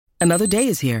Another day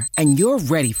is here, and you're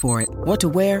ready for it. What to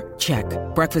wear? Check.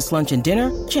 Breakfast, lunch, and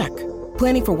dinner? Check.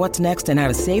 Planning for what's next and how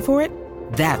to save for it?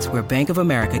 That's where Bank of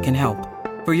America can help.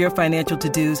 For your financial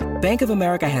to-dos, Bank of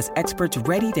America has experts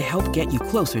ready to help get you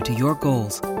closer to your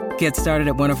goals. Get started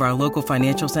at one of our local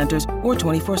financial centers or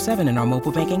 24/7 in our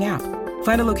mobile banking app.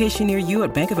 Find a location near you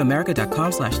at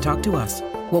bankofamerica.com/talktous.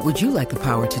 What would you like the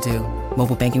power to do?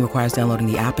 Mobile banking requires downloading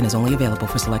the app and is only available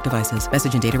for select devices.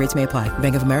 Message and data rates may apply.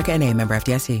 Bank of America N.A., member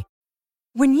FDIC.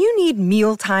 When you need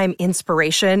mealtime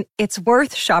inspiration, it's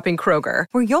worth shopping Kroger,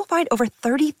 where you'll find over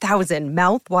 30,000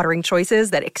 mouth-watering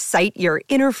choices that excite your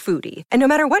inner foodie. And no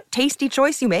matter what tasty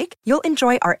choice you make, you'll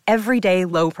enjoy our everyday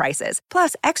low prices,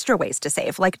 plus extra ways to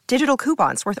save, like digital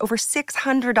coupons worth over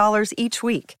 $600 each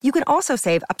week. You can also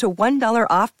save up to $1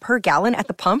 off per gallon at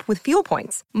the pump with fuel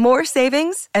points. More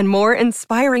savings and more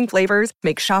inspiring flavors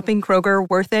make shopping Kroger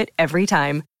worth it every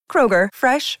time. Kroger,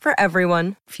 fresh for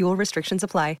everyone. Fuel restrictions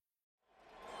apply.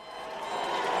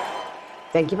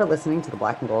 Thank you for listening to the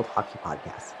Black and Gold Hockey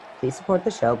Podcast. Please support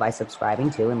the show by subscribing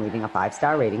to and leaving a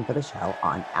 5-star rating for the show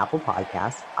on Apple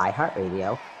Podcasts,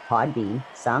 iHeartRadio, Podbean,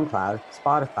 SoundCloud,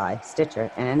 Spotify, Stitcher,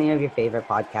 and any of your favorite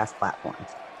podcast platforms.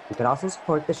 You can also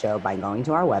support the show by going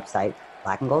to our website,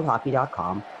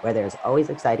 blackandgoldhockey.com, where there's always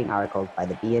exciting articles by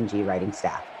the B&G writing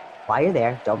staff. While you're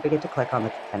there, don't forget to click on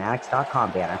the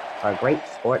Fanatics.com banner for a great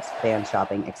sports fan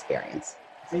shopping experience.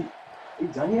 Hey, are you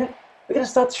done yet? We gotta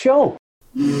start the show.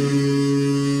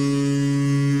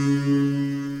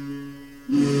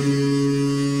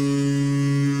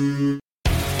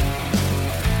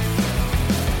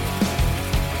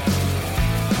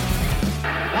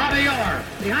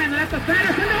 Behind the net to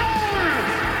Sanderson, Orr!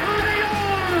 Bobby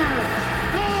Orr!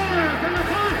 Orr from the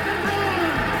Boston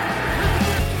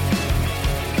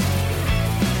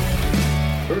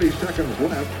Bruins! 30 seconds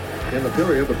left in the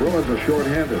period. The Bruins are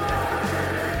shorthanded.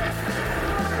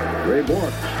 Ray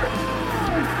Bourque.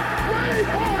 Ray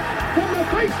Bourque from the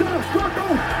face-off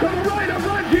circle to the right of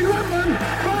Reggie Whitman.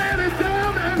 Fired it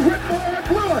down and Whitmore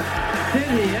blew it. Did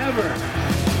he ever?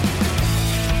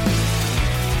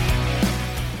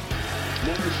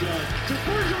 To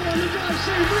Bergeron on the drive,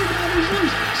 save, rebound, he's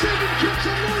loose. Sagan kicks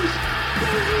him loose.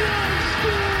 Bergeron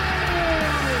scores!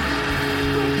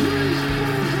 Patrice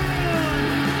Bergeron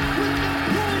with the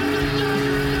point of the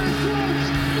dagger in their throats.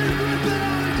 They rip it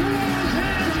out of Toronto's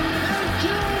hands and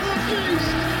kill the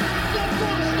beast. The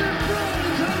Boston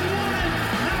Bruins have won it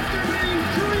after being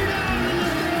 3 down in the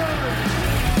third.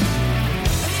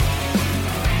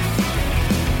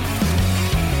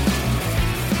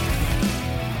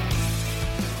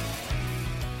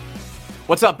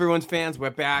 What's up, Bruins fans? We're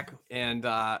back, and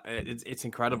it's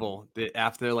incredible that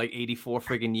after like 84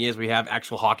 friggin' years, we have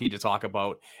actual hockey to talk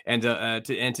about, and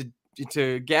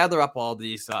to gather up all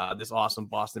these this awesome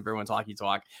Boston Bruins hockey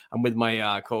talk. I'm with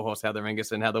my co-host Heather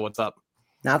Ingerson. Heather, what's up?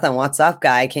 Nothing. What's up,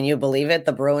 guy? Can you believe it?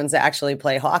 The Bruins actually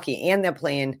play hockey, and they're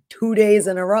playing 2 days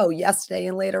in a row, yesterday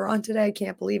and later on today. I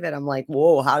can't believe it. I'm like,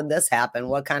 whoa, how did this happen?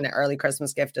 What kind of early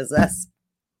Christmas gift is this?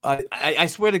 I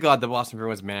swear to God, the Boston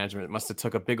Bruins management must have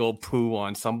took a big old poo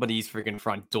on somebody's freaking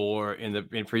front door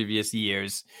in previous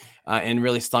years and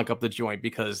really stunk up the joint,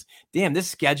 because damn,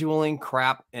 this scheduling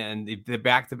crap and the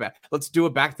back-to-back. Let's do a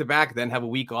back-to-back, then have a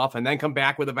week off, and then come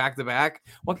back with a back-to-back.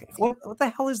 What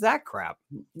the hell is that crap?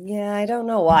 Yeah, I don't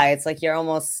know why. It's like you're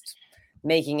almost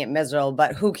making it miserable,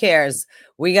 but who cares?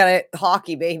 We got a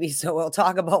hockey, baby, so we'll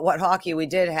talk about what hockey we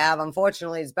did have.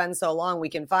 Unfortunately, it's been so long, we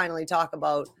can finally talk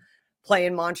about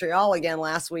playing Montreal again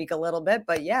last week a little bit,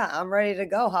 but yeah, I'm ready to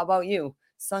go. How about you?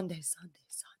 Sunday.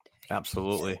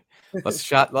 Absolutely. Let's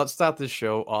start this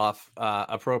show off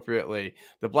appropriately.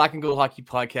 The Black and Gold Hockey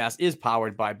Podcast is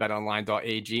powered by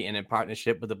BetOnline.ag and in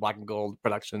partnership with the Black and Gold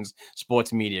Productions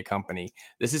Sports Media Company.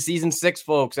 This is season 6,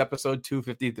 folks, episode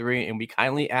 253, and we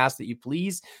kindly ask that you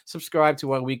please subscribe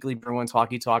to our weekly Bruins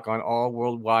Hockey Talk on all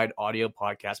worldwide audio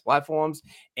podcast platforms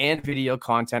and video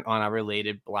content on our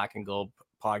related Black and Gold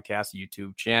Podcast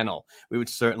YouTube channel. We would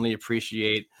certainly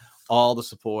appreciate all the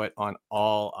support on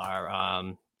all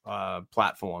our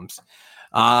platforms.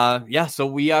 So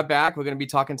we are back. We're going to be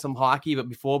talking some hockey, but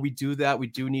before we do that, we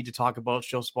do need to talk about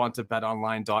show sponsor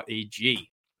BetOnline.ag.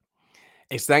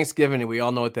 It's Thanksgiving, and we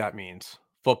all know what that means: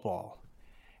 football.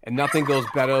 And nothing goes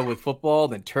better with football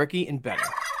than turkey and better.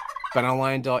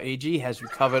 BetOnline.ag has you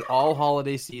covered all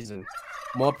holiday season.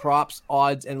 More props,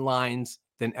 odds, and lines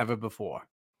than ever before.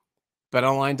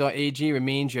 BetOnline.ag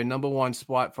remains your number one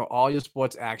spot for all your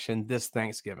sports action this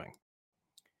Thanksgiving.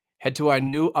 Head to our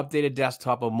new updated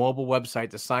desktop or mobile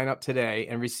website to sign up today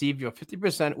and receive your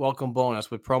 50% welcome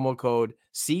bonus with promo code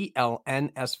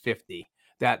CLNS50.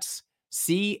 That's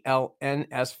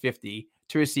CLNS50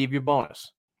 to receive your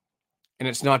bonus. And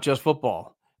it's not just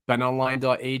football.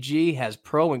 BetOnline.ag has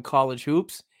pro and college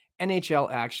hoops,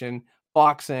 NHL action,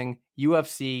 boxing,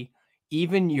 UFC,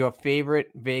 even your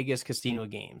favorite Vegas casino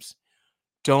games.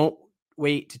 Don't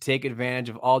wait to take advantage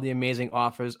of all the amazing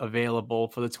offers available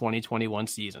for the 2021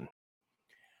 season.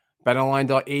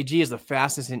 BetOnline.ag is the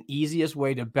fastest and easiest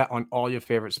way to bet on all your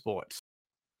favorite sports.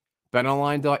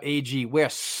 BetOnline.ag, we're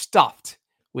stuffed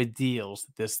with deals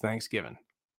this Thanksgiving.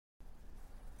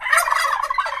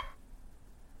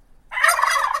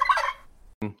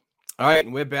 All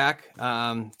right, we're back.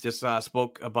 Just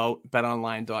spoke about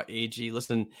betonline.ag.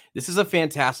 Listen, this is a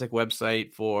fantastic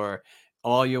website for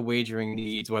all your wagering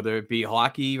needs, whether it be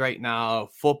hockey right now,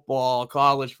 football,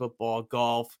 college football,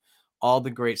 golf, all the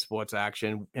great sports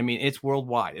action. I mean, it's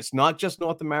worldwide. It's not just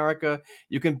North America.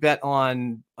 You can bet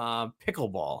on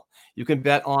pickleball. You can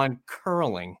bet on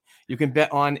curling. You can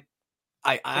bet on,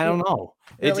 I don't know.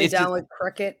 Really it's down just, with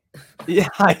cricket. yeah,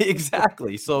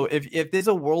 exactly. So if there's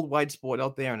a worldwide sport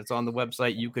out there and it's on the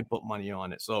website, you can put money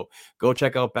on it. So go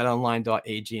check out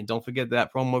betonline.ag and don't forget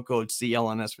that promo code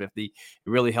CLNS50. It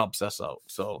really helps us out.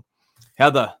 So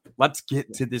Heather, let's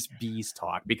get to this bees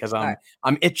talk because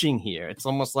I'm itching here. It's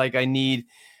almost like I need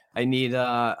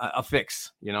a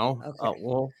fix, you know? Okay.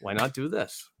 Well, why not do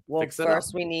this? Well,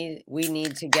 first we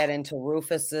need to get into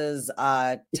Rufus's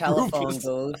telephone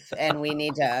booth, and we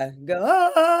need to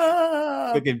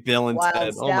go. Look at Bill and Wild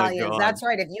Ted. Stallions. Oh my God. That's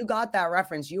right. If you got that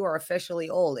reference, you are officially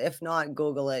old. If not,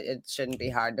 Google it. It shouldn't be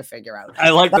hard to figure out.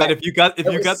 I like that. If you got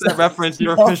that reference,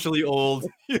 you're officially old.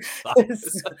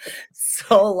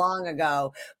 So long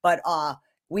ago, but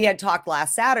we had talked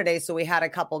last Saturday, so we had a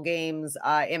couple games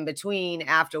in between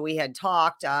after we had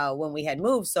talked when we had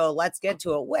moved. So let's get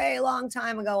to it. Way long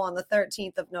time ago on the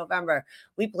 13th of November,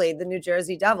 we played the New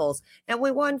Jersey Devils, and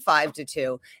we won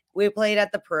 5-2. We played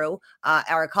at the Peru.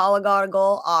 Eric Holla got a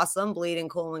goal. Awesome. Bleeding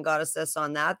Coolman got assists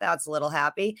on that. That's a little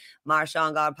happy.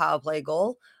 Marchand got a power play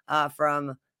goal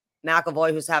from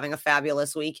McAvoy, who's having a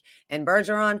fabulous week, and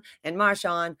Bergeron and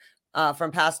Marchand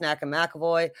from Pasternak and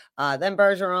McAvoy. Then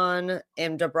Bergeron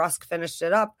and DeBrusk finished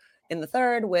it up in the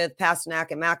third with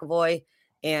Pasternak and McAvoy,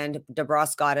 and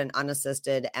DeBrusk got an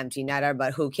unassisted empty netter,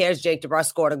 but who cares? Jake DeBrusk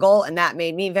scored a goal, and that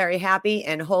made me very happy.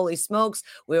 And holy smokes,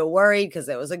 we were worried because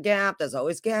there was a gap. There's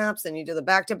always gaps, and you do the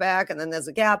back-to-back, and then there's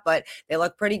a gap, but they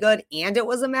look pretty good. And it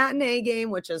was a matinee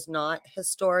game, which is not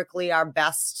historically our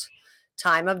best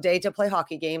time of day to play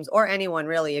hockey games, or anyone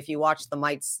really. If you watch the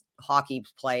Mites hockey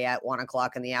play at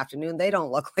 1:00 in the afternoon, they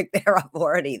don't look like they're up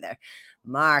for it either.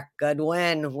 Mark, good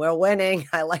win. We're winning.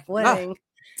 I like winning.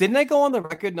 Didn't I go on the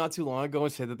record not too long ago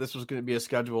and say that this was going to be a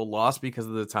scheduled loss because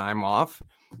of the time off?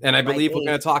 And I believe we're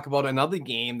going to talk about another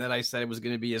game that I said was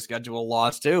going to be a scheduled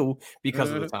loss too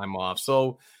because of the time off.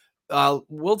 So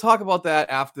we'll talk about that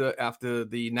after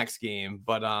the next game.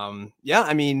 But yeah,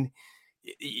 I mean,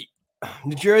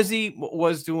 New Jersey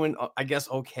was doing, I guess,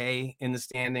 okay in the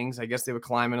standings. I guess they were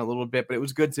climbing a little bit, but it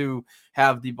was good to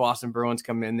have the Boston Bruins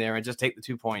come in there and just take the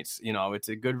 2 points. You know, it's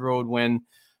a good road win.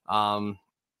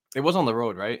 It was on the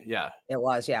road, right? Yeah. It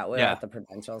was, yeah. We're at the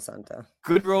Prudential Center.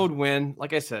 Good road win.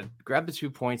 Like I said, grab the 2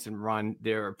 points and run.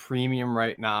 They're a premium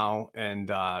right now. And,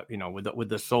 you know, with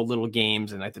the so little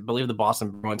games, and I believe the Boston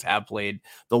Bruins have played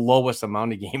the lowest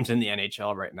amount of games in the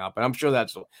NHL right now. But I'm sure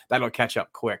that'll catch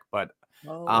up quick. But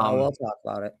we'll talk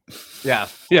about it.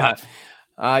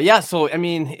 Yeah. So, I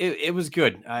mean, it was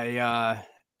good. I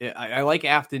like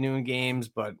afternoon games,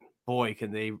 but boy,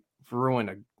 can they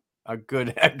ruin a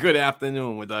good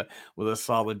afternoon with a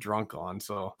solid drunk on.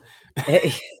 So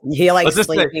you like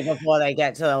sleepy before they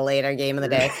get to the later game of the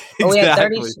day. But we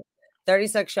had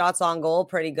 36 shots on goal,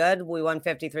 pretty good. We won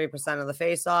 53% of the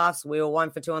faceoffs. We were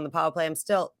 1 for 2 on the power play.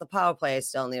 The power play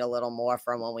still need a little more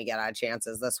from when we get our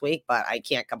chances this week, but I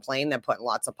can't complain. They're putting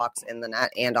lots of pucks in the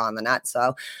net and on the net.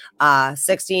 So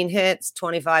 16 hits,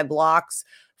 25 blocks,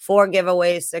 4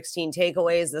 giveaways, 16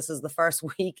 takeaways. This is the first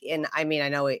week. And I mean, I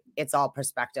know it's all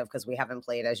perspective because we haven't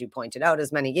played, as you pointed out,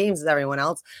 as many games as everyone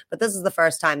else, but this is the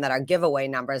first time that our giveaway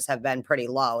numbers have been pretty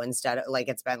low. Instead of like,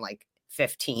 it's been like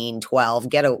 15, 12,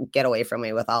 get away from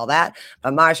me with all that.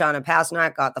 But Marchand and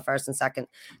Pasternak got the first and second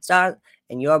start,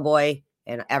 and your boy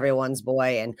and everyone's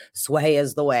boy, and Sway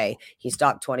is the way. He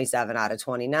stopped 27 out of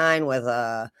 29 with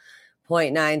a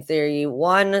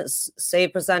 .931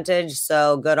 save percentage.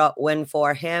 So good win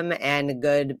for him and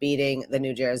good beating the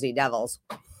New Jersey Devils.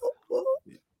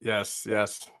 Yes,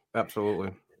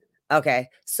 absolutely. Okay,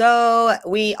 so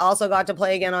we also got to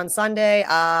play again on Sunday.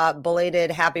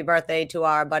 Belated happy birthday to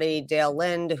our buddy Dale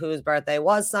Lind, whose birthday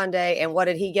was Sunday. And what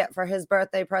did he get for his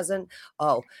birthday present?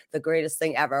 Oh, the greatest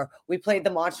thing ever. We played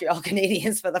the Montreal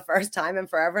Canadiens for the first time in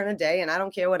forever and a day. And I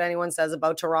don't care what anyone says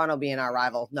about Toronto being our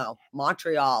rival. No,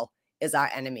 Montreal is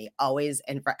our enemy always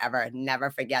and forever.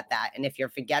 Never forget that. And if you're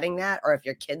forgetting that, or if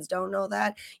your kids don't know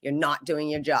that, you're not doing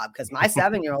your job. Because my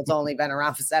 7-year-old's only been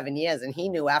around for 7 years, and he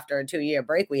knew after a 2-year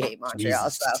break we hate Montreal.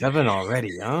 Jesus, So 7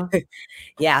 already, huh?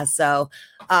 yeah. So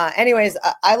anyways,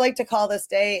 I like to call this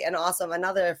day an awesome,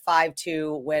 another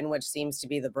 5-2 win, which seems to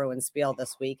be the Bruins spiel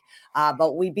this week.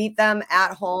 But we beat them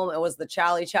at home. It was the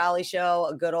Charlie show,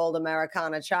 a good old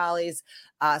Americana Charlie's.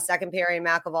 Second period,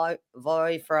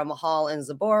 McAvoy from Hall and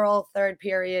Zaboral. Third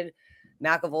period,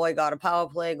 McAvoy got a power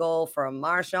play goal from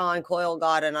Marchand. Coyle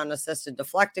got an unassisted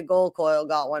deflected goal. Coyle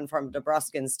got one from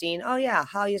DeBrusk and Steen. Oh, yeah.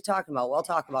 How are you talking about? We'll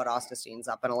talk about Austin Steen's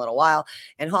up in a little while.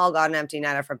 And Hall got an empty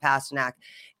netter from Pasternak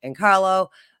and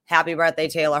Carlo. Happy birthday,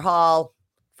 Taylor Hall.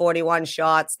 41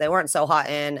 shots. They weren't so hot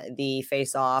in the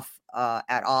face-off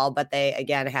at all, but they,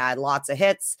 again, had lots of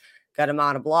hits. Good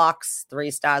amount of blocks,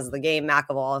 3 stars of the game,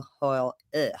 McAvoy,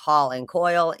 Hall, and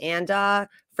Coyle. And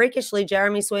freakishly,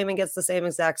 Jeremy Swayman gets the same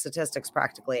exact statistics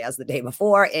practically as the day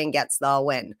before and gets the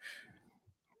win.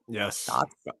 Yes.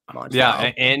 Montreal.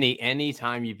 Yeah. Any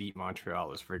time you beat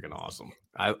Montreal is freaking awesome.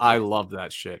 I love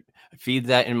that shit. I feed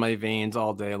that in my veins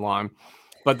all day long.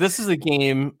 But this is a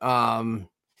game kind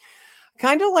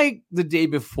of like the day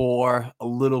before a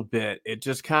little bit. It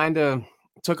just kind of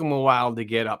took them a while to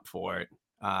get up for it.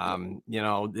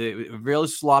 Really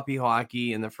sloppy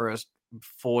hockey in the first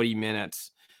 40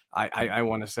 minutes. I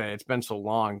want to say it's been so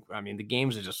long. I mean, the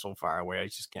games are just so far away. I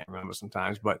just can't remember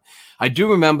sometimes, but I do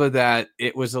remember that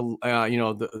it was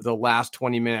the last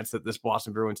 20 minutes that this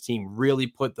Boston Bruins team really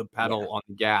put the pedal on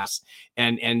the gas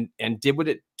and did what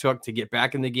it took to get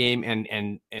back in the game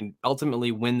and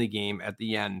ultimately win the game at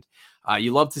the end.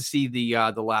 You love to see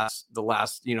the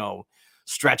last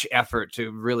stretch effort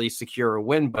to really secure a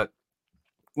win, but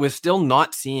we're still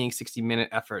not seeing 60-minute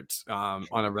efforts on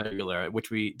a regular,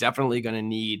 which we definitely going to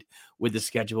need with the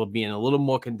schedule being a little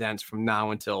more condensed from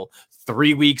now until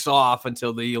 3 weeks off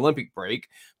until the Olympic break.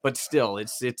 But still,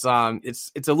 it's a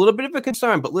little bit of a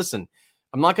concern. But listen,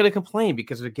 I'm not going to complain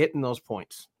because we're getting those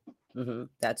points. Mm-hmm.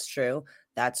 That's true.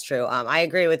 I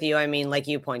agree with you. I mean, like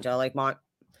you point out, like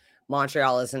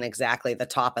Montreal isn't exactly the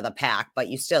top of the pack, but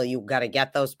you got to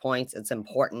get those points. It's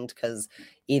important because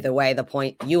either way,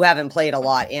 you haven't played a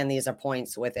lot and these are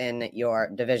points within your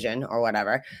division or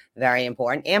whatever. Very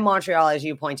important. And Montreal, as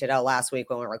you pointed out last week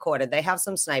when we recorded, they have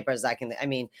some snipers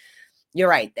you're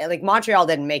right. Like Montreal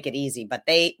didn't make it easy, but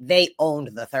they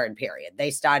owned the third period.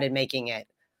 They started making it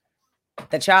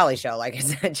the Charlie show. Like I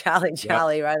said,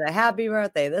 Charlie, right? Happy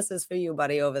birthday. This is for you,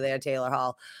 buddy, over there, Taylor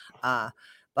Hall.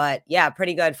 But yeah,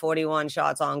 pretty good. 41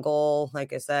 shots on goal.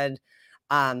 Like I said,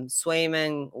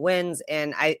 Swayman wins.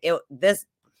 And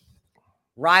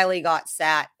Riley got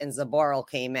sat and Zaboral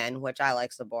came in, which I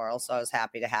like Zaboral. So I was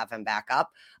happy to have him back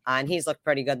up. And he's looked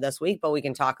pretty good this week, but we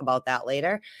can talk about that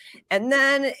later. And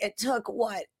then it took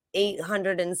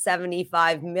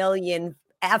 875 million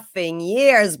effing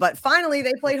years, but finally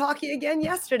they played hockey again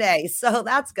yesterday, so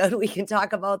that's good. We can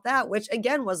talk about that, which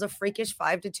again was a freakish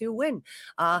 5-2 win.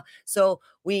 So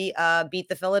we beat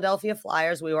the Philadelphia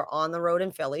Flyers. We were on the road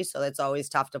in Philly, so it's always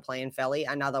tough to play in Philly.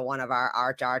 Another one of our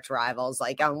arch rivals.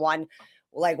 Like one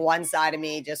side of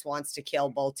me just wants to kill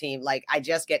both teams. Like I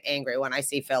just get angry when I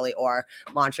see Philly or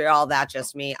Montreal. That's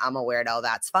just me. I'm a weirdo.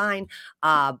 That's fine.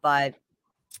 But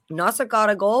Nosek got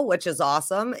a goal, which is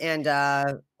awesome. And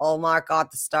Ullmark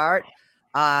got the start.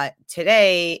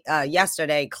 Yesterday,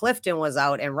 Clifton was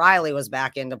out and Riley was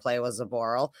back in to play with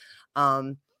Zaboral.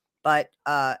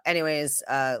 Anyways,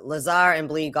 Lazar and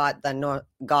Blee got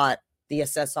the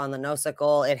assist on the Nosek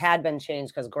goal. It had been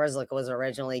changed because Grzelcyk was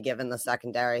originally given the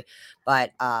secondary.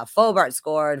 But Fobart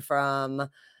scored from...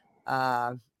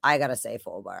 I got to say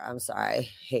Fobart. I'm sorry. I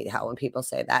hate how when people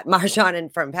say that. Marchand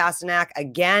and from Pasternak.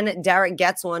 Again, Derek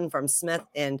gets one from Smith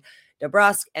and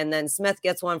DeBrusk. And then Smith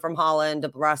gets one from Holland,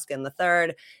 DeBrusk in the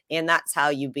third. And that's how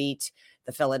you beat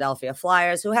the Philadelphia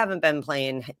Flyers, who haven't been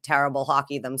playing terrible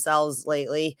hockey themselves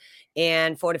lately.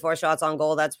 And 44 shots on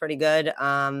goal. That's pretty good.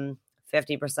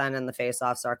 50% in the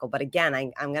face-off circle. But again,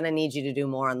 I'm going to need you to do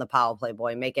more on the power play,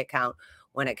 boy. Make it count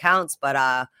when it counts.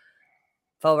 But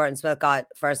Fobart and Smith got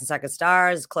first and second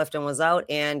stars. Clifton was out,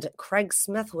 and Craig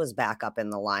Smith was back up in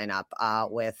the lineup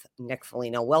with Nick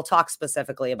Foligno. We'll talk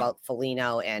specifically about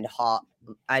Foligno and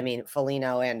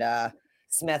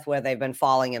Smith where they've been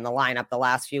falling in the lineup the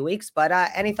last few weeks. But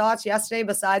any thoughts yesterday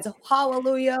besides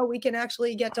hallelujah, we can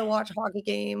actually get to watch a hockey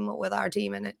game with our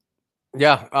team in it?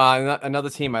 Yeah, another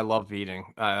team I love beating,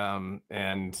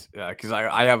 and because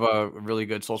I have a really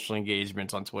good social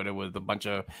engagement on Twitter with a bunch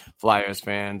of Flyers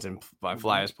fans and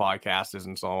Flyers podcasters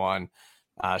and so on.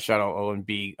 Shout out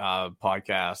O&B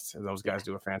podcast. Those guys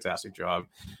do a fantastic job,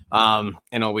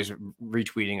 and always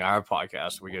retweeting our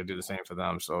podcast. We got to do the same for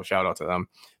them. So shout out to them.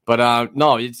 But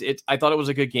no, it's I thought it was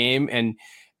a good game, and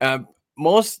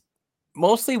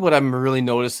mostly what I'm really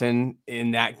noticing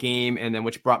in that game, and then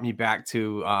which brought me back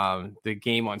to the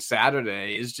game on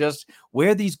Saturday, is just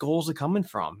where these goals are coming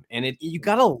from. And you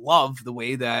gotta love the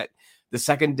way that the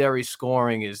secondary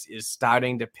scoring is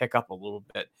starting to pick up a little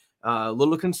bit. A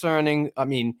little concerning. I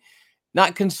mean,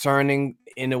 not concerning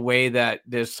in a way that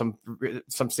there's some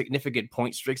significant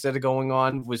point streaks that are going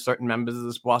on with certain members of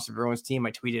this Boston Bruins team.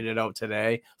 I tweeted it out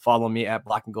today. Follow me at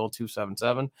Black and Gold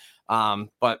 277.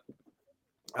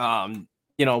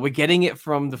 We're getting it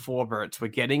from the Forberts. We're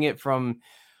getting it from,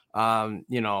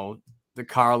 the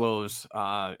Carlos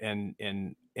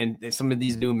and some of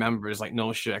these new members like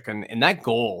Noshik and that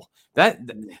goal. That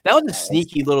was a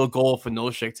sneaky little goal for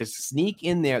Noshik to sneak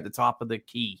in there at the top of the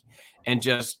key and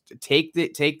just take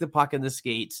the puck in the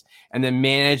skates and then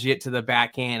manage it to the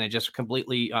backhand and just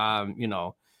completely,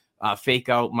 fake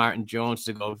out Martin Jones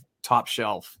to go top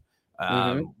shelf.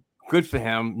 Good for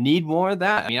him. Need more of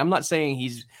that. I mean, I'm not saying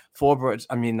he's Forberts.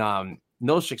 I mean,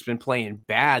 Noshik's been playing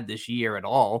bad this year at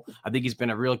all. I think he's been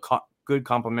a real good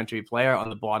complementary player on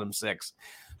the bottom six.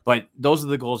 But those are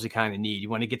the goals you kind of need. You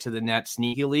want to get to the net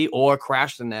sneakily or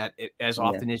crash the net as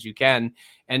often as you can,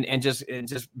 and just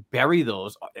bury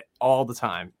those all the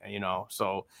time.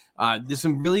 So there's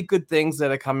some really good things that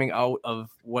are coming out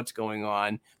of what's going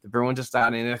on. The Bruins are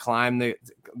starting to climb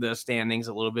the standings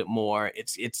a little bit more.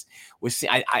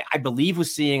 I believe we're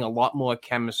seeing a lot more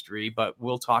chemistry, but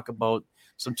we'll talk about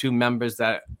some two members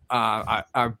that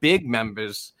are big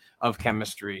members of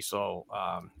chemistry. So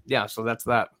so that's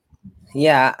that.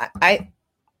 Yeah,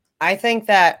 I think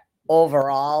that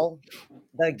overall,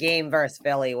 the game versus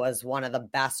Philly was one of the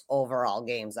best overall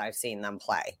games I've seen them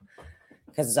play,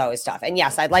 because it's always tough. And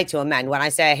yes, I'd like to amend. When I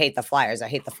say I hate the Flyers, I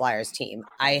hate the Flyers team.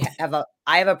 I have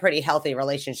a pretty healthy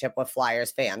relationship with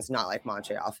Flyers fans, not like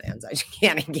Montreal fans. I just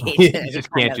can't engage. You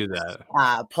just can't do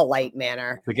that. Polite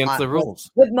manner. It's against the rules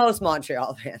with most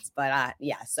Montreal fans. But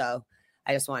so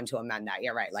I just wanted to amend that.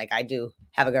 You're right. Like, I do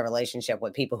have a good relationship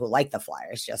with people who like the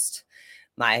Flyers. Just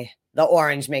the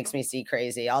orange makes me see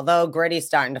crazy. Although Gritty's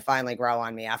starting to finally grow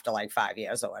on me after like 5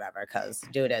 years or whatever, because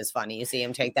dude is funny. You see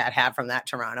him take that hat from that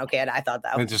Toronto kid. I thought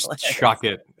that was just chuck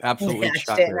it. Absolutely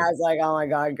chuck it. And I was like, oh my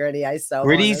God, Gritty.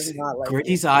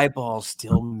 Gritty's eyeballs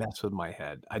still mess with my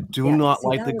head. I do not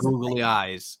like the googly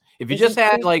eyes. If you just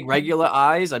had like regular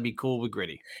eyes, I'd be cool with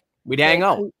Gritty. We'd hang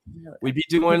out. We'd be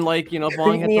doing like,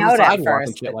 blowing it on the sidewalk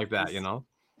and shit like that,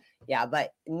 Yeah,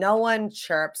 but no one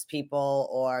chirps people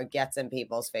or gets in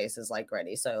people's faces like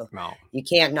Gritty. So you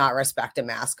can't not respect a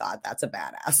mascot. That's a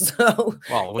badass. So,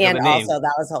 and also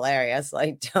that was hilarious.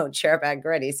 Like, don't chirp at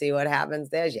Gritty. See what happens.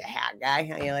 There's your hat guy.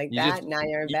 How you like that? Now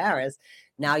you're embarrassed.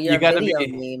 Now you're a video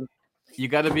meme. You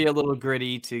got to be a little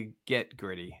gritty to get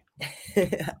gritty.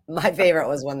 My favorite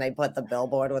was when they put the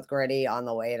billboard with Gritty on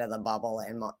the way to the bubble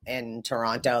in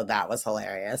Toronto. That was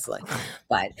hilarious.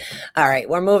 But all right,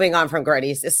 we're moving on from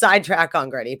Gritty. Sidetrack on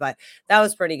Gritty, but that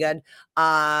was pretty good.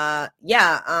 So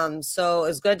it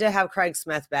was good to have Craig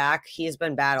Smith back. He's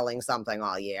been battling something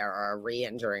all year, or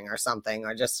re-injuring or something,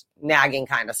 or just nagging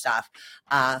kind of stuff.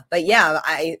 But yeah,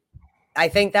 I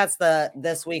think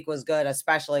this week was good,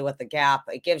 especially with the gap.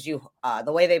 It gives you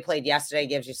the way they played yesterday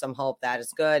gives you some hope that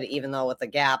it's good, even though with the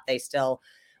gap, they still,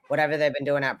 whatever they've been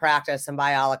doing at practice, and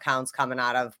by all accounts coming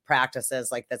out of practices,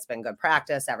 like that's been good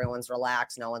practice. Everyone's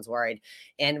relaxed. No one's worried.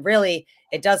 And really,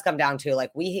 it does come down to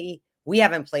like, we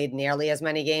haven't played nearly as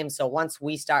many games. So once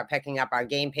we start picking up our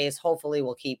game pace, hopefully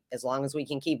we'll keep, as long as we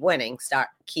can keep winning,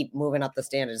 keep moving up the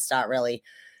standards, start really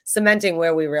cementing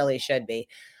where we really should be.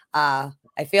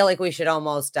 I feel like we should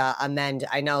almost amend.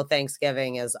 I know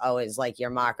Thanksgiving is always like your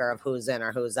marker of who's in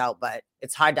or who's out, but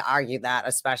it's hard to argue that,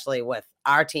 especially with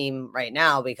our team right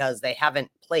now, because they haven't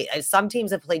played. Some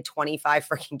teams have played 25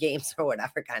 freaking games or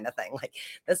whatever kind of thing. Like,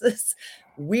 this is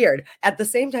weird. At the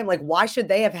same time, like, why should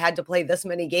they have had to play this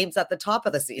many games at the top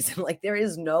of the season? Like, there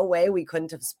is no way we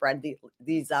couldn't have spread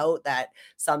these out, that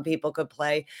some people could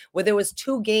play where there was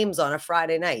 2 games on a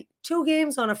Friday night. 2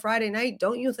 games on a Friday night.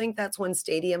 Don't you think that's when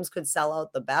stadiums could sell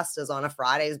out the best, is on a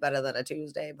Friday is better than a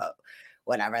Tuesday? But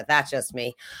whatever. That's just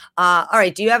me. All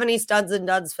right. Do you have any studs and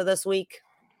duds for this week?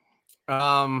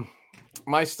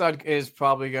 My stud is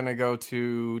probably going to go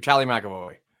to Charlie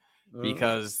McAvoy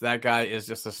because that guy is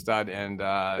just a stud and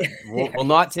will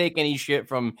not take any shit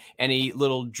from any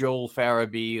little Joel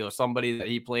Farabee or somebody that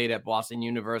he played at Boston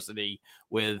University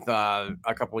with a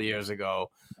couple of years ago.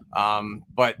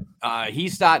 But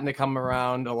he's starting to come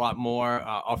around a lot more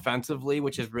offensively,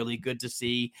 which is really good to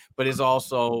see, but is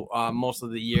also most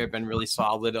of the year been really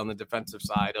solid on the defensive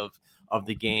side of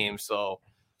the game. So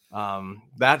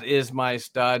that is my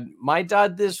stud. My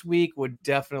dud this week would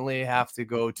definitely have to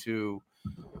go to,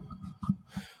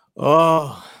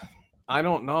 I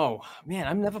don't know. Man,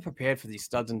 I'm never prepared for these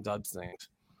studs and duds things.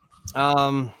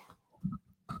 I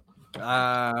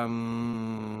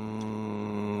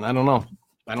don't know.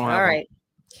 I don't have All right.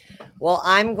 Well,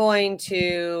 I'm going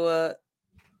to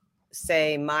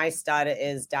say my stud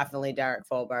is definitely Derek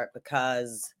Forbort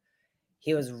because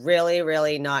he was really,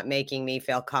 really not making me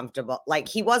feel comfortable. Like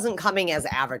he wasn't coming as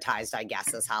advertised, I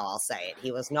guess is how I'll say it.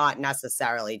 He was not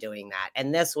necessarily doing that.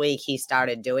 And this week he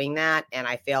started doing that and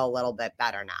I feel a little bit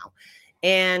better now.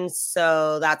 And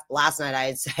so that's last night I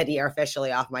had said you're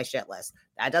officially off my shit list.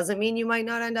 That doesn't mean you might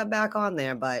not end up back on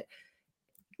there, but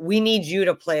we need you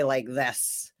to play like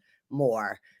this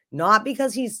more. Not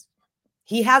because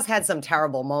he has had some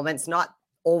terrible moments, not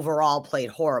overall played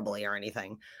horribly or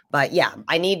anything. But yeah,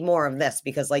 I need more of this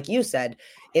because like you said,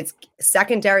 it's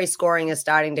secondary scoring is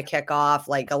starting to kick off,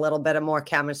 like a little bit of more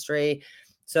chemistry.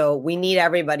 So we need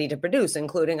everybody to produce,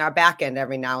 including our back end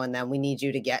every now and then. We need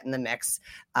you to get in the mix.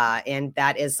 And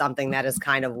that is something that is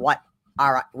kind of what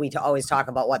we always talk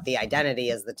about what the identity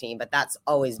is the team, but that's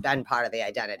always been part of the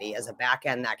identity as a back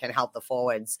end that can help the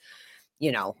forwards,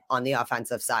 you know, on the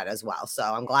offensive side as well. So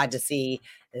I'm glad to see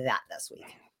that this week.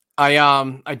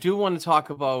 I do want to talk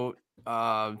about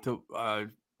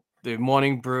the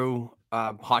Morning Brew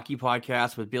hockey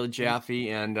podcast with Billy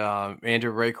Jaffe and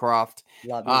Andrew Raycroft.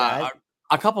 Love you guys.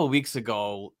 A couple of weeks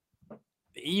ago,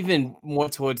 even more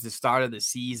towards the start of the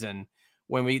season,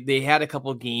 when they had a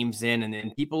couple of games in, and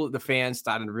then the fans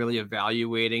started really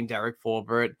evaluating Derek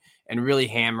Forbort and really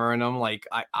hammering him like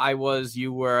I was,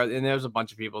 you were, and there was a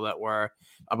bunch of people that were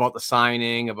about the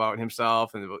signing, about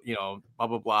himself, and you know, blah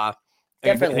blah blah.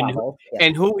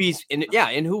 And who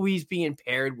he's being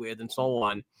paired with and so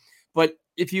on. But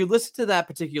if you listen to that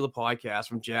particular podcast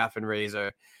from Jeff and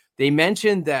Razor, they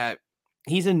mentioned that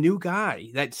he's a new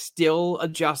guy that's still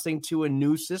adjusting to a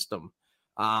new system.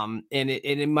 And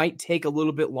it might take a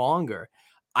little bit longer.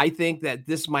 I think that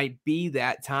this might be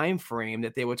that time frame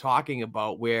that they were talking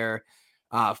about where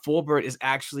Forbort is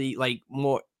actually like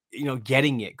more, you know,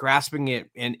 getting it, grasping it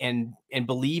and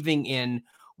believing in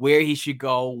where he should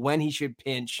go, when he should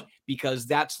pinch, because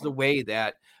that's the way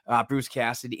that Bruce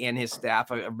Cassidy and his staff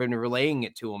have been relaying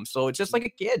it to him. So it's just like a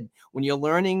kid when you're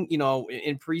learning, you know,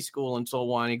 in preschool and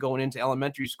so on and going into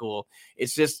elementary school.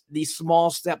 It's just these small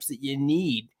steps that you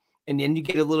need. And then you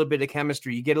get a little bit of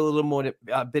chemistry, you get a little more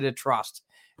bit of trust.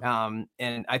 And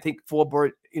I think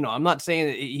Forbort, you know, I'm not saying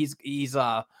that he's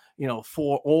you know,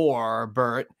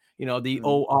 Bert, you know, the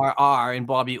ORR and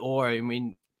Bobby Orr. I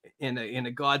mean, in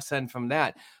a godsend from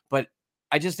that. But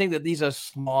I just think that these are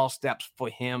small steps for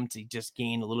him to just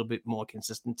gain a little bit more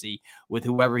consistency with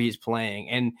whoever he's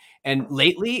playing. And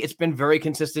lately it's been very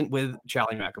consistent with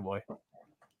Charlie McAvoy.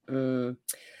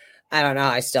 I don't know.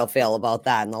 I still feel about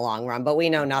that in the long run, but we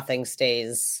know nothing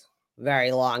stays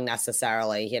very long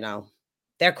necessarily. You know,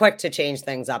 they're quick to change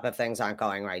things up if things aren't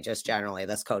going right, just generally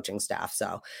this coaching staff.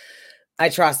 So I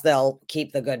trust they'll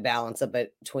keep the good balance of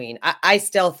between. I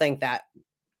still think that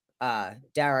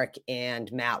Derek and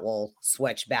Matt will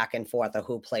switch back and forth of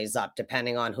who plays up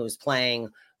depending on who's playing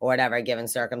or whatever given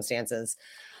circumstances,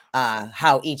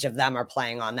 how each of them are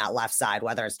playing on that left side,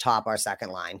 whether it's top or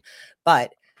second line.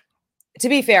 But to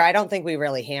be fair, I don't think we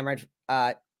really hammered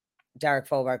Derek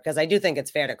Forbort because I do think it's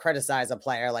fair to criticize a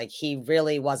player. Like he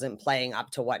really wasn't playing up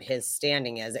to what his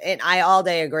standing is. And I all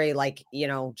day agree, like, you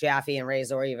know, Jaffe and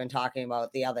Razor were even talking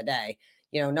about the other day.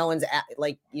 You know, no one's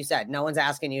like you said, no one's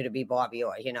asking you to be Bobby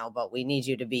Orr, you know, but we need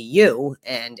you to be you.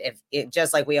 And if it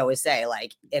just like we always say,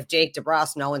 like if Jake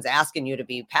DeBrusk, no one's asking you to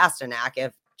be Pasternak.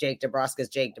 If Jake DeBrusk is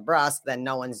Jake DeBrusk, then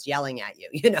no one's yelling at you,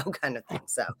 you know, kind of thing.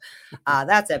 So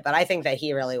that's it. But I think that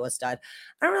he really was stud.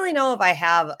 I don't really know if I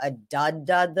have a dud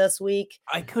this week.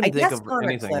 I couldn't think of Connor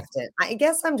anything. Clifton. I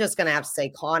guess I'm just going to have to say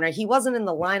Connor. He wasn't in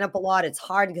the lineup a lot. It's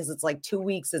hard because it's like 2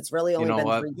 weeks. It's really only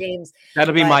been 3 games.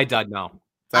 That'll be my dud now.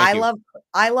 I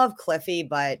love Cliffy,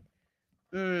 but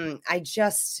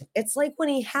it's like when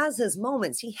he has his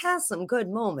moments, he has some good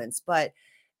moments, but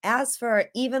as for,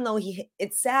 even though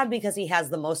it's sad because he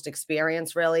has the most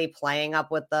experience really playing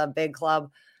up with the big club,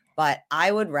 but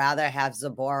I would rather have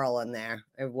Zaboral in there.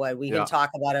 We can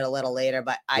talk about it a little later,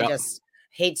 but I just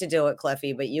hate to do it,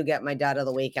 Cliffy, but you get my dud of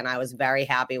the week. And I was very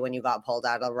happy when you got pulled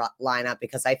out of the lineup,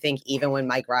 because I think even when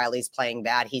Mike Riley's playing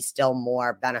bad, he's still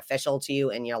more beneficial to you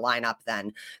in your lineup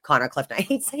than Connor Clifton. I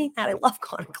hate saying that. I love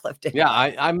Connor Clifton. Yeah,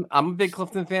 I'm a big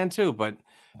Clifton fan too, but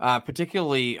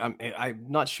particularly, I'm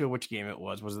not sure which game it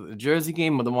was. Was it the Jersey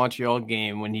game or the Montreal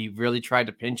game when he really tried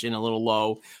to pinch in a little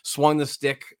low, swung the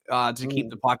stick to keep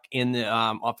the puck in the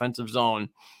offensive zone,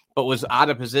 but was out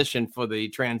of position for the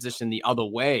transition the other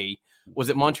way? Was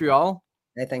it Montreal?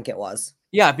 I think it was.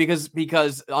 Yeah,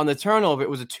 because on the turnover, it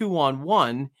was a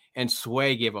 2-on-1, and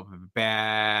Sway gave up a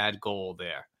bad goal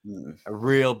there. A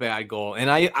real bad goal. And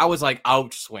I was like,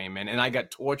 ouch, Swayman. And I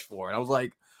got torched for it. I was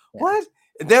like, what?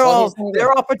 They're all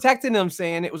protecting him,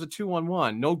 saying it was a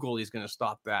 2-on-1. No goalie's going to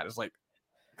stop that. It's like,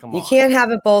 come on. You can't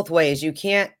have it both ways. You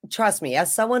can't, trust me,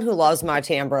 as someone who loves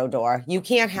Martin Brodeur, you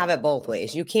can't have it both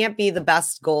ways. You can't be the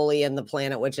best goalie in the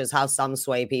planet, which is how some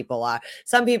Sway people are.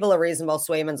 Some people are reasonable.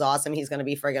 Swayman's awesome. He's going to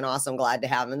be friggin' awesome. Glad to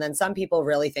have him. And then some people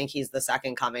really think he's the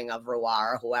second coming of Roy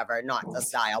or whoever, not the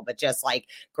style, but just like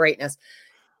greatness.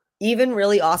 Even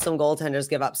really awesome goaltenders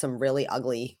give up some really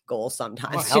ugly goals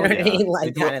sometimes. You know what I mean?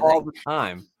 Like kind of all the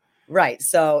time. Right.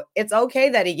 So it's okay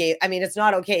that it's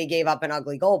not okay he gave up an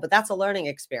ugly goal, but that's a learning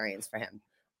experience for him.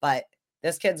 But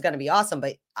this kid's going to be awesome.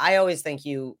 But I always think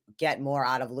you get more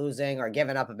out of losing or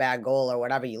giving up a bad goal or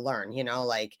whatever you learn,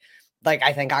 like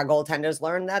I think our goaltenders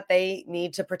learn that they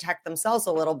need to protect themselves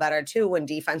a little better too when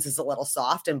defense is a little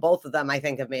soft. And both of them, I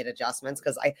think, have made adjustments,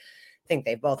 because I think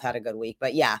they've both had a good week.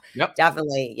 But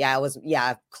definitely. Yeah, it was.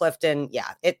 Yeah, Clifton.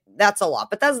 Yeah, that's a lot.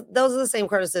 But those are the same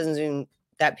criticisms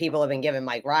that people have been giving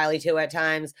Mike Riley to at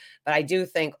times. But I do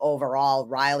think overall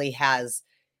Riley has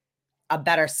a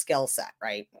better skill set,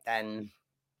 right? And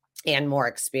more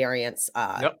experience,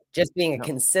 just being a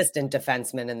consistent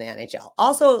defenseman in the NHL.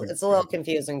 Also, it's a little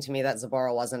confusing to me that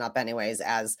Zaboral wasn't up anyways,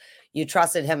 as you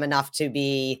trusted him enough to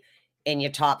be in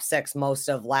your top 6 most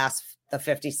of the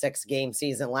 56 game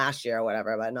season last year or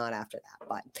whatever, but not after that.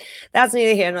 But that's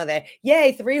neither here nor there.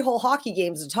 Yay, 3 whole hockey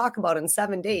games to talk about in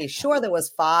 7 days. Sure, there was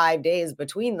 5 days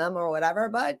between them or whatever,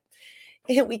 but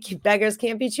beggars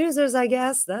can't be choosers, I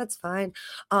guess. That's fine.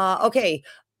 Okay,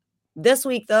 this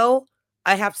week though,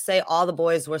 I have to say all the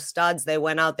boys were studs. They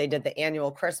went out, they did the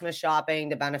annual Christmas shopping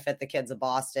to benefit the kids of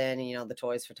Boston, the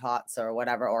Toys for Tots or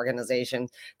whatever organization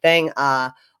thing.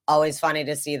 Always funny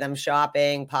to see them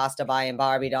shopping, pasta buying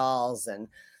Barbie dolls, and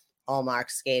Allmark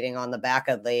skating on the back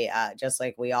of the, just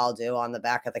like we all do, on the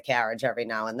back of the carriage every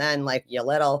now and then, like your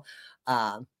little,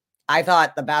 I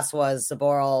thought the best was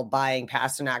Zaboral buying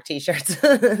Pasternak t-shirts.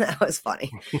 That was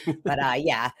funny. But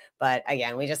but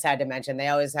again, we just had to mention they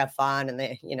always have fun, and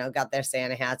they, got their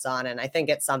Santa hats on. And I think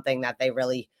it's something that they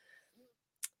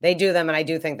do them. And I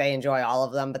do think they enjoy all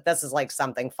of them, but this is like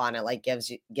something fun. It like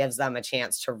gives them a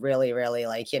chance to really, really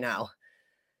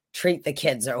treat the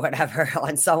kids or whatever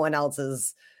on someone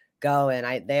else's go.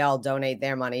 And they all donate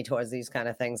their money towards these kind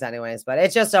of things anyways, but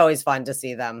it's just always fun to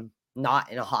see them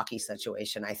not in a hockey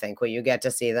situation, I think, where you get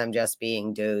to see them just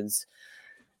being dudes,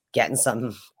 getting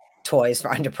some toys for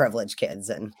underprivileged kids.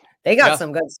 And they got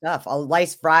some good stuff, a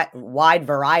nice wide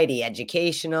variety,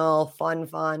 educational,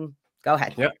 fun. Go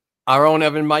ahead. Yep. Our own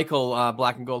Evan Michael,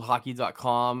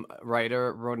 blackandgoldhockey.com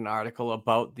writer, wrote an article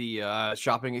about the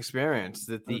shopping experience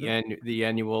that the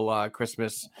annual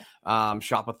Christmas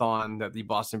shopathon that the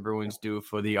Boston Bruins do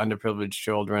for the underprivileged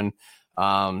children.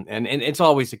 And it's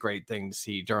always a great thing to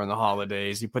see during the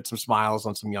holidays. You put some smiles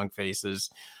on some young faces,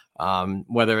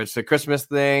 whether it's a Christmas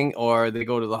thing or they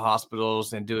go to the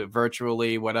hospitals and do it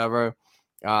virtually, whatever.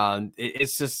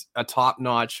 It's just a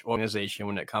top-notch organization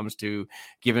when it comes to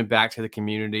giving back to the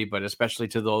community, but especially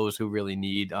to those who really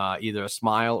need either a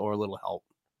smile or a little help.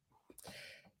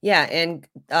 Yeah, and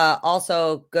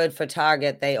also good for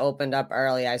Target. They opened up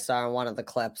early. I saw in one of the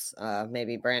clips,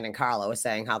 maybe Brandon Carlo was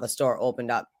saying how the store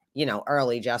opened up,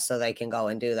 early just so they can go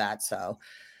and do that. So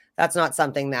that's not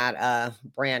something that a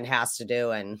brand has to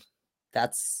do, and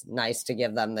that's nice to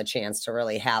give them the chance to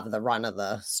really have the run of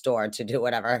the store to do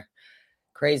whatever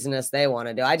craziness they want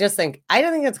to do. I think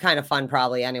it's kind of fun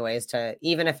probably anyways, to,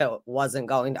 even if it wasn't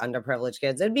going to underprivileged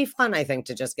kids, it'd be fun, I think,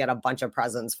 to just get a bunch of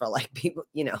presents for like people,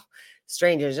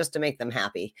 strangers, just to make them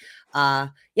happy.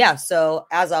 So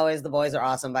as always, the boys are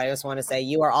awesome, but I just want to say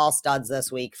you are all studs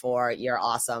this week for your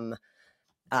awesome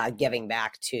giving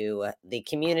back to the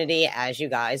community, as you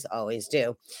guys always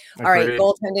do. All right,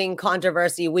 goaltending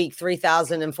controversy week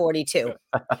 3042.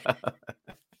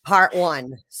 Part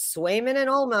 1. Swayman and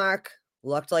Ullmark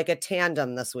looked like a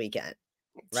tandem this weekend.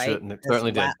 right?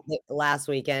 Certainly did. Last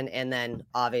weekend, and then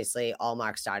obviously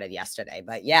Allmark started yesterday.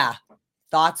 But yeah,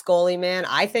 thoughts, goalie man.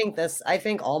 I think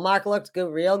Allmark looked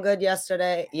good, real good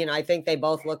yesterday. I think they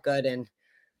both look good, and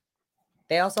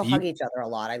they also hug each other a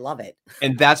lot. I love it.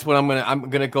 And that's what I'm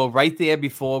gonna go right there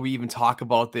before we even talk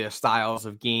about their styles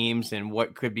of games and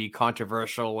what could be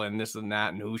controversial and this and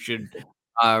that and who should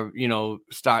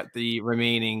start the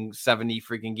remaining 70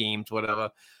 freaking games,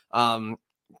 whatever.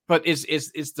 But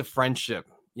it's the friendship,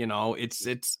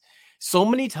 it's so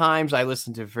many times I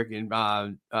listen to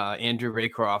freaking Andrew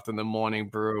Raycroft in the Morning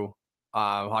Brew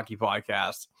hockey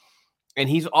podcast, and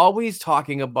he's always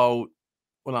talking about,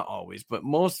 well, not always, but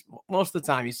most of the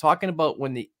time he's talking about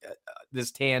when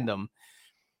this tandem,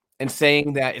 and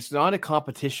saying that it's not a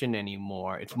competition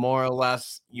anymore. It's more or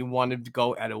less you wanted to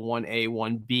go at a 1A,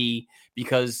 1B,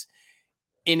 because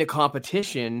in a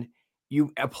competition,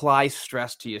 you apply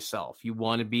stress to yourself. You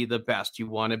want to be the best. You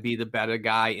want to be the better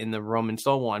guy in the room and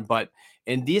so on. But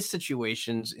in these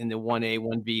situations, in the 1A,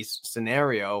 1B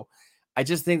scenario, I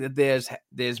just think that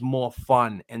there's more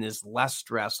fun and there's less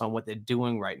stress on what they're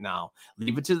doing right now.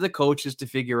 Leave it to the coaches to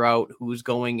figure out who's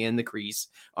going in the crease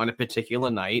on a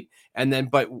particular night,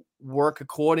 but work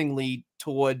accordingly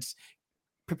towards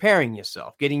preparing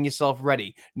yourself, getting yourself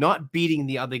ready, not beating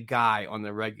the other guy on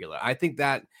the regular. I think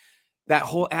that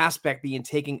whole aspect being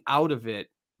taken out of it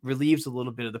relieves a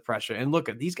little bit of the pressure. And look,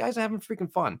 these guys are having freaking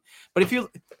fun. But if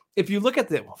you look at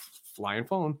the flying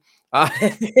phone,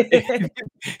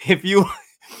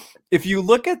 if you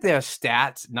look at their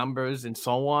stats, numbers, and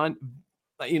so on,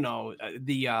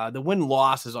 the win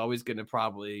loss is always going to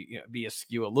probably be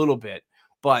askew a little bit,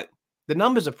 but the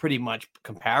numbers are pretty much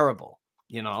comparable.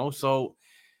 So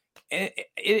it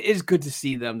is good to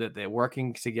see them that they're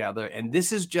working together, and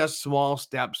this is just small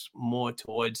steps more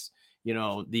towards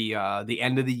the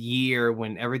end of the year,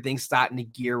 when everything's starting to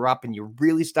gear up and you're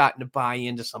really starting to buy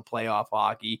into some playoff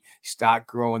hockey, start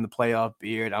growing the playoff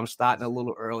beard. I'm starting a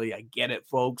little early. I get it,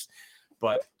 folks,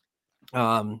 but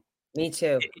me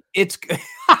too. It's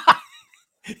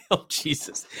oh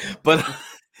Jesus, but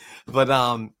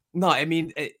no, I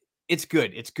mean it's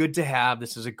good. It's good to have.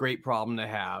 This is a great problem to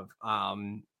have.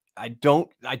 I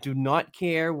do not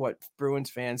care what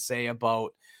Bruins fans say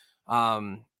about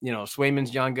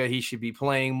Swayman's younger, he should be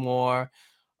playing more,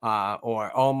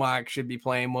 or Allmark should be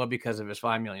playing more because of his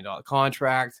 $5 million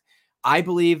contract. I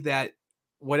believe that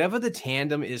whatever the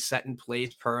tandem is set in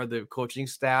place per the coaching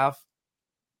staff,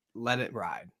 let it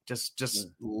ride. Just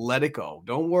let it go.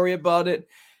 Don't worry about it.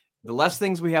 The less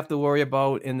things we have to worry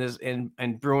about in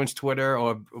Bruins Twitter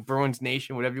or Bruins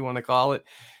Nation, whatever you want to call it,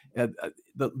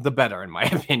 the better, in my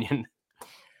opinion.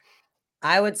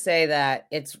 I would say that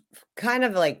it's kind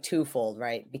of like twofold,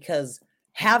 right? Because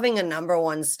having a number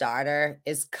one starter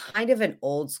is kind of an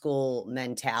old school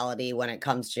mentality when it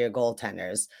comes to your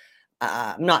goaltenders.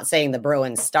 I'm not saying the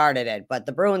Bruins started it, but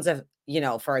the Bruins have,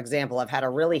 for example, have had a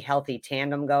really healthy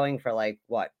tandem going for a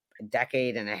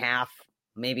decade and a half,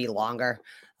 maybe longer,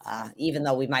 even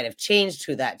though we might have changed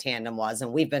who that tandem was.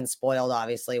 And we've been spoiled,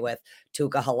 obviously, with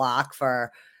Tuukka Halak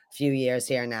for a few years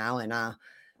here now.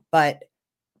 But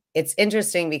it's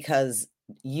interesting because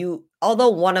although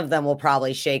one of them will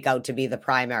probably shake out to be the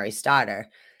primary starter,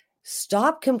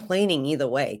 stop complaining either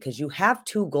way, because you have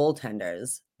two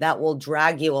goaltenders that will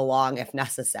drag you along if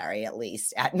necessary, at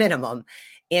least at minimum.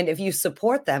 And if you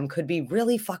support them, could be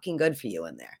really fucking good for you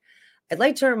in there. I'd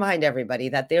like to remind everybody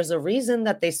that there's a reason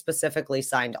that they specifically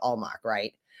signed Allmark,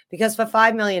 right? Because for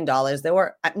 $5 million, there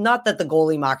were, not that the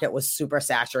goalie market was super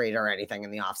saturated or anything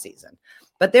in the offseason,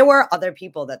 but there were other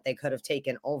people that they could have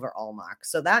taken over Allmark.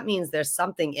 So that means there's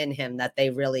something in him that they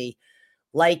really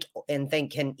like and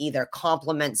think can either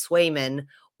complement Swayman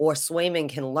or Swayman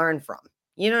can learn from.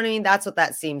 You know what I mean? That's what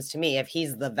that seems to me. If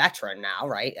he's the veteran now,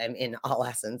 right? In all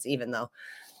essence, even though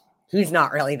he's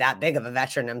not really that big of a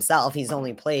veteran himself, he's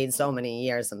only played so many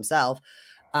years himself.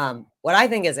 What I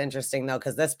think is interesting, though,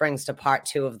 because this brings to part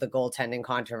 2 of the goaltending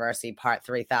controversy, part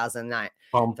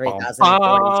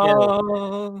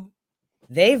 3042.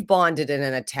 They've bonded in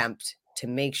an attempt to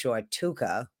make sure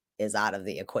Tuukka is out of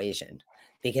the equation,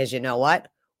 because you know what?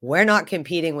 We're not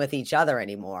competing with each other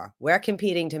anymore. We're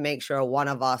competing to make sure one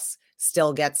of us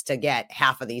still gets to get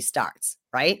half of these starts,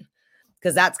 right?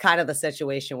 Because that's kind of the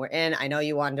situation we're in. I know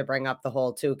you wanted to bring up the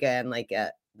whole Tuukka and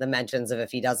the mentions of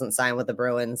if he doesn't sign with the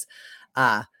Bruins.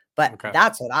 But okay.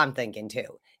 That's what I'm thinking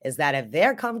too, is that if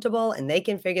they're comfortable and they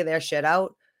can figure their shit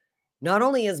out, not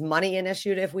only is money an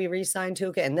issue if we re-sign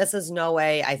Tuukka, and this is no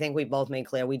way, I think we both made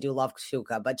clear we do love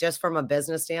Tuukka, but just from a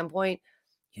business standpoint,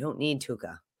 you don't need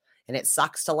Tuukka. And it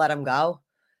sucks to let him go.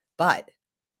 But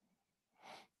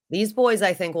these boys,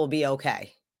 I think, will be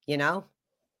okay,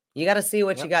 You got to see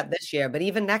what Yep. you got this year, but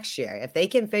even next year, if they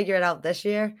can figure it out this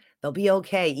year, they'll be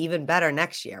okay, even better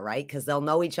next year, right? Because they'll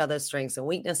know each other's strengths and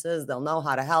weaknesses. They'll know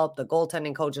how to help. The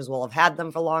goaltending coaches will have had them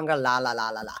for longer. La la la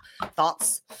la la.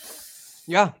 Thoughts?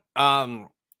 Yeah. I'm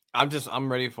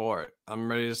ready for it. I'm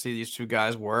ready to see these two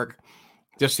guys work.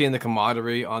 Just seeing the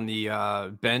camaraderie on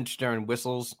the bench during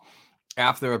whistles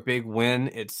after a big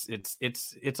win,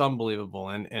 it's unbelievable.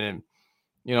 And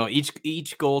you know,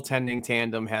 each goaltending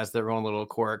tandem has their own little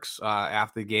quirks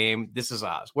after the game. This is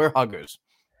us. We're huggers,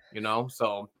 you know.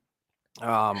 So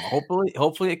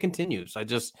hopefully it continues.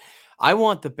 I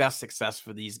want the best success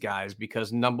for these guys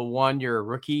because number one, you're a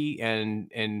rookie,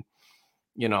 and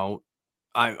you know,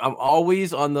 I'm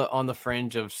always on the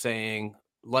fringe of saying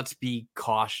let's be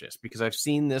cautious because I've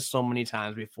seen this so many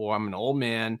times before. I'm an old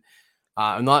man.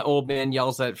 I'm not old man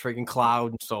yells at freaking cloud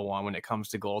and so on when it comes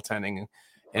to goaltending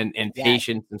and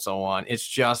patience and so on. It's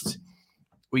just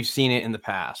we've seen it in the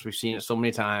past. We've seen it so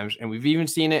many times, and we've even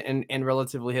seen it in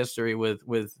relatively history with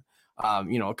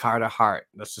you know, Carter Hart.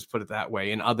 Let's just put it that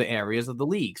way in other areas of the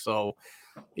league. So,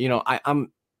 you know,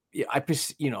 I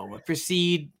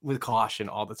proceed with caution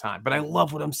all the time, but I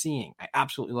love what I'm seeing. I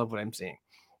absolutely love what I'm seeing.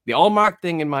 The Allmark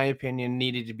thing, in my opinion,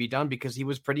 needed to be done because he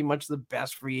was pretty much the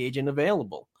best free agent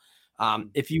available.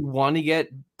 If you want to get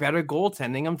better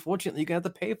goaltending, unfortunately, you're going to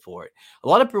have to pay for it. A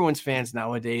lot of Bruins fans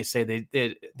nowadays say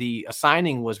the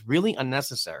signing was really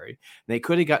unnecessary. They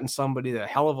could have gotten somebody a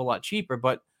hell of a lot cheaper,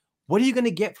 but what are you going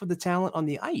to get for the talent on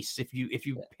the ice if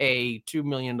you pay $2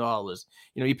 million?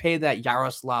 You know, you pay that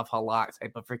Yaroslav Halak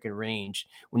type of freaking range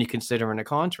when you consider in a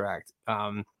contract.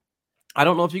 I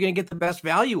don't know if you're going to get the best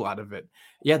value out of it.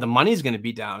 Yeah, the money's going to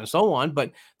be down and so on,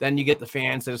 but then you get the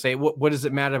fans that say, what does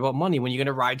it matter about money when you're going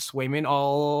to ride Swayman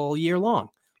all year long?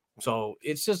 So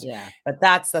it's just but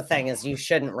that's the thing is you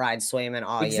shouldn't ride Swayman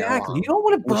all year long. Exactly. You don't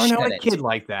want to burn out a kid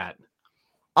like that.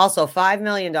 Also, $5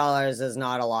 million is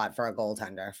not a lot for a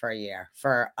goaltender for a year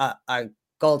for a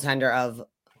goaltender of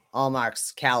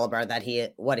Allmark's caliber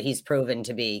what he's proven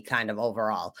to be kind of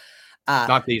overall.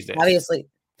 Not these days. Obviously,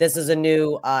 this is a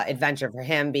new adventure for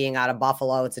him being out of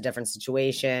Buffalo. It's a different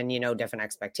situation, you know, different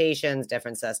expectations,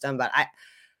 different system. But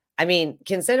I mean,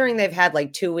 considering they've had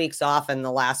like 2 weeks off in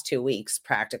the last 2 weeks,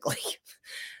 practically,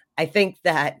 I think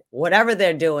that whatever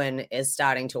they're doing is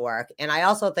starting to work. And I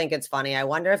also think it's funny. I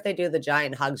wonder if they do the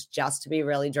giant hugs just to be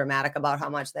really dramatic about how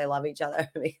much they love each other,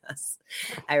 because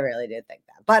I really do think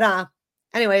that. But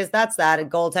anyways, that's that. A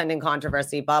goaltending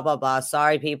controversy, blah, blah, blah.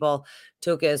 Sorry, people.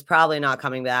 Tuukka is probably not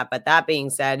coming back. But that being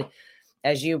said,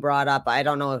 as you brought up, I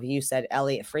don't know if you said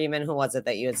Elliot Freeman. Who was it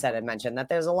that you had mentioned that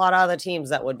there's a lot of other teams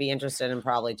that would be interested in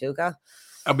probably Tuukka?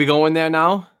 Are we going there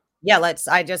now? Yeah,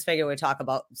 I just figured we'd talk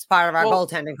about it's part of our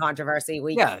goaltending controversy.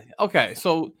 Okay.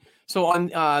 So on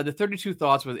the 32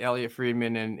 Thoughts with Elliot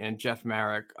Freeman and Jeff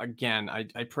Marek, again,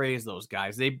 I praise those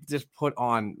guys. They just put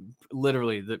on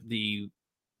literally the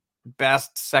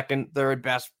best, second, third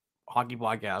best hockey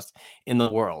podcast in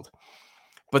the world.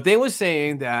 But they were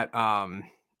saying that,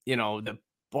 you know, the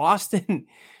Boston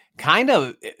kind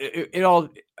of it all,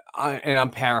 and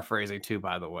I'm paraphrasing too,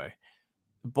 by the way.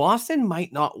 Boston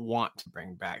might not want to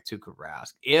bring back Tuukka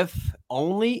Rask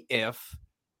only if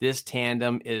this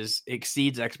tandem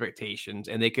exceeds expectations,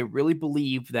 and they could really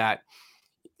believe that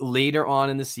later on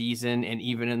in the season and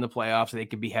even in the playoffs, they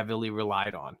could be heavily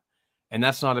relied on. And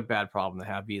that's not a bad problem to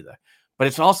have either. But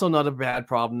it's also not a bad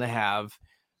problem to have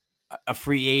a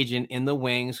free agent in the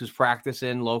wings who's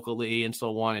practicing locally and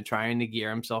so on and trying to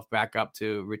gear himself back up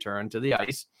to return to the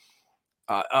ice,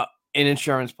 an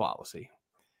insurance policy.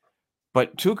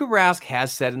 But Tuukka Rask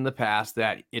has said in the past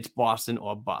that it's Boston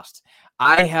or bust.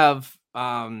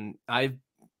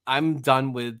 I'm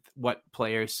done with what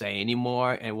players say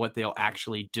anymore and what they'll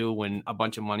actually do when a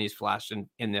bunch of money is flashed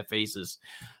in their faces.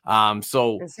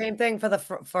 So the same thing for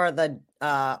the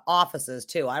offices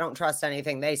too. I don't trust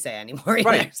anything they say anymore either.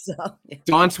 Right. So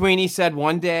Don Sweeney said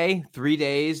one day, 3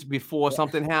 days before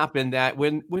something happened, that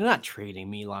we're not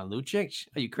trading Milan Lucic.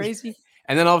 Are you crazy?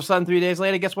 And then all of a sudden, 3 days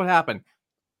later, guess what happened?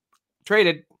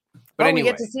 Traded. But anyway, we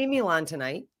get to see Milan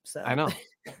tonight. So I know.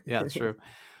 Yeah, that's true.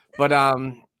 But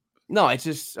no, it's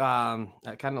just I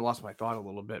kind of lost my thought a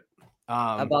little bit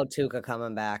about Tuukka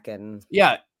coming back, and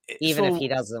even if he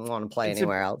doesn't want to play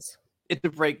anywhere else. It's a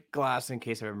break glass in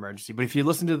case of emergency. But if you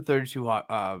listen to the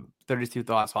 32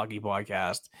 Thoughts Hockey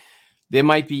Podcast, there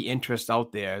might be interest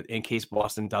out there in case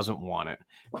Boston doesn't want it.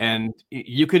 And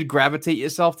you could gravitate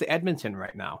yourself to Edmonton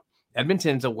right now.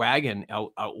 Edmonton's a wagon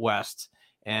out west.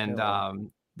 And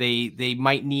they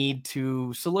might need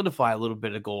to solidify a little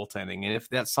bit of goaltending. And if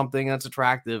that's something that's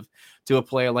attractive to a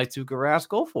player like Tuukka Rask,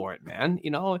 go for it, man. You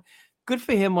know, good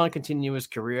for him on continuing his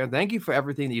career. Thank you for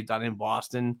everything that you've done in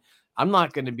Boston. I'm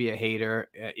not going to be a hater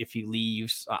if he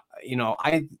leaves.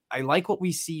 I like what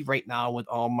we see right now with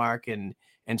Allmark and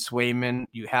Swayman.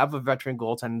 You have a veteran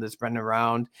goaltender that's been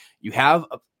around. You have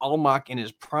Allmark in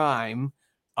his prime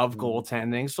of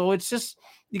goaltending. So it's just,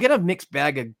 you get a mixed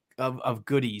bag of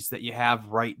goodies that you have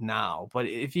right now. But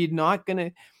if you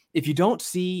don't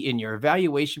see in your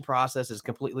evaluation process is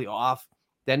completely off,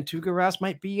 then Tuukka Rask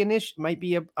might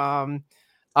be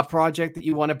a project that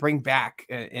you want to bring back,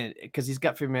 and because he's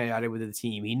got familiarity with the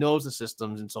team, he knows the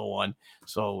systems and so on.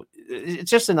 So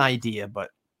it's just an idea, but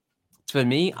for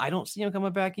me, I don't see him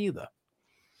coming back either.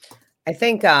 I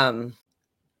think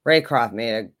Raycroft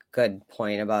made a good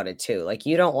point about it too. Like,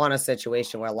 you don't want a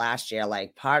situation where last year,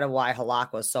 like, part of why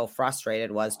Halak was so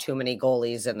frustrated was too many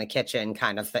goalies in the kitchen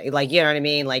kind of thing. Like, you know what I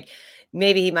mean? Like,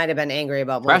 maybe he might have been angry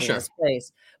about moving his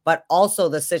place, but also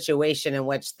the situation in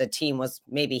which the team was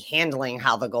maybe handling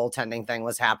how the goaltending thing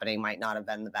was happening might not have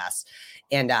been the best.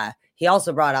 And he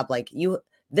also brought up, like,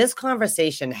 this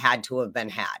conversation had to have been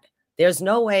had. There's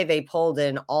no way they pulled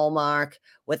in Allmark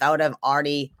without have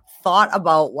already thought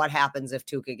about what happens if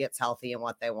Tuukka gets healthy and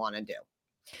what they want to do.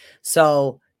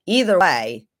 So either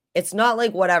way, it's not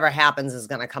like whatever happens is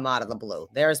going to come out of the blue.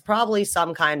 There's probably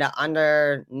some kind of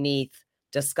underneath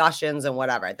discussions and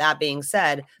whatever. That being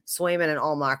said, Swayman and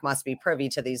Allmark must be privy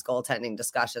to these goaltending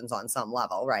discussions on some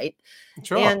level, right?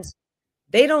 Sure. And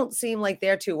they don't seem like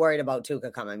they're too worried about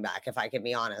Tuukka coming back, if I can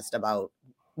be honest about.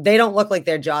 They don't look like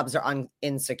their jobs are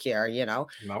insecure, you know.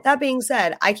 Nope. That being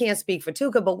said, I can't speak for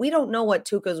Tuukka, but we don't know what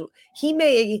he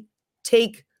may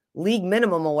take league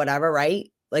minimum or whatever, right?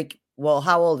 Like, well,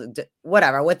 how old,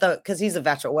 whatever, because he's a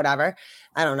veteran, whatever.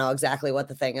 I don't know exactly what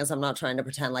the thing is. I'm not trying to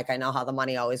pretend like I know how the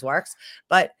money always works,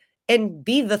 and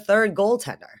be the third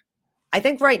goaltender. I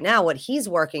think right now what he's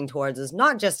working towards is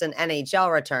not just an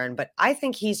NHL return, but I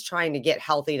think he's trying to get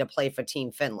healthy to play for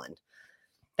Team Finland.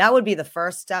 That would be the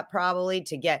first step probably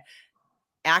to get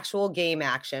actual game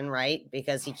action, right?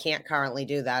 Because he can't currently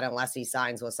do that unless he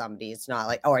signs with somebody. It's not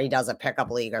like, or he does a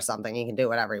pickup league or something. He can do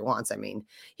whatever he wants. I mean,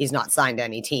 he's not signed to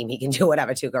any team. He can do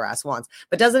whatever Tuukka Rask wants.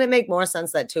 But doesn't it make more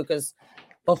sense that Tuukka's,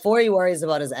 before he worries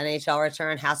about his NHL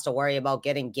return, has to worry about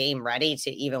getting game ready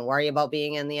to even worry about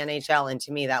being in the NHL? And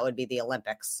to me, that would be the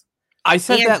Olympics. I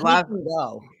said that last.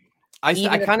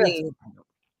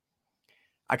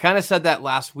 I kind of said that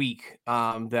last week,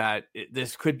 that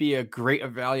this could be a great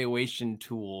evaluation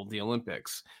tool, the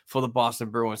Olympics, for the Boston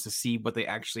Bruins to see what they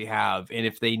actually have and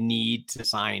if they need to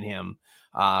sign him,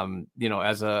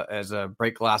 as a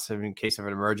break glass in case of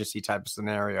an emergency type of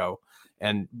scenario,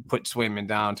 and put Swayman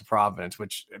down to Providence,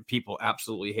 which people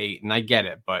absolutely hate, and I get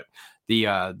it, but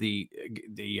the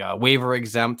waiver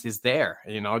exempt is there.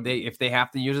 If they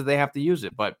have to use it, they have to use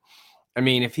it, but. I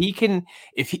mean, if Tuukka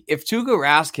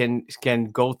Rask can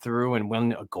go through and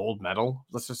win a gold medal,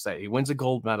 let's just say he wins a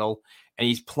gold medal and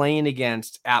he's playing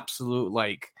against absolute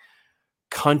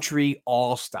country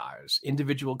all-stars,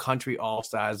 individual country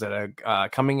all-stars that are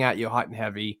coming at you hot and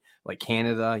heavy, like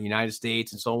Canada, United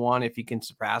States, and so on. If he can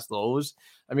surpass those,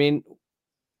 I mean,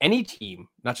 any team,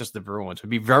 not just the Bruins, would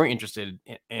be very interested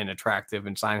and attractive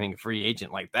in signing a free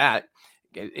agent like that.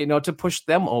 To push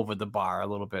them over the bar a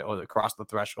little bit or across the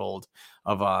threshold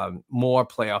of more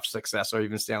playoff success or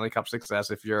even Stanley Cup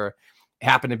success if you're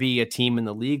happen to be a team in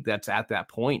the league that's at that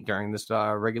point during this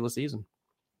regular season.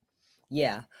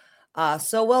 Yeah.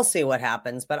 So we'll see what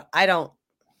happens, but I don't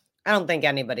think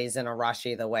anybody's in a rush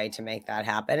either way to make that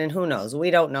happen. And who knows?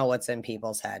 We don't know what's in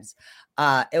people's heads.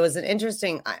 It was an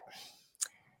interesting, I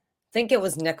think it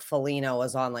was Nick Foligno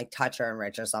was on like Toucher and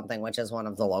Rich or something, which is one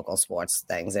of the local sports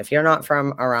things. If you're not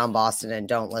from around Boston and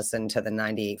don't listen to the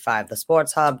 98.5, the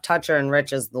Sports Hub, Toucher and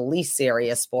Rich is the least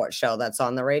serious sports show that's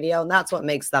on the radio. And that's what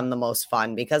makes them the most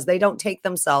fun because they don't take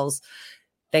themselves,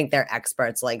 think they're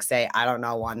experts. Like say, I don't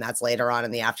know, one that's later on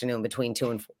in the afternoon between 2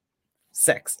 and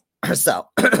 6 or so.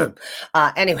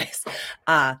 Anyways,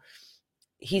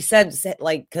 he said,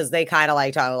 like, because they kind of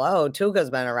like talk, oh, Tuukka's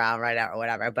been around right now or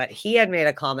whatever. But he had made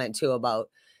a comment too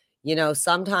about,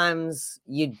 sometimes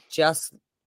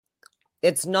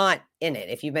it's not in it.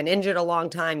 If you've been injured a long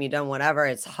time, you've done whatever,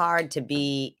 it's hard to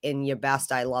be in your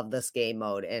best, I love this game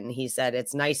mode. And he said,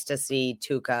 it's nice to see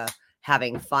Tuukka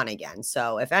having fun again.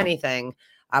 So if anything,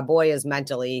 our boy is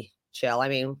mentally chill. I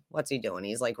mean, what's he doing?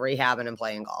 He's like rehabbing and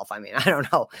playing golf. I mean, I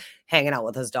don't know, hanging out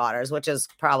with his daughters, which is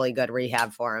probably good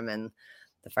rehab for him in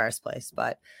the first place.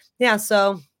 But yeah,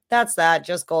 so that's that.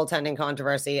 Just goaltending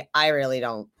controversy. I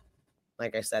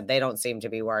Like I said, they don't seem to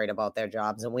be worried about their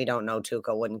jobs, and we don't know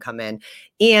Tuukka wouldn't come in.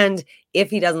 And if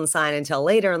he doesn't sign until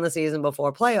later in the season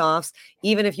before playoffs,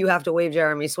 even if you have to waive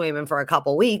Jeremy Swayman for a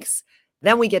couple weeks,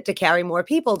 then we get to carry more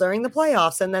people during the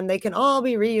playoffs, and then they can all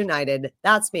be reunited.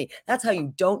 That's me. That's how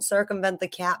you don't circumvent the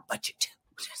cap, but you do.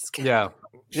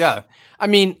 Yeah. I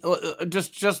mean,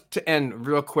 just to end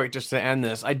real quick, just to end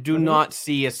this, I do not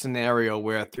see a scenario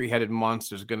where a three-headed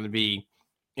monster is going to be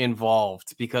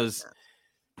involved because,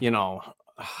 how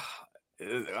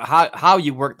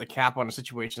you work the cap on a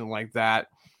situation like that,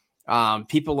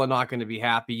 people are not going to be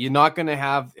happy. You're not going to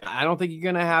have, I don't think you're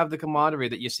going to have the camaraderie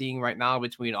that you're seeing right now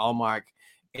between Allmark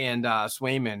and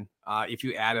Swayman if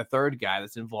you add a third guy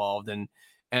that's involved.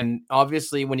 And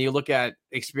obviously, when you look at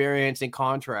experience and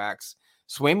contracts,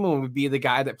 Swayman would be the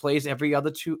guy that plays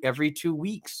every 2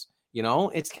 weeks.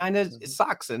 It's kind of, it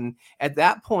sucks. And at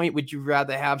that point, would you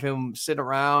rather have him sit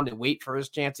around and wait for his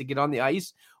chance to get on the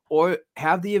ice or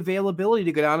have the availability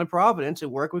to go down to Providence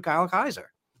and work with Kyle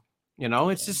Kaiser?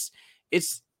 It's just,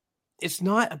 it's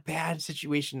not a bad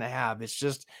situation to have. It's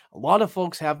just a lot of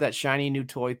folks have that shiny new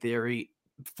toy theory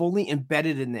fully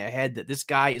embedded in their head that this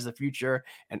guy is the future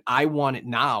and I want it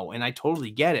now. And I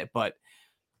totally get it, but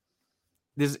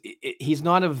he's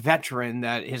not a veteran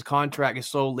that his contract is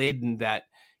so laden that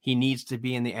he needs to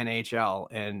be in the NHL.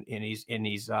 And he's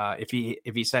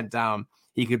if he's sent down,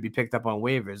 he could be picked up on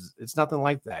waivers. It's nothing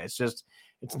like that. It's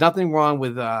nothing wrong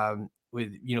with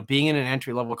being in an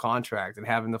entry level contract and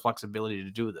having the flexibility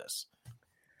to do this.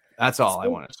 That's all I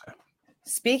want to say.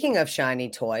 Speaking of shiny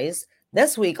toys,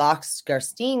 this week, Oscar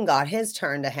Steen got his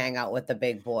turn to hang out with the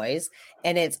big boys,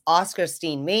 and it's Oscar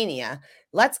Steen Mania.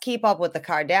 Let's keep up with the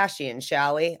Kardashians,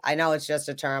 shall we? I know it's just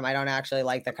a term. I don't actually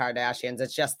like the Kardashians.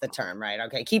 It's just the term, right?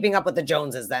 Okay, keeping up with the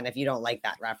Joneses then, if you don't like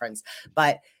that reference.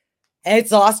 But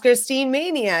it's Oscar Steen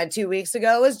Mania. 2 weeks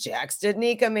ago was Jack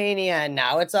Studnicka Mania, and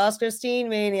now it's Oscar Steen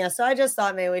Mania. So I just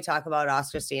thought maybe we talk about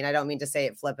Oscar Steen. I don't mean to say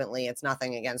it flippantly. It's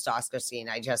nothing against Oscar Steen.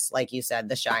 I just, like you said,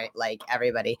 the shine, like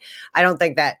everybody. I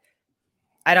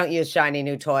don't use shiny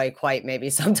new toy quite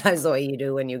maybe sometimes the way you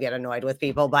do when you get annoyed with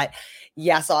people. But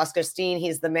yes, Oscar Steen,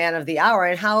 he's the man of the hour.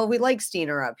 And how we like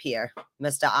Steener up here,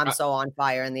 Mr. I'm so on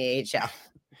fire in the AHL.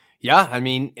 Yeah, I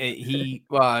mean, he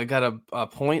got a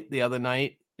point the other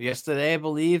night, yesterday, I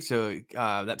believe. So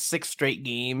that's 6 straight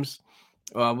games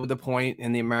with a point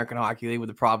in the American Hockey League with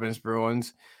the Providence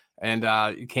Bruins. And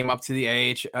he came up to the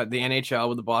NHL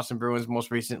with the Boston Bruins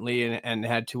most recently and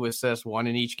had 2 assists, 1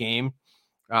 in each game.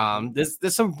 There's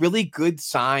some really good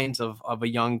signs of a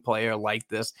young player like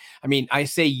this. I mean, I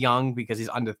say young because he's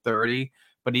under 30,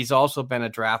 but he's also been a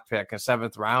draft pick, a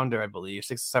 7th rounder, I believe,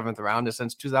 6th, 7th rounder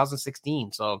since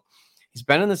 2016. So he's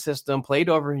been in the system, played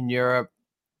over in Europe.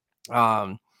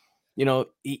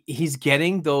 He's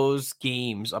getting those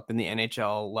games up in the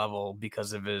NHL level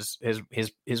because of his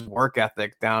work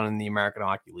ethic down in the American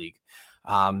Hockey League.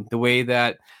 The way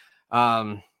that,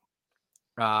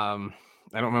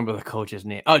 I don't remember the coach's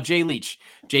name. Oh, Jay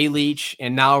Leach,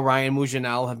 and now Ryan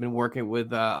Mougenel have been working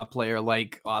with a player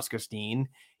like Oscar Steen.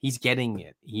 He's getting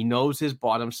it. He knows his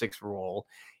bottom 6 role.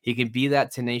 He can be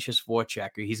that tenacious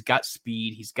forechecker. He's got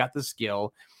speed. He's got the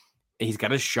skill. He's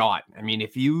got a shot. I mean,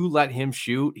 if you let him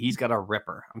shoot, he's got a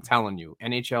ripper. I'm telling you,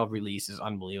 NHL release is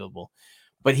unbelievable.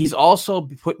 But he's also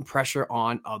putting pressure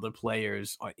on other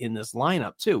players in this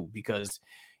lineup too, because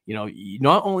you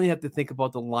not only have to think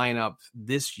about the lineup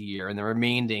this year and the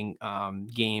remaining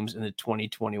games in the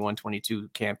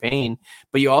 2021-22 campaign,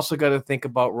 but you also got to think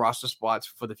about roster spots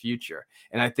for the future.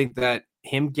 And I think that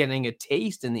him getting a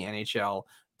taste in the NHL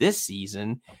this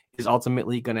season is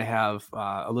ultimately going to have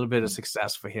a little bit of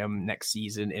success for him next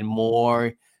season and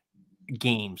more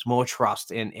games, more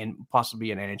trust, and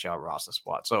possibly an NHL roster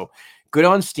spot. So good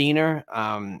on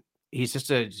Steener. He's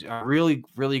just a really,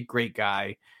 really great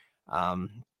guy.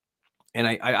 And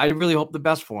I really hope the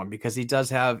best for him because he does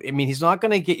have, I mean, he's not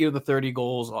going to get you the 30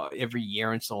 goals every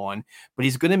year and so on, but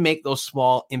he's going to make those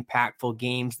small, impactful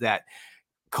games that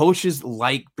coaches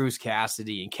like Bruce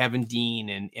Cassidy and Kevin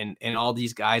Dean and all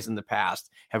these guys in the past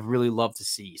have really loved to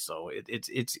see. So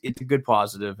it's a good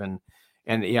positive. And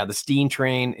yeah, the Steen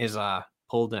train is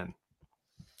pulled in.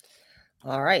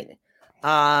 All right.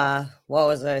 What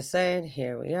was I saying?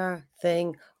 Here we are.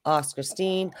 Oscar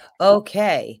Steen.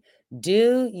 Okay.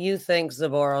 Do you think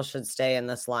Zboril should stay in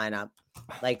this lineup?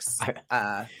 Like,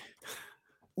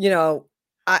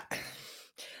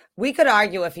 we could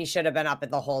argue if he should have been up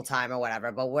at the whole time or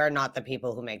whatever, but we're not the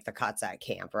people who make the cuts at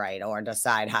camp, right? Or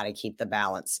decide how to keep the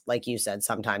balance. Like you said,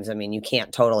 sometimes, I mean, you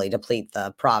can't totally deplete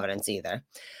the Providence either.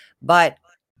 But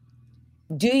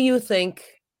do you think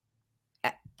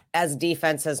as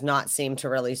defense has not seemed to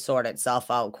really sort itself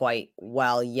out quite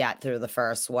well yet through the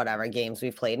first whatever games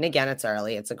we've played. And again, it's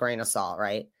early. It's a grain of salt,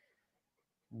 right?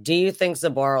 Do you think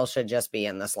Zboril should just be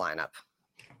in this lineup?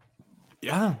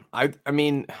 Yeah, I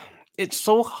mean, it's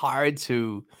so hard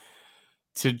to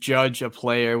judge a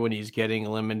player when he's getting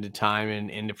limited time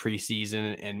in the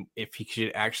preseason and if he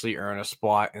should actually earn a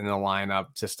spot in the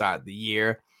lineup to start the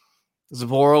year.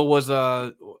 Zboril was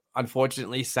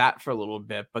unfortunately sat for a little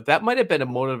bit, but that might have been a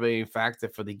motivating factor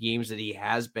for the games that he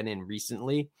has been in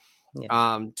recently.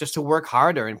 Yeah. Just to work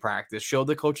harder in practice, show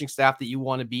the coaching staff that you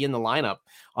want to be in the lineup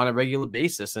on a regular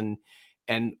basis. And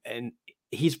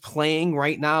he's playing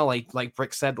right now, like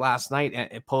Brick said last night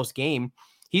at post game,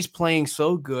 he's playing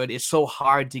so good. It's so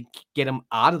hard to get him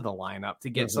out of the lineup to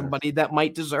get somebody that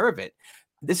might deserve it.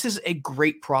 This is a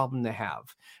great problem to have.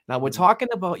 Now we're talking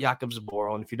about Jakub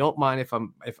Zboril, and if you don't mind if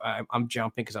I'm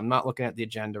jumping because I'm not looking at the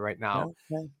agenda right now,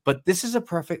 but this is a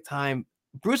perfect time.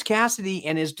 Bruce Cassidy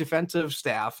and his defensive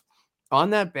staff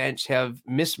on that bench have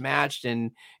mismatched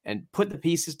and put the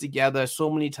pieces together so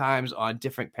many times on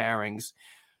different pairings.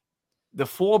 The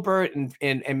Forbort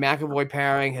and McAvoy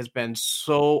pairing has been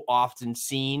so often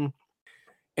seen.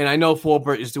 And I know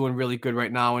Forbort is doing really good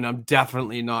right now, and I'm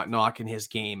definitely not knocking his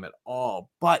game at all.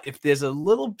 But if there's a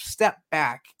little step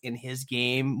back in his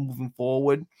game moving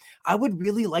forward, I would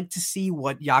really like to see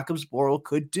what Jakub Zboril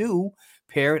could do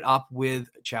paired up with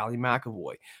Charlie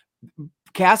McAvoy.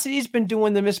 Cassidy's been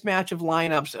doing the mismatch of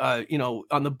lineups,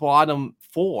 on the bottom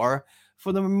four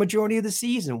for the majority of the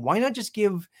season. Why not just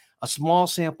give a small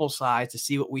sample size to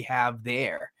see what we have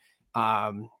there?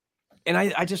 And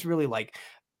I just really like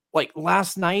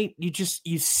last night,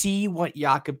 you see what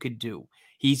Jakub could do.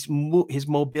 His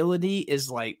mobility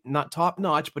is not top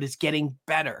notch, but it's getting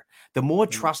better. The more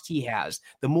trust he has,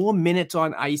 the more minutes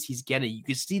on ice he's getting. You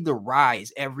can see the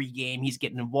rise every game he's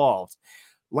getting involved.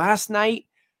 Last night,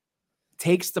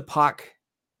 takes the puck,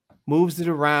 moves it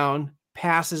around,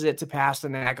 passes it to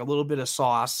Pasternak, a little bit of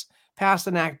sauce.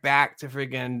 Pasternak back to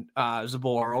friggin'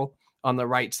 Zboril on the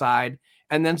right side,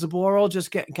 and then Zboril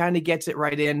just kind of gets it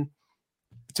right in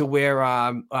to where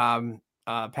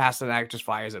Pasternak just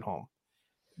fires it home.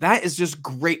 That is just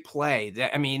great play.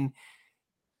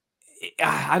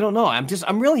 I don't know.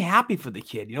 I'm really happy for the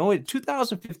kid.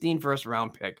 2015 first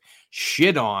round pick,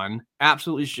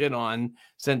 absolutely shit on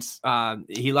since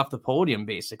he left the podium,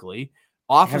 basically.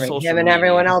 Off of social media. Him and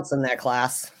everyone else in that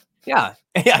class. Yeah,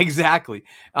 exactly.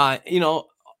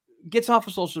 Gets off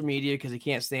of social media because he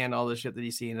can't stand all the shit that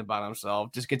he's seeing about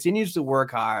himself. Just continues to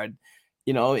work hard.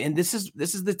 And this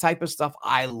is the type of stuff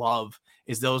I love,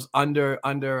 is those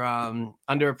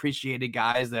underappreciated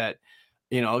guys that,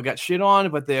 got shit on,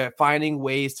 but they're finding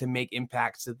ways to make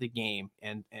impacts to the game.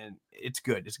 And it's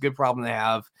good. It's a good problem to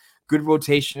have. Good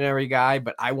rotationary guy,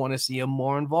 but I want to see him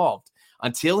more involved.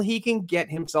 Until he can get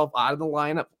himself out of the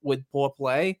lineup with poor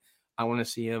play, I want to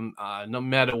see him, no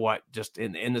matter what, just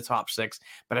in the top six.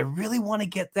 But I really want to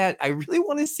get that. I really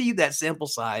want to see that sample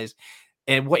size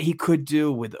and what he could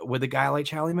do with a guy like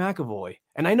Charlie McAvoy.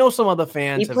 And I know some other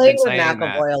fans he played with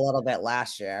McAvoy a little bit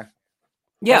last year.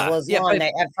 Yeah.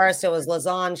 At first it was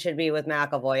Lauzon should be with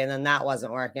McAvoy, and then that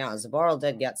wasn't working out. Zboril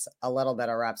did get a little bit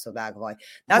of reps with McAvoy.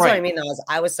 That's what I mean, though, is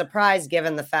I was surprised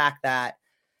given the fact that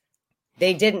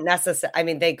they didn't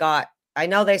necessarily, I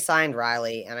know they signed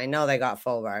Riley and I know they got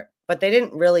Forbort, but they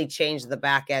didn't really change the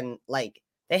back end.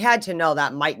 They had to know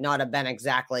that might not have been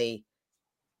exactly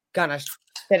gonna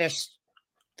finish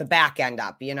the back end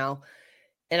up, and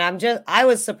I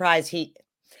was surprised he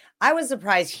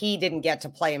didn't get to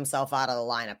play himself out of the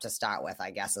lineup to start with, I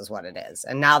guess is what it is.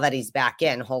 And now that he's back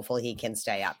in, hopefully he can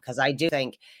stay up, because I do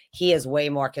think he is way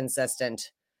more consistent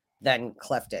than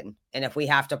Clifton. And if we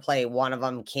have to play one of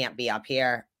them can't be up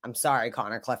here, I'm sorry,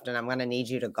 Connor Clifton, I'm going to need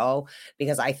you to go,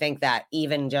 because I think that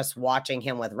even just watching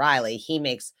him with Riley,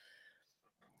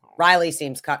 Riley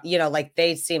seems,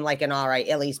 they seem like an all right,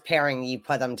 at least pairing, you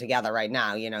put them together right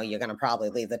now, you're going to probably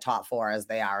leave the top four as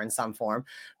they are in some form.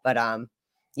 But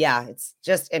yeah, it's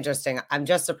just interesting. I'm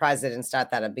just surprised they didn't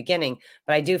start that at the beginning,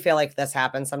 but I do feel like this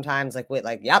happens sometimes.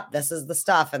 Yep, this is the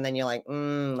stuff. And then you're like,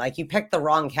 you picked the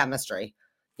wrong chemistry,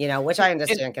 which I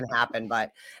understand can happen,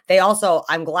 but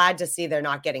I'm glad to see they're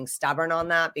not getting stubborn on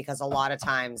that, because a lot of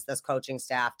times this coaching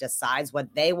staff decides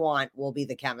what they want will be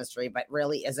the chemistry, but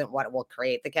really isn't what will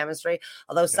create the chemistry.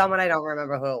 Although someone, I don't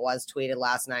remember who it was, tweeted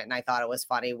last night, and I thought it was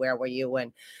funny. Where were you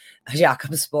when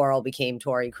Jakub Zboril became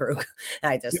Torrey Krug?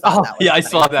 I just thought that was funny. I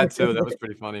saw that too. That was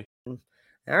pretty funny.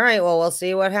 All right, well, we'll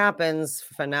see what happens.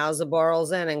 For now,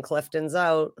 Zboril's in and Clifton's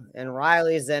out, and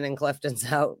Riley's in and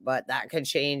Clifton's out, but that could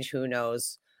change. Who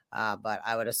knows? But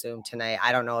I would assume tonight,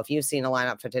 I don't know if you've seen a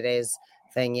lineup for today's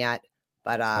thing yet,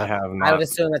 but I have I would not.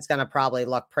 assume it's going to probably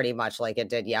look pretty much like it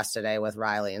did yesterday with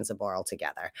Riley and Zaboral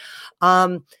together.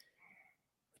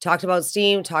 Talked about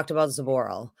Steam, talked about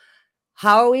Zaboral.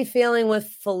 How are we feeling with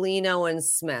Foligno and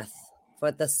Smith?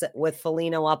 With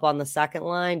Foligno up on the second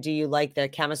line, do you like their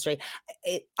chemistry?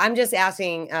 I'm just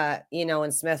asking,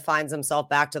 when Smith finds himself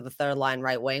back to the third line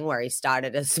right wing where he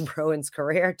started his Bruins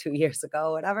career 2 years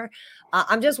ago, whatever.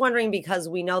 I'm just wondering because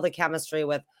we know the chemistry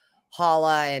with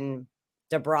Holla and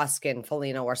DeBrusk and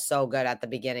Foligno were so good at the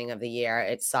beginning of the year.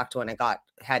 It sucked when it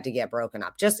had to get broken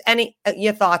up. Just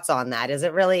your thoughts on that? Is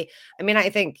it really? I mean, I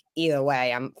think either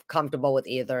way, I'm comfortable with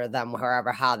either of them,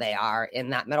 how they are in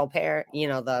that middle pair,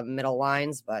 the middle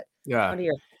lines. But Yeah, what are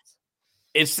your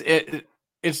thoughts?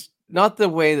 It's not the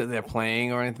way that they're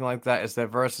playing or anything like that. It's their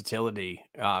versatility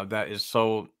that is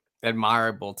so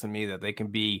admirable to me, that they can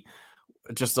be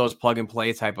just those plug and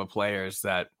play type of players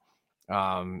that.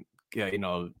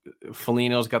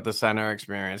 Foligno's got the center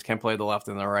experience, can play the left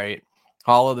and the right.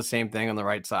 Holla the same thing on the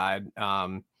right side.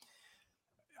 I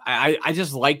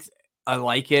just like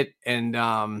it, and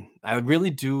I really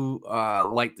do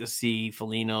like to see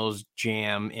Foligno's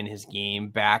jam in his game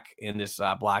back in this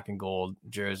black and gold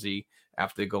jersey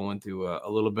after going through a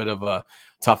little bit of a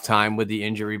tough time with the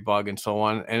injury bug and so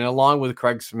on, and along with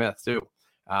Craig Smith too.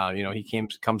 He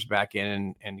comes back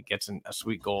in and gets a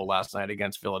sweet goal last night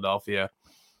against Philadelphia.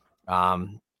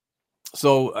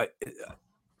 So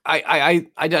I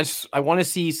want to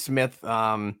see Smith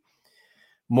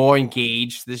more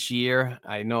engaged this year.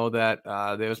 I know that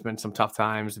there's been some tough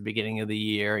times at the beginning of the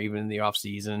year, even in the off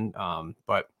season.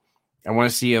 But I want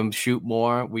to see him shoot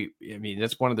more.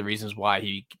 That's one of the reasons why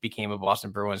he became a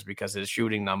Boston Bruins, because his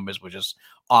shooting numbers were just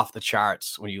off the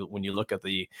charts when you look at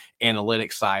the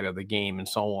analytics side of the game and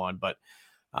so on. But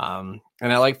and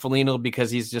I like Foligno because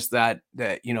he's just that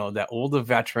older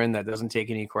veteran that doesn't take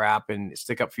any crap and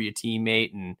stick up for your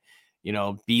teammate and,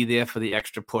 be there for the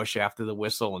extra push after the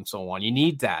whistle and so on. You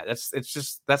need that.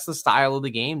 That's the style of the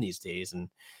game these days. And,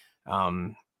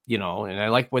 and I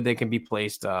like where they can be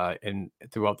placed throughout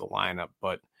the lineup,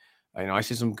 but I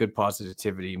see some good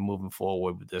positivity moving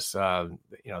forward with this.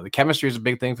 The chemistry is a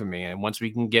big thing for me. And once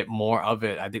we can get more of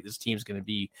it, I think this team's going to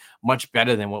be much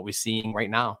better than what we're seeing right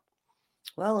now.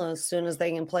 Well, as soon as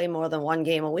they can play more than one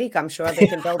game a week, I'm sure they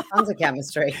can build tons of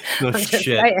chemistry. No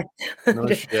shit.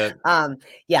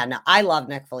 I love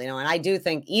Nick Foligno. And I do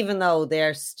think even though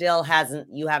there still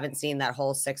you haven't seen that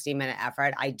whole 60-minute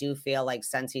effort, I do feel like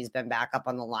since he's been back up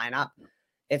on the lineup,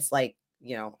 it's like,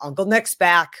 Uncle Nick's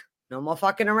back. No more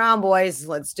fucking around, boys.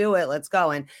 Let's do it. Let's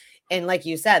go. And like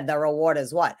you said, the reward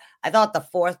is what? I thought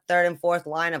the third and fourth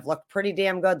line have looked pretty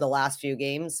damn good the last few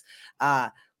games.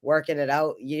 Working it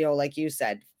out, like you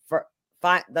said,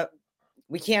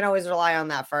 we can't always rely on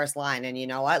that first line. And you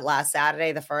know what? Last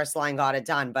Saturday, the first line got it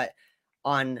done. But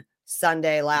on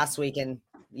Sunday last week and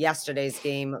yesterday's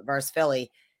game versus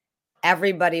Philly,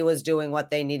 everybody was doing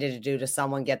what they needed to do to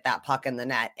someone get that puck in the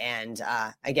net. And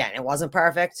again, it wasn't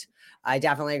perfect. I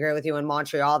definitely agree with you. In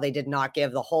Montreal, they did not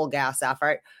give the whole gas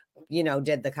effort,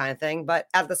 did the kind of thing. But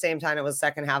at the same time, it was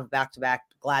second half back-to-back.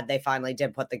 Glad they finally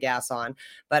did put the gas on.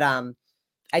 But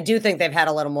I do think they've had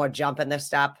a little more jump in their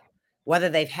step, whether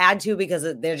they've had to because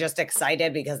they're just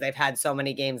excited because they've had so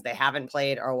many games they haven't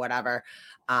played or whatever.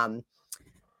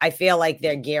 I feel like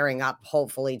they're gearing up,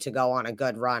 hopefully, to go on a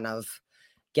good run of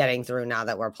getting through now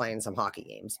that we're playing some hockey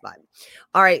games. But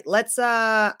all right,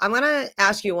 I'm going to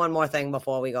ask you one more thing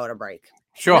before we go to break.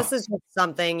 Sure. This is just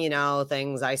something,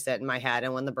 things I sit in my head,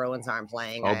 and when the Bruins aren't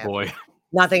playing, oh boy,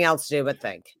 nothing else to do but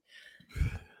think.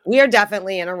 We are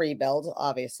definitely in a rebuild,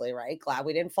 obviously, right? Glad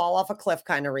we didn't fall off a cliff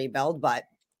kind of rebuild, but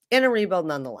in a rebuild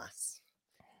nonetheless.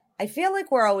 I feel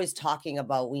like we're always talking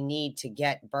about we need to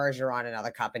get Bergeron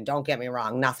another cup, and don't get me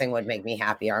wrong, nothing would make me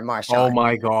happier. Marshall. Oh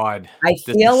my God. This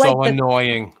feel is like so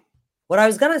annoying. What I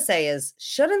was going to say is,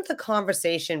 shouldn't the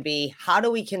conversation be, how do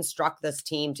we construct this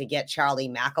team to get Charlie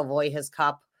McAvoy his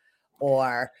cup?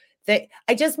 I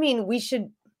just mean we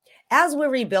should, as we're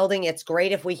rebuilding, it's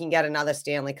great if we can get another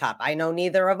Stanley Cup. I know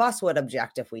neither of us would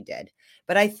object if we did.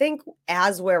 But I think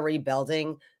as we're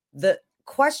rebuilding, the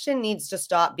question needs to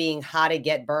stop being how to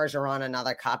get Bergeron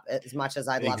another cup, as much as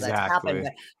I'd love that to happen.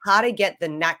 But how to get the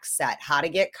next set, how to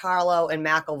get Carlo and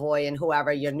McAvoy and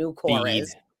whoever your new core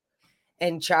is,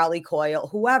 and Charlie Coyle,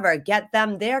 whoever, get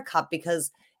them their cup.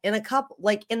 Because in a cup,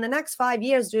 like in the next 5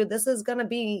 years, dude, this is going to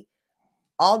be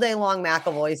all day long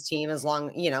McAvoy's team as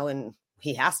long, and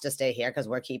he has to stay here because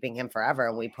we're keeping him forever.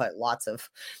 And we put lots of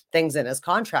things in his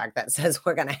contract that says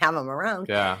we're going to have him around.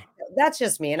 Yeah. That's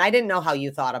just me. And I didn't know how you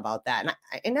thought about that. And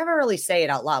I never really say it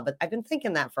out loud, but I've been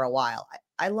thinking that for a while.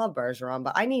 I love Bergeron,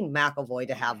 but I need McAvoy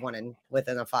to have one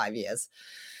within the 5 years.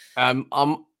 I'm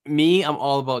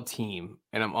all about team,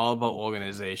 and I'm all about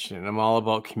organization, and I'm all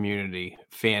about community,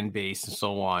 fan base, and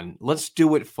so on. Let's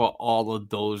do it for all of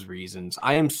those reasons.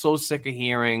 I am so sick of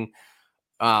hearing,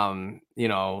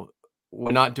 we're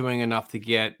not doing enough to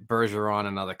get Bergeron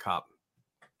another cup.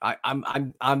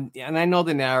 I'm, and I know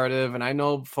the narrative, and I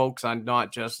know folks are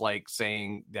not just like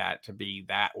saying that to be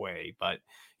that way, but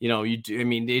you do. I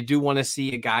mean, they do want to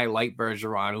see a guy like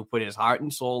Bergeron who put his heart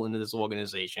and soul into this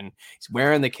organization. He's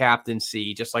wearing the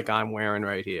captaincy, just like I'm wearing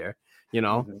right here.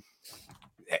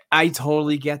 I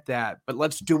totally get that, but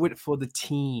let's do it for the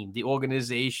team, the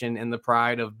organization, and the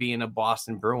pride of being a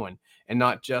Boston Bruin, and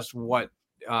not just what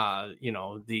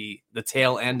the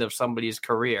tail end of somebody's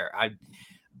career.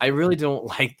 I really don't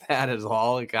like that at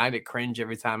all. I kind of cringe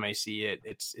every time I see it.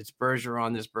 It's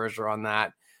Bergeron this, Bergeron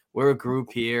that. We're a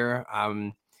group here.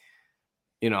 I'm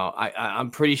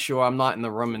pretty sure I'm not in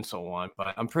the room and so on,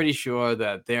 but I'm pretty sure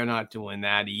that they're not doing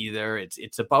that either.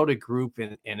 It's about a group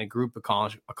and a group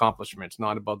accomplishments,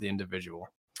 not about the individual.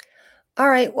 All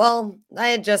right. Well, I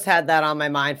had just had that on my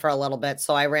mind for a little bit,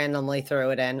 so I randomly threw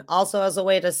it in. Also, as a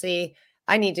way to see,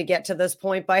 I need to get to this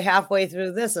point by halfway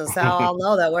through this, and so I'll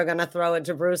know that we're going to throw it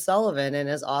to Bruce Sullivan and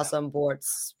his awesome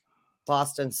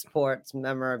Boston sports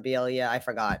memorabilia. I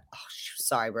forgot. Oh,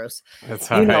 sorry, Bruce.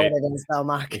 That's all right. What it is, though,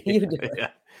 Mark. You do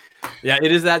it. Yeah,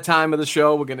 it is that time of the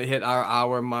show. We're going to hit our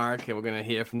hour mark, and we're going to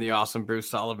hear from the awesome Bruce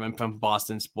Sullivan from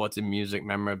Boston Sports and Music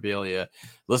Memorabilia.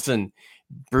 Listen,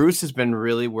 Bruce has been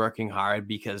really working hard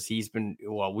because we've been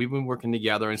working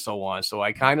together and so on. So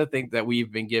I kind of think that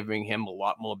we've been giving him a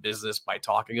lot more business by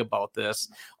talking about this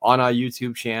on our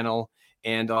YouTube channel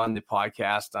and on the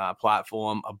podcast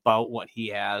platform about what he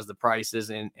has, the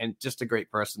prices, and just a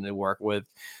great person to work with.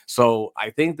 So I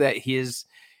think that his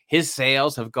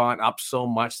sales have gone up so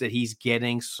much that he's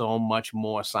getting so much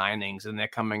more signings, and they're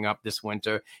coming up this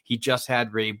winter. He just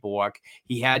had Ray Bourque.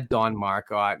 He had Don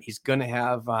Marcotte. He's going to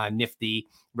have nifty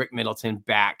Rick Middleton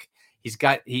back.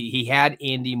 He had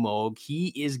Andy Moog.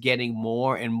 He is getting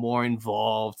more and more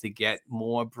involved to get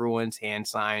more Bruins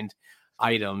hand-signed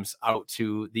items out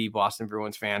to the Boston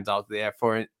Bruins fans out there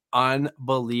for an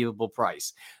unbelievable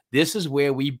price. This is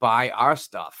where we buy our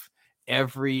stuff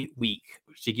every week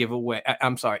to give away.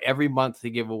 Every month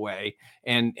to give away.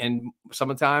 And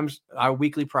sometimes our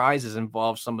weekly prizes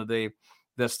involve some of the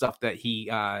stuff that he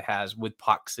has with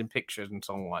pucks and pictures and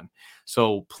so on.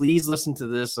 So please listen to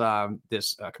this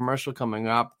commercial coming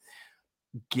up.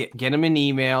 Get him an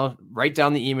email, write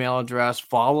down the email address,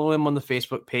 follow him on the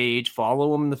Facebook page,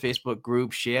 follow him in the Facebook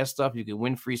group, share stuff. You can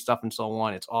win free stuff and so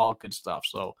on. It's all good stuff.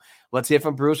 So let's hear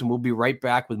from Bruce, and we'll be right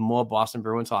back with more Boston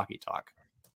Bruins hockey talk.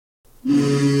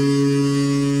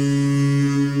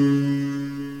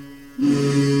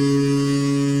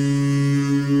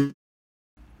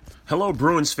 Hello,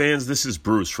 Bruins fans. This is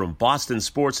Bruce from Boston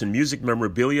Sports and Music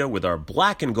Memorabilia with our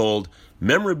Black and Gold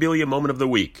Memorabilia Moment of the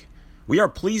Week. We are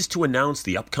pleased to announce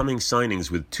the upcoming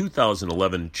signings with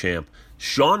 2011 champ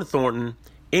Sean Thornton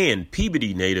and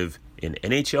Peabody native and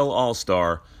NHL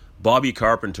All-Star Bobby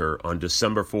Carpenter on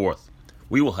December 4th.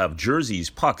 We will have jerseys,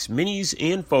 pucks, minis,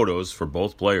 and photos for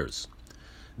both players.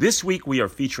 This week we are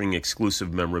featuring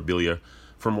exclusive memorabilia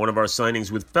from one of our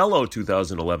signings with fellow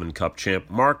 2011 Cup champ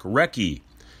Mark Recchi.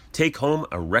 Take home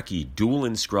a Recchi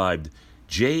dual-inscribed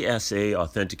JSA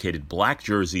authenticated black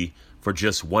jersey for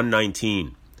just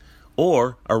 $119.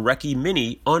 Or a Recchi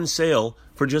Mini on sale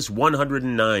for just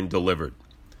 $109 delivered.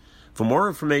 For more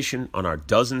information on our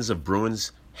dozens of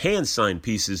Bruins hand-signed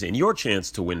pieces and your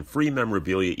chance to win free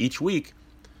memorabilia each week,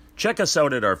 check us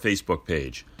out at our Facebook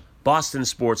page, Boston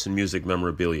Sports and Music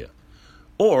Memorabilia,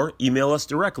 or email us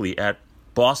directly at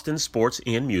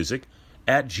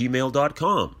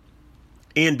bostonsportsandmusic@gmail.com.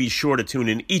 And be sure to tune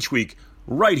in each week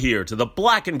right here to the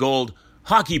Black and Gold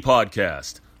Hockey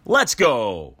Podcast. Let's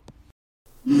go!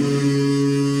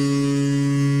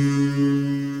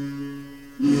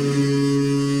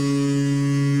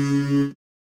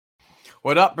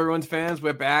 What up, Bruins fans?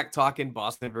 We're back talking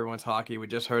Boston Bruins hockey. We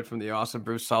just heard from the awesome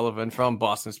Bruce Sullivan from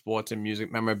Boston Sports and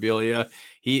Music Memorabilia.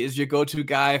 He is your go-to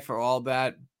guy for all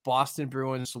that Boston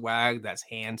Bruins swag that's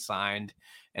hand-signed.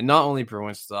 And not only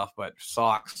Bruins stuff, but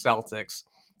Sox, Celtics,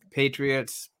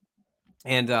 Patriots,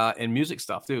 and music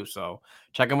stuff too. So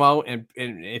check him out. And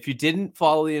if you didn't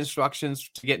follow the instructions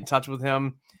to get in touch with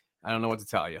him, I don't know what to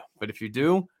tell you. But if you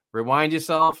do, rewind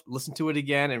yourself, listen to it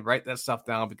again, and write that stuff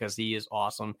down because he is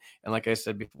awesome. And like I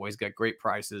said before, he's got great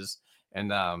prices.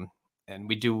 And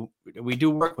we do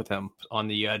work with him on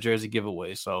the jersey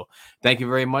giveaway. So thank you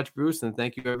very much, Bruce, and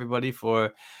thank you everybody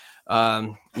for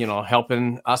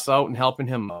helping us out and helping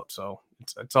him out. So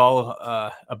it's all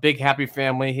a big happy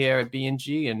family here at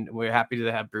B&G, and we're happy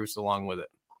to have Bruce along with it.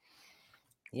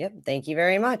 Yep. Thank you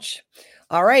very much.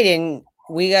 All right. And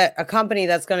we got a company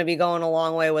that's going to be going a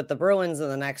long way with the Bruins in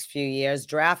the next few years.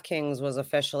 DraftKings was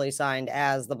officially signed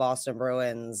as the Boston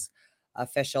Bruins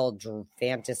official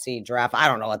fantasy draft. I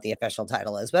don't know what the official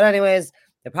title is, but anyways,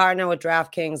 they're partnering with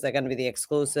DraftKings. They're going to be the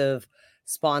exclusive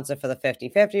sponsor for the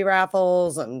 50-50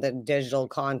 raffles and the digital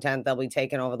content they'll be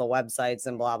taking over the websites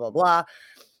and blah, blah,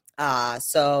 blah.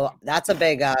 So that's a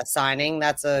big signing.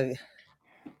 That's a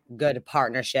good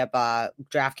partnership.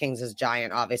 DraftKings is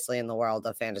giant, obviously, in the world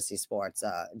of fantasy sports.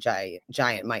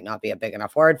 Giant might not be a big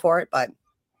enough word for it, but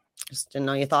just didn't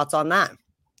know your thoughts on that.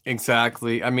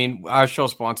 Exactly. I mean, our show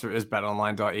sponsor is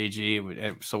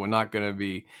betonline.ag, so we're not going to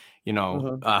be,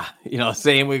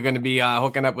 saying we're going to be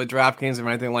hooking up with DraftKings or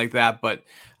anything like that. But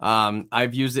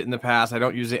I've used it in the past. I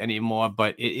don't use it anymore,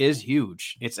 but it is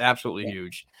huge. It's absolutely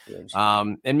huge.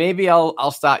 And maybe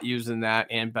I'll start using that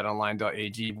and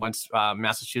betonline.ag once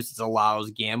Massachusetts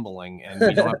allows gambling, and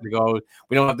we don't have to go.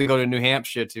 We don't have to go to New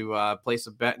Hampshire to place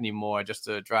a bet anymore, just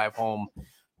to drive home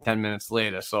 10 minutes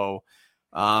later. So.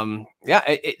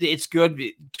 It's good.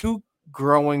 Two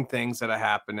growing things that are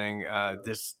happening.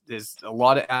 There's a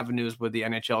lot of avenues where the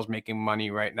NHL is making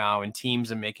money right now, and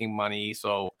teams are making money.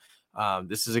 So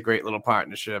this is a great little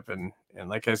partnership, and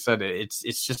like I said, it's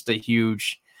just a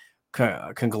huge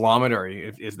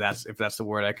conglomerate, if that's the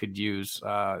word I could use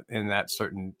in that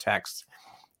certain text.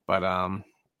 But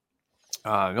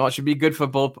no, it should be good for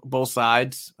both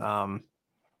sides, and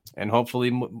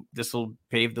hopefully this will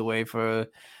pave the way for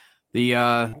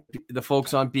the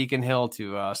folks on Beacon Hill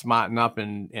to smarten up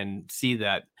and see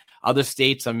that other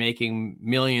states are making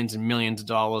millions and millions of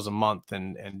dollars a month,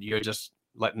 and you're just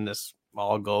letting this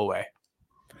all go away.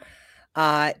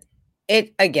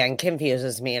 It again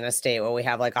confuses me in a state where we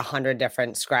have like 100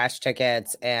 different scratch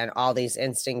tickets and all these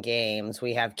instant games.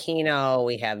 We have Keno,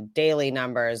 we have daily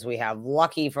numbers, we have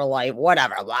Lucky for Life,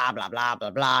 whatever, blah, blah, blah, blah,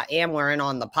 blah. And we're in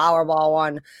on the Powerball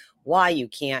one. Why you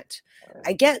can't?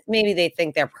 I get maybe they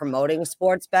think they're promoting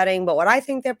sports betting, but what I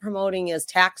think they're promoting is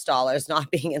tax dollars not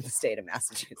being in the state of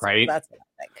Massachusetts. Right. That's what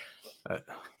I think.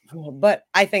 But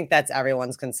I think that's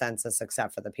everyone's consensus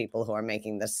except for the people who are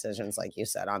making the decisions, like you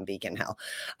said, on Beacon Hill.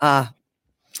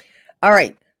 All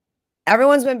right.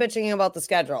 Everyone's been bitching about the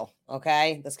schedule.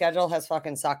 Okay. The schedule has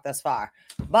fucking sucked thus far.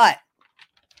 But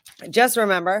just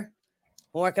remember,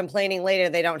 when we're complaining later,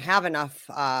 they don't have enough,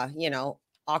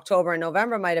 October and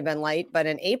November might have been light, but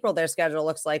in April, their schedule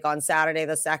looks like on Saturday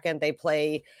the 2nd, they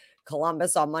play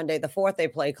Columbus. On Monday the 4th, they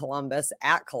play Columbus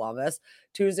at Columbus.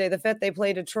 Tuesday the 5th, they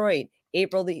play Detroit.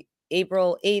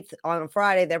 April 8th on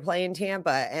Friday, they're playing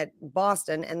Tampa at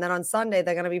Boston. And then on Sunday,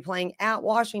 they're going to be playing at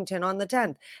Washington on the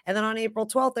 10th. And then on April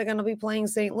 12th, they're going to be playing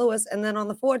St. Louis. And then on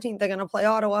the 14th, they're going to play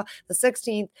Ottawa. The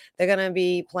 16th, they're going to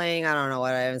be playing, I don't know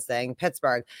what I was saying,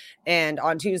 Pittsburgh. And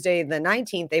on Tuesday, the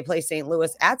 19th, they play St.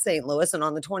 Louis at St. Louis. And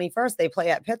on the 21st, they play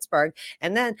at Pittsburgh.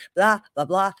 And then blah, blah,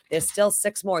 blah. There's still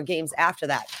 6 more games after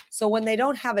that. So when they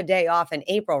don't have a day off in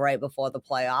April right before the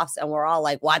playoffs, and we're all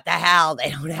like, what the hell? They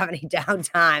don't have any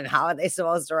downtime. How are they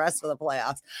supposed to rest for the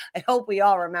playoffs? I hope we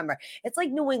all remember. It's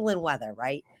like New England weather,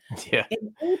 right? Yeah.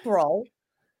 In April,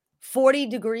 40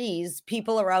 degrees,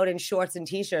 people are out in shorts and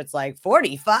t-shirts, like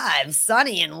 45,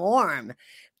 sunny and warm.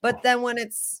 But then when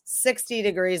it's 60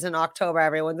 degrees in October,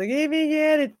 everyone's like,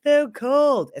 it's so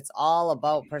cold. It's all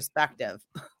about perspective.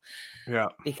 Yeah.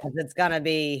 Because it's going to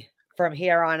be from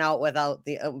here on out without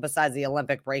besides the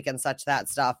Olympic break and such that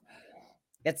stuff.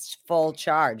 It's full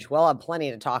charge. We'll have plenty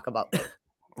to talk about.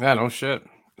 Yeah, no shit.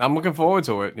 I'm looking forward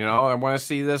to it. I want to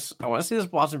see this. I want to see this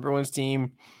Boston Bruins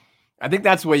team. I think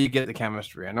that's where you get the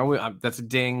chemistry. I know that's a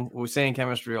ding. We're saying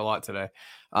chemistry a lot today.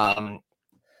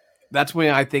 That's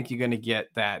when I think you're going to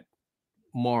get that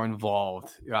more involved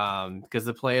because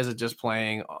the players are just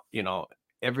playing,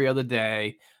 every other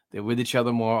day. They're with each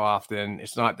other more often.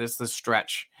 It's not this the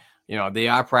stretch. They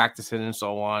are practicing and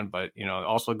so on, but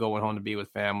also going home to be with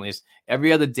families.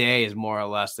 Every other day is more or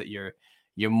less that you're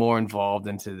more involved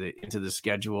into the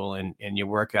schedule and your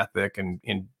work ethic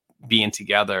and being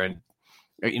together and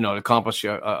to accomplish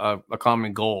a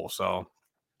common goal. So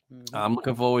I'm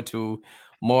looking forward to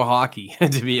more hockey.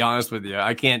 To be honest with you,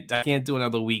 I can't do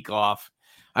another week off.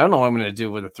 I don't know what I'm going to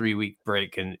do with a 3-week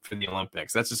break for the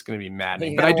Olympics. That's just going to be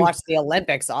maddening. But I watch the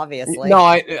Olympics, obviously. No,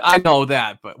 I know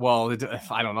that, but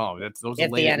I don't know. Those if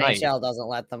are late the at night. NHL doesn't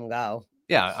let them go.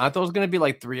 Yeah, I thought it was going to be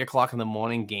like 3:00 in the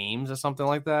morning games or something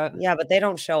like that. Yeah, but they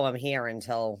don't show them here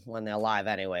until when they're live,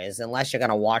 anyways. Unless you're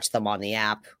going to watch them on the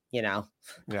app,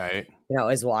 Right. You can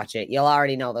always watch it. You'll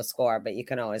already know the score, but you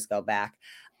can always go back.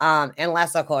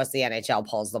 Unless, of course, the NHL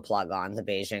pulls the plug on the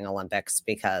Beijing Olympics,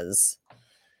 because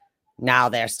now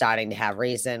they're starting to have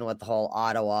reason with the whole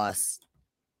Ottawa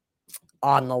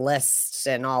on the list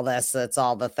and all this. It's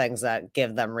all the things that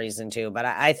give them reason to, but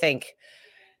I think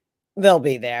they'll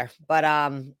be there. But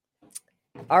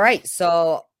all right,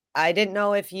 so I didn't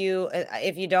know if you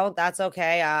don't, that's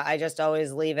okay. I just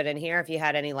always leave it in here. If you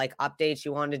had any like updates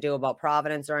you wanted to do about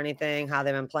Providence or anything, how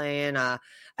they've been playing. I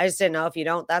just didn't know. If you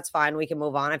don't, that's fine. We can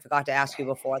move on. I forgot to ask you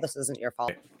before. This isn't your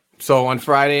fault. So on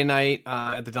Friday night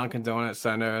at the Dunkin' Donuts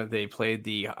Center, they played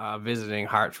the visiting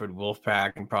Hartford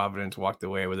Wolfpack, and Providence walked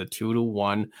away with a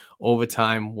 2-1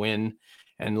 overtime win.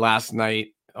 And last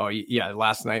night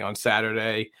on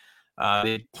Saturday,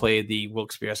 they played the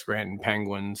Wilkes-Barre Scranton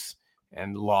Penguins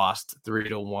and lost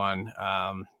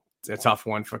 3-1. It's a tough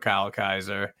one for Kyle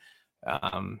Kaiser.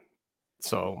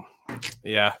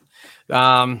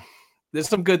 There's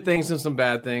some good things and some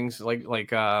bad things. Like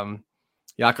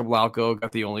Jakub Lauko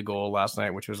got the only goal last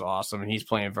night, which was awesome, and he's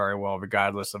playing very well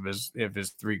regardless of his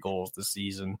 3 goals this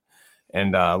season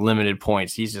and limited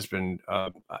points. He's just been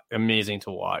amazing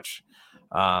to watch.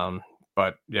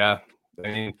 But yeah, I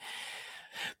mean,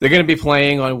 they're going to be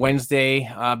playing on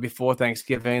Wednesday before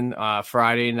Thanksgiving,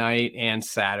 Friday night and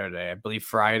Saturday. I believe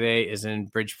Friday is in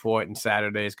Bridgeport and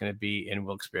Saturday is going to be in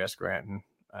Wilkes-Barre Scranton.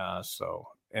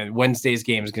 And Wednesday's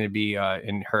game is going to be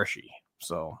in Hershey.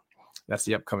 So that's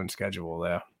the upcoming schedule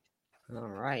there. All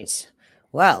right.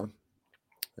 Well,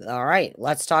 all right.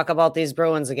 Let's talk about these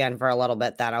Bruins again for a little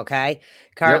bit then, okay?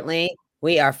 Currently,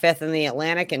 we are 5th in the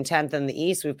Atlantic and 10th in the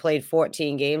East. We've played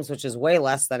 14 games, which is way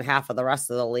less than half of the rest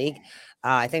of the league.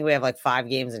 I think we have like 5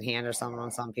 games in hand or something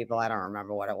on some people. I don't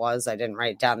remember what it was. I didn't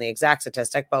write down the exact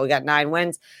statistic, but we got 9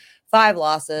 wins, 5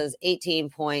 losses, 18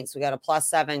 points. We got a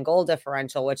 +7 goal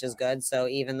differential, which is good. So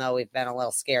even though we've been a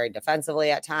little scary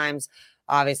defensively at times,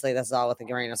 obviously this is all with a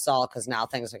grain of salt because now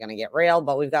things are going to get real,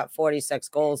 but we've got 46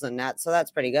 goals in net. So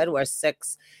that's pretty good. We're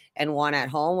 6-1 at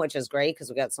home, which is great because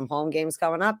we got some home games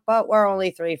coming up, but we're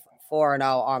only 3-4-0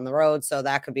 on the road. So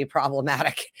that could be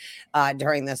problematic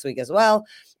during this week as well.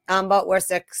 But we're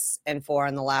 6-4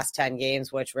 in the last 10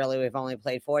 games, which really we've only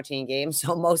played 14 games.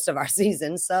 So most of our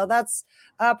season. So that's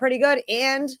pretty good.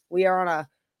 And we are on a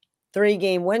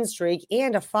 3-game win streak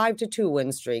and a 5-2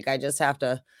 win streak. I just have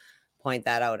to point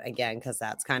that out again, because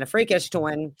that's kind of freakish to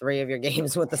win 3 of your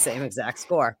games with the same exact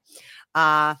score.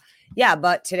 But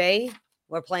today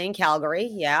we're playing Calgary.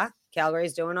 Yeah,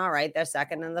 Calgary's doing all right. They're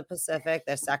 2nd in the Pacific.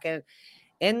 They're 2nd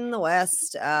in the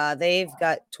West. They've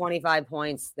got 25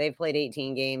 points. They've played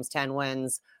 18 games, 10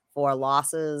 wins, 4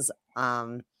 losses.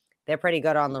 They're pretty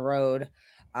good on the road.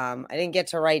 I didn't get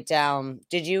to write down.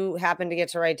 Did you happen to get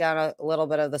to write down a little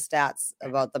bit of the stats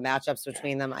about the matchups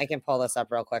between them? I can pull this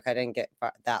up real quick. I didn't get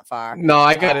that far. No,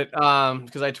 I got it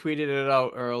because I tweeted it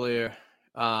out earlier.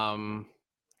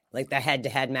 Like the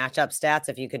head-to-head matchup stats,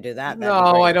 if you could do that.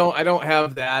 No, I don't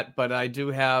have that, but I do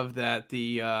have that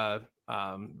the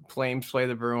Flames play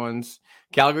the Bruins.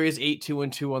 Calgary is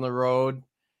 8-2-2 on the road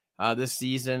this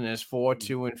season. Is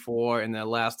 4-2-4 in their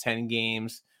last 10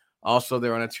 games. Also,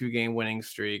 they're on a 2-game winning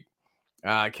streak.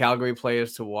 Calgary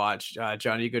players to watch.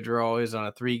 Johnny Gaudreau is on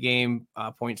a 3-game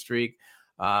point streak.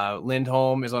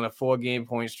 Lindholm is on a 4-game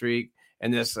point streak.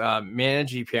 And this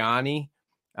Mangiapane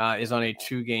is on a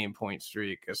 2-game point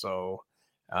streak. So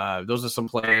those are some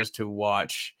players to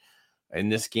watch in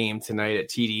this game tonight at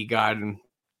TD Garden,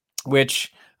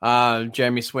 which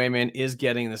Jeremy Swayman is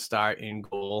getting the start in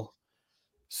goal.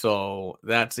 So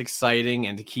that's exciting,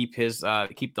 and to keep his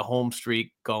keep the home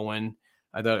streak going,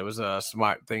 I thought it was a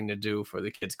smart thing to do for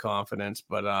the kid's confidence.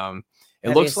 But it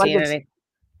looks like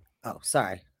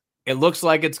it looks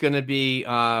like it's going to be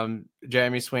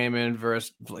Jeremy Swayman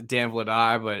versus Dan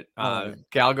Vladar, but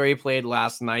Calgary played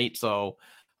last night, so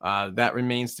that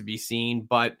remains to be seen.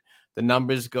 But the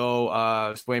numbers go: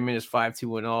 Swayman is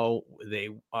 5-2-0 with a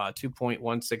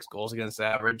 2.16 goals against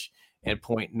average and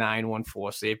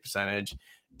 .914 save percentage.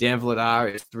 Dan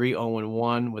Vladar is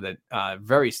 3-0-1 with a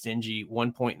very stingy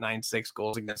 1.96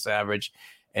 goals against average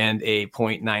and a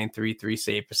 .933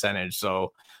 save percentage.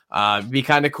 So it'd be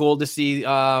kind of cool to see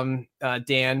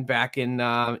Dan back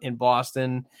in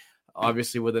Boston,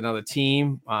 obviously with another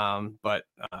team, but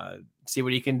see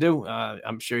what he can do.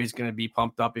 I'm sure he's going to be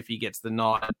pumped up if he gets the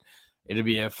nod. It'll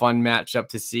be a fun matchup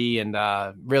to see, and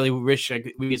really wish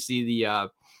we could see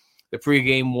the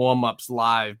pregame warm-ups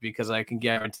live, because I can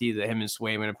guarantee that him and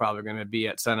Swayman are probably going to be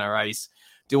at center ice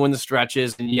doing the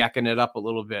stretches and yakking it up a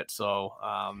little bit. So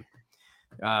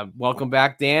welcome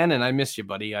back, Dan, and I miss you,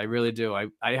 buddy. I really do. I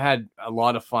had a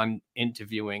lot of fun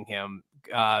interviewing him.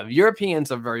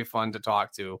 Europeans are very fun to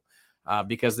talk to.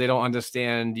 because they don't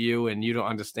understand you and you don't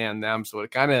understand them. So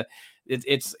it kind of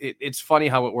it's funny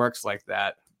how it works like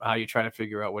that. How you try to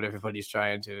figure out what everybody's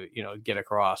trying to, get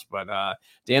across. But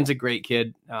Dan's a great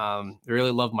kid.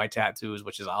 Really love my tattoos,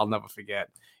 which is I'll never forget.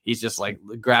 He's just like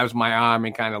grabs my arm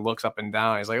and kind of looks up and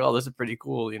down. He's like, "Oh, this is pretty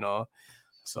cool,"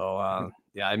 So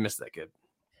yeah, I miss that kid.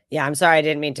 Yeah, I'm sorry I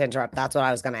didn't mean to interrupt. That's what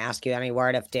I was going to ask you. Any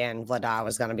word if Dan Vladar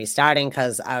was going to be starting?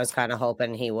 Because I was kind of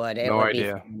hoping he would. It No would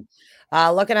idea. Be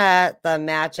looking at the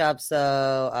matchup,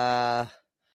 so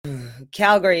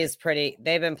Calgary is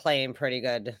they've been playing pretty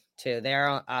good too.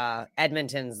 They're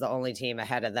Edmonton's the only team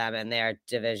ahead of them in their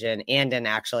division and in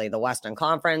actually the Western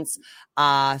Conference.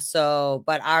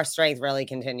 But our strength really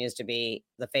continues to be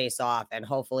the face-off, and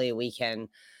hopefully we can.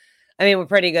 I mean, we're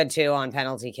pretty good too on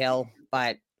penalty kill,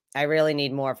 but I really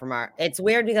need more from it's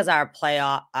weird because our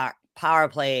power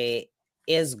play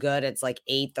is good. It's like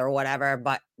 8th or whatever,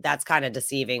 but that's kind of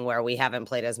deceiving where we haven't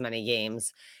played as many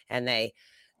games, and they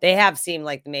have seemed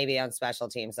like maybe on special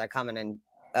teams they're coming in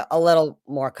a little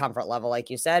more comfort level, like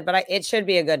you said, but it should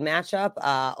be a good matchup.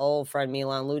 Old friend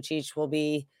Milan Lucic will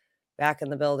be back in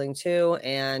the building too.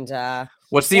 And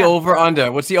what's the over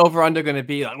under? What's the over under going to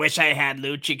be? I wish I had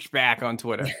Lucic back on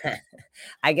Twitter.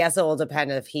 I guess it will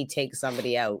depend if he takes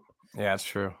somebody out. Yeah, that's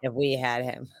true. If we had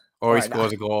him. Or he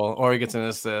scores a goal, or he gets an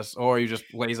assist, or he just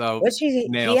lays out. Which he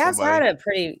has had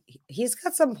he's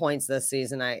got some points this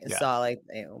season. I saw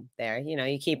there,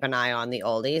 you keep an eye on the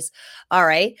oldies. All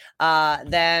right.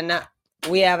 Then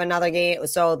we have another game.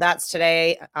 So that's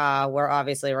today. We're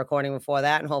obviously recording before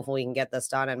that, and hopefully we can get this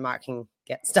done and Mark can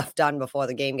get stuff done before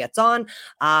the game gets on.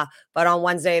 But on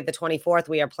Wednesday, the 24th,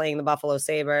 we are playing the Buffalo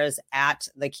Sabres at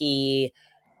the Key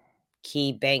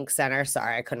Bank Center.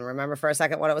 Sorry, I couldn't remember for a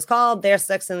second what it was called. They're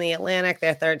 6th in the Atlantic.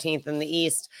 They're 13th in the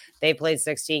East. They played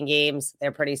 16 games.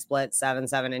 They're pretty split,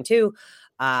 7-7-2.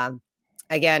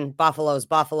 Again, Buffalo's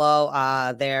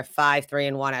Buffalo. They're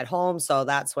 5-3-1 at home. So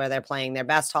that's where they're playing their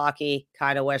best hockey.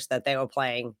 Kind of wish that they were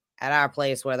playing at our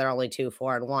place where they're only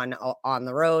 2-4-1 on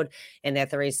the road, and they're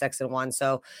 3-6-1.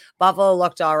 So Buffalo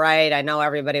looked all right. I know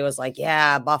everybody was like,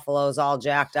 yeah, Buffalo's all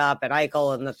jacked up and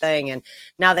Eichel and the thing. And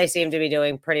now they seem to be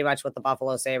doing pretty much what the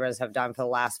Buffalo Sabres have done for the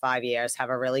last 5 years, have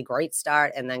a really great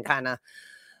start and then kind of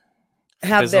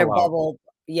have their bubble.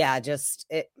 Yeah,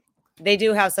 they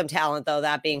do have some talent though.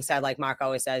 That being said, like Mark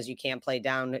always says, you can't play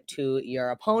down to your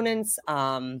opponents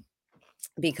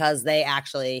because they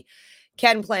actually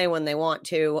can play when they want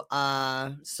to.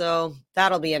 So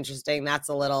that'll be interesting. That's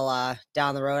a little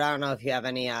down the road. I don't know if you have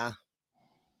any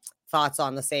thoughts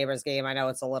on the Sabres game. I know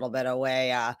it's a little bit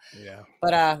away.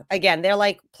 But again, they're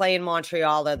like playing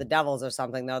Montreal. They're the Devils or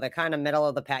something, though. They're kind of middle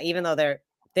of the pack, even though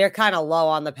they're kind of low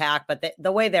on the pack. But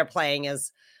the way they're playing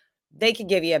is they could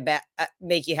give you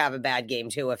make you have a bad game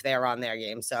too if they're on their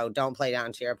game. So don't play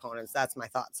down to your opponents. That's my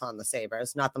thoughts on the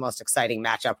Sabres. Not the most exciting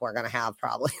matchup we're going to have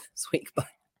probably this week, but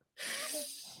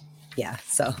yeah,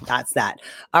 so that's that.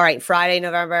 All right, Friday,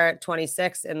 November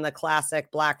 26th in the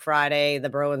classic Black Friday. The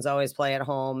Bruins always play at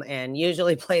home and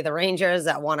usually play the Rangers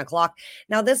at 1:00.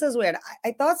 Now, this is weird.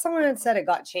 I thought someone had said it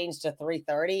got changed to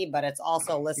 3:30, but it's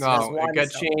also listed as 1. It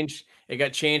got changed. It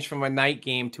got changed from a night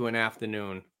game to an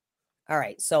afternoon. All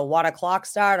right, so 1:00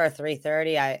 start or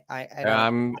 3:30?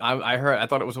 I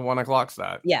thought it was a 1:00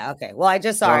 start. Yeah, okay. Well, I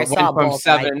just saw. I saw both.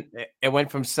 It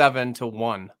went from 7 to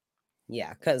 1.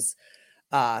 Yeah, because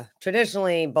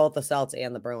traditionally both the Celtics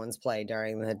and the Bruins play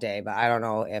during the day, but I don't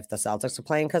know if the Celtics are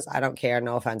playing because I don't care.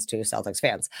 No offense to Celtics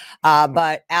fans.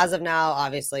 But as of now,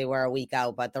 obviously we're a week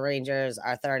out, but the Rangers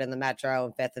are 3rd in the Metro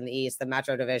and 5th in the East. The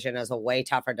Metro division is a way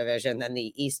tougher division than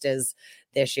the East is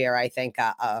this year. I think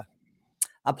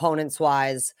opponents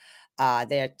wise,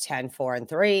 they're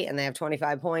 10-4-3 and they have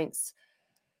 25 points.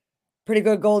 Pretty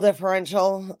good goal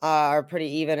differential, or pretty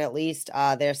even at least.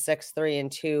 They're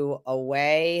 6-3-2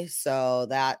 away, so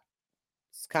that's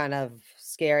kind of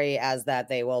scary as that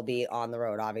they will be on the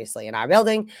road, obviously, in our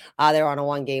building. They're on a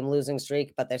 1-game losing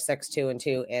streak, but they're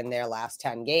 6-2-2 in their last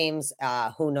 10 games.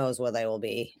 Who knows where they will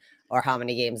be or how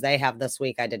many games they have this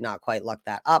week. I did not quite look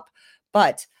that up,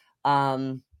 but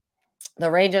the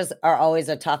Rangers are always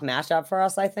a tough matchup for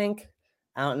us, I think.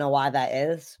 I don't know why that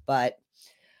is, but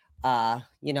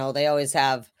they always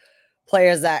have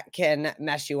players that can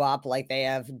mess you up. Like they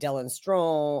have Dylan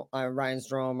Strome or Ryan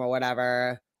Strome or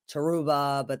whatever,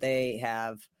 Taruba, but they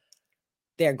have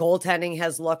their goaltending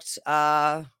has looked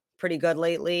pretty good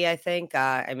lately, I think.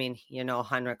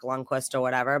 Henrik Lundqvist or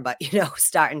whatever, but,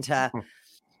 starting to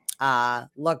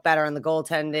look better in the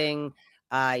goaltending.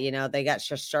 They got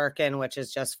Shesterkin, which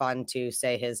is just fun to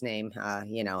say his name,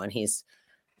 and he's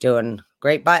doing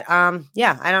great. But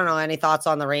yeah, I don't know. Any thoughts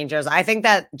on the Rangers? I think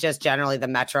that just generally the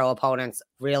Metro opponents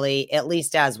really, at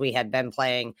least as we had been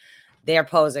playing, they're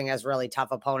posing as really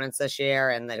tough opponents this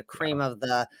year, and the cream of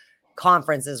the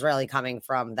conference is really coming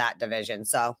from that division.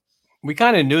 So we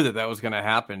kind of knew that was going to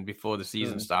happen before the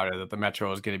season started, that the Metro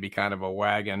was going to be kind of a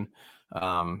wagon.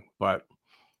 But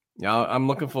I'm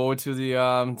looking forward to the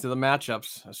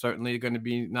matchups. Certainly going to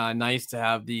be nice to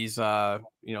have these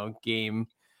game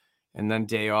and then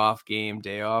day off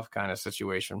kind of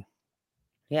situation.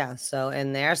 Yeah, so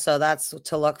in there, so that's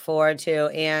to look forward to.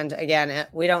 And again,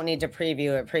 we don't need to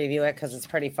preview it because it's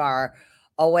pretty far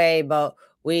away, but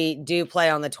we do play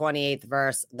on the 28th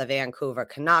versus the Vancouver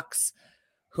Canucks,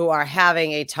 who are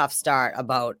having a tough start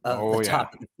top of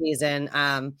the season.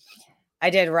 I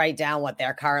did write down what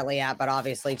they're currently at, but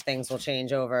obviously things will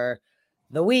change over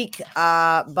the week.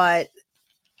 But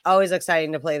always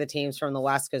exciting to play the teams from the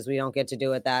West because we don't get to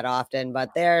do it that often. But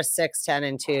they're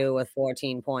 6-10-2 with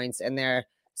 14 points, and they're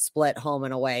split home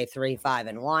and away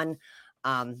 3-5-1.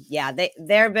 Yeah,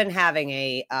 they've been having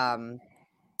a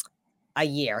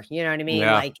year. You know what I mean?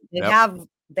 Yeah. Like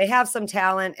they have some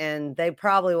talent, and they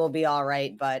probably will be all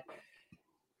right, but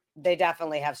they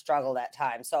definitely have struggled at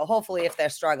times. So hopefully if they're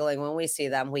struggling, when we see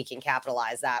them, we can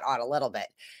capitalize that on a little bit.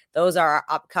 Those are our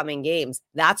upcoming games.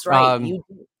 That's right. You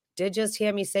did just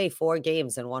hear me say 4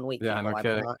 games in 1 week. Yeah, no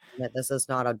kidding. This is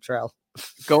not a drill.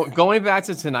 Going back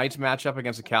to tonight's matchup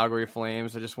against the Calgary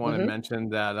Flames, I just want to mention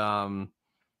that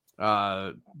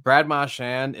Brad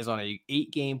Marchand is on a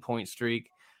 8-game point streak.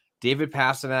 David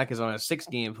Pastrnak is on a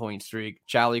 6-game point streak.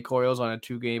 Charlie Coyle's on a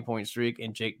 2-game point streak,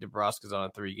 and Jake DeBrusk is on a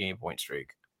 3-game point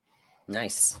streak.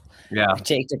 Nice. Yeah.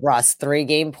 Jake DeBrusk,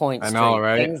 3-game point streak. I know,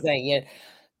 right?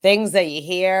 Things that you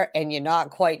hear and you're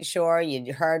not quite sure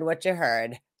you heard what you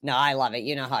heard. No, I love it.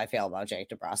 You know how I feel about Jake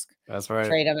DeBrusk. That's right.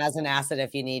 Trade him as an asset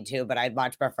if you need to, but I'd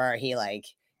much prefer he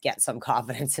get some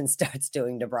confidence and starts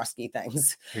doing DeBrusky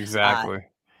things. Exactly.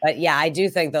 But yeah, I do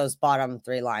think those bottom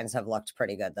 3 lines have looked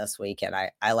pretty good this week, and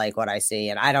I like what I see.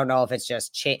 And I don't know if it's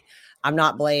just I'm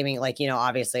not blaming,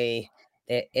 obviously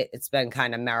it's been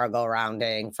kind of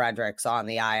merry-go-rounding. Frederick's on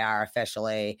the IR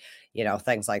officially,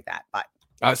 things like that. But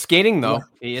skating though,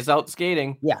 he is out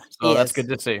skating. Yeah, so that's good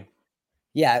to see.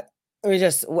 Yeah,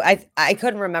 I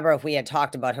couldn't remember if we had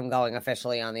talked about him going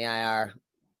officially on the IR.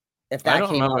 If that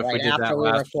came out right after we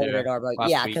recorded,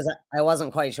 because I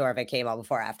wasn't quite sure if it came out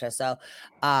before or after. So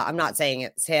I'm not saying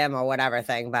it's him or whatever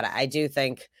thing, but I do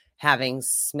think having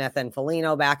Smith and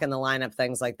Foligno back in the lineup,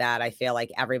 things like that, I feel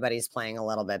like everybody's playing a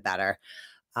little bit better,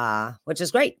 which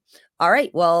is great. All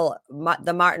right. Well,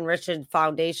 the Martin Richard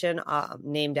Foundation,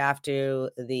 named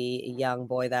after the young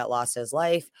boy that lost his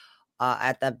life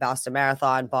at the Boston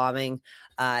Marathon bombing.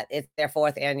 It's their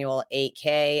 4th annual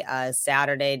 8K,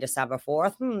 Saturday, December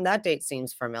 4th. That date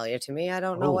seems familiar to me. I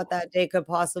don't know what that date could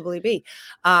possibly be.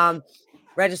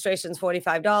 Registration's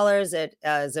 $45. It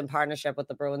is in partnership with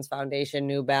the Bruins Foundation,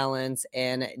 New Balance,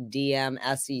 and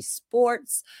DMSE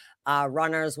Sports.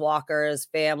 Runners, walkers,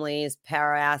 families,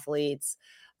 para-athletes.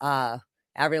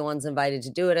 Everyone's invited to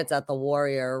do it. It's at the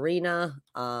Warrior Arena.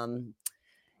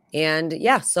 And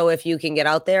yeah, so if you can get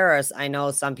out there, or I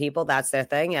know some people, that's their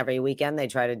thing. Every weekend they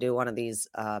try to do one of these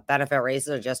benefit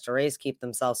races or just to race, keep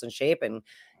themselves in shape and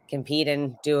compete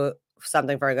and do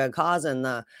something for a good cause. And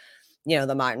the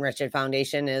Martin Richard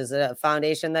Foundation is a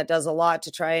foundation that does a lot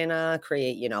to try and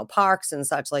create, parks and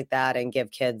such like that, and give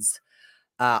kids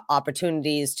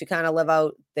opportunities to kind of live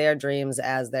out their dreams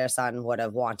as their son would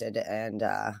have wanted. And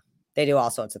they do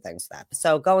all sorts of things for that.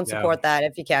 So go and support that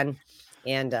if you can.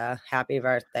 And happy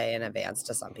birthday in advance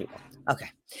to some people. Okay.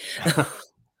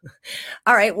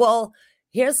 All right. Well,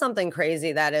 here's something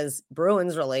crazy that is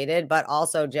Bruins related, but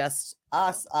also just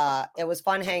us. It was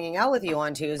fun hanging out with you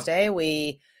on Tuesday.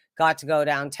 We got to go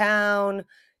downtown,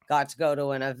 got to go to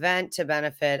an event to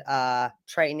benefit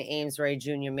Triton Amesbury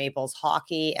Junior Maples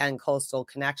Hockey and Coastal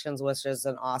Connections, which is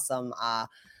an awesome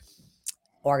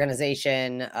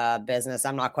organization, business.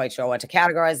 I'm not quite sure what to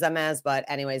categorize them as, but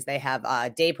anyways, they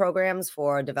have day programs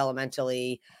for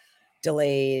developmentally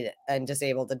delayed and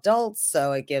disabled adults.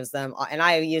 So it gives them, and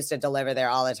I used to deliver there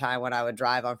all the time when I would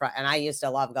drive on Friday, and I used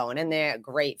to love going in there.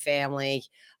 Great family.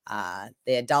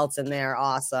 The adults in there,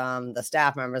 awesome. The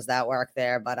staff members that work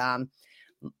there. But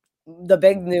the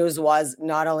big news was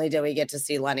not only did we get to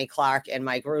see Lenny Clark and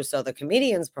Mike Russo, the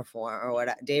comedians, perform, or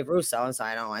what Dave Russo. I'm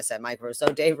sorry, I don't know why I said Mike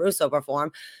Russo. Dave Russo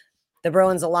perform. the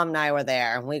Bruins alumni were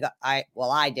there, and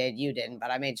I did, you didn't,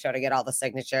 but I made sure to get all the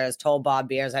signatures. Told Bob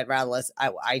Beers I'd rather listen.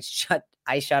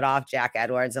 I shut off Jack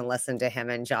Edwards and listened to him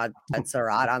and John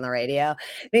Surratt on the radio.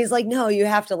 And he's like, "No, you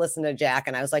have to listen to Jack."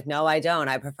 And I was like, "No, I don't.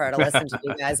 I prefer to listen to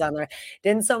you guys on the."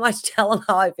 Didn't so much tell him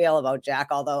how I feel about Jack,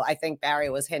 although I think Barry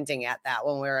was hinting at that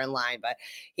when we were in line, but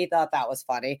he thought that was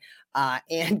funny.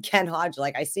 And Ken Hodge,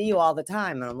 like, "I see you all the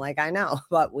time," and I'm like, "I know,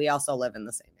 but we also live in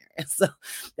the same area, so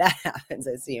that happens.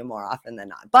 I see you more often than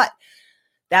not." But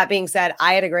that being said,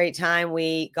 I had a great time.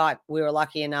 We were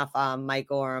lucky enough. Mike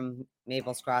Gorham,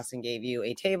 Maples Crossing, gave you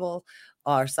a table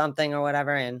or something or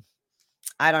whatever. And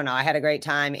I don't know. I had a great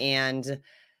time, and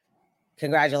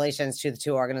congratulations to the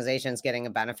two organizations getting a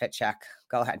benefit check.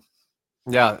 Go ahead.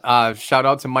 Yeah. Shout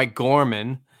out to Mike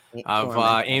Gorman of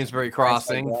Amesbury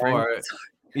Crossing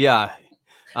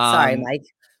Sorry, Mike.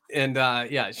 And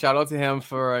shout out to him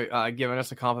for giving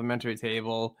us a complimentary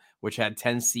table, which had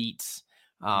 10 seats.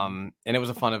 And it was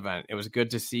a fun event. It was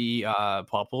good to see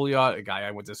Paul Pouliot, a guy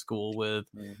I went to school with.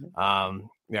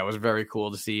 It was very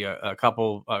cool to see a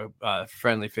couple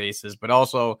friendly faces, but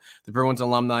also the Bruins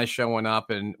alumni showing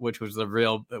up, and which was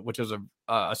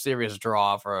a serious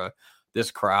draw for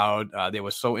this crowd. They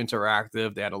were so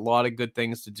interactive. They had a lot of good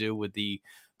things to do with the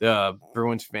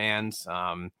Bruins fans.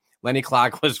 Lenny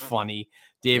Clark was funny.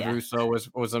 Dave Russo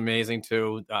was amazing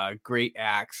too. Great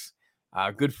acts,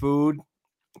 good food.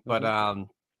 But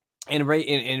and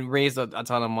raised a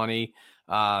ton of money.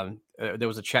 There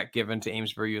was a check given to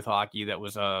Amesbury Youth Hockey that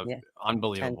was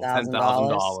unbelievable,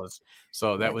 $10,000.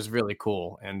 So that was really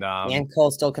cool. And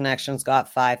Coastal Connections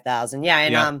got $5,000. Yeah,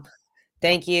 and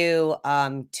thank you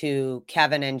to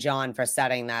Kevin and John for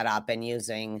setting that up and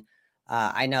using.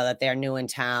 I know that they're new in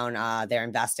town. They're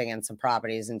investing in some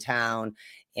properties in town,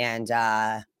 and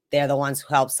they're the ones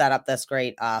who helped set up this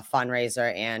great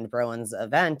fundraiser and Bruins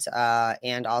event,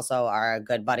 and also are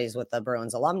good buddies with the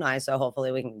Bruins alumni. So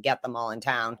hopefully we can get them all in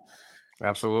town.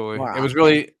 Absolutely. It was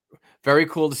really very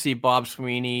cool to see Bob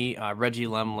Sweeney, Reggie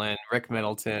Lemlin, Rick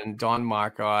Middleton, Don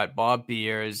Marcotte, Bob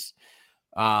Beers.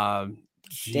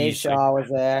 Dave Shaw was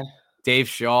there. Dave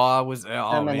Shaw was there.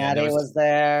 Was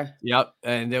there. Yep.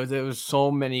 And there was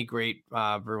so many great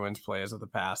Bruins players of the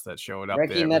past that showed up.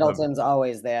 Ricky Middleton's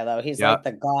always there, though. He's like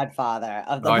the godfather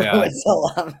of the Bruins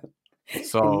alum.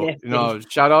 So,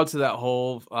 shout out to that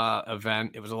whole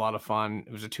event. It was a lot of fun.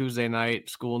 It was a Tuesday night,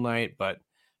 school night, but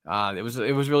it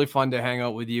was really fun to hang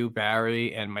out with you,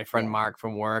 Barry, and my friend Mark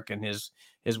from work, and his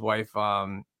wife,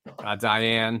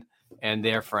 Diane, and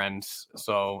their friends.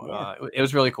 So it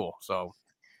was really cool. So.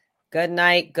 Good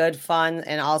night, good fun,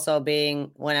 and also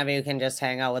being whenever you can just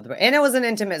hang out with and it was an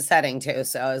intimate setting too.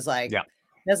 So I was like,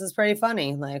 this is pretty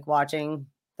funny, like watching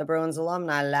the Bruins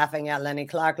alumni laughing at Lenny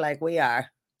Clark like we are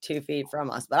 2 feet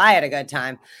from us. But I had a good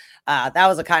time. That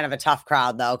was a kind of a tough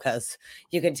crowd though, because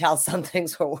you could tell some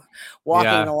things were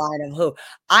walking the line of who.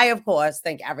 I of course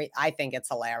think it's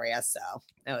hilarious. So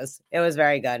it was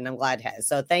very good, and I'm glad it has.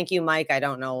 So thank you, Mike. I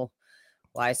don't know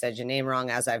why I said your name wrong,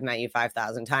 as I've met you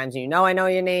 5,000 times. I know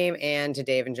your name. And to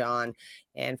Dave and John,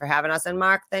 and for having us. And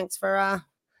Mark, thanks for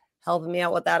helping me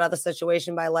out with that other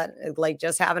situation by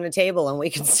just having a table, and we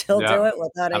can still do it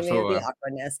without any of the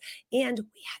awkwardness. And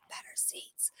we had better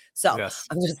seats. So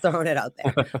I'm just throwing it out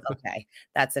there. Okay.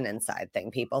 That's an inside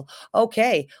thing, people.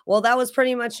 Okay. Well, that was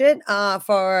pretty much it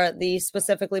for the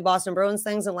specifically Boston Bruins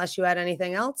things, unless you had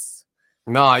anything else.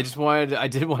 No, I did want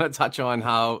to touch on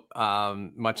how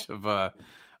much of a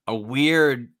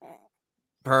weird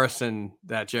person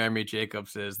that Jeremy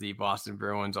Jacobs is, the Boston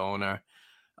Bruins owner.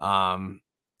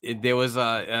 There was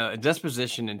a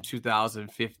disposition in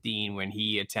 2015 when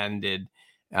he attended,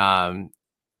 as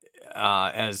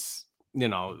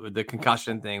the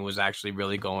concussion thing was actually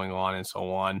really going on and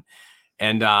so on.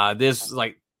 And there's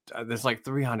like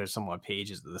 300 somewhat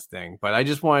pages of this thing, but I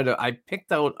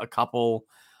picked out a couple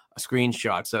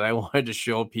screenshots that I wanted to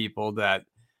show people that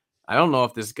I don't know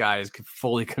if this guy is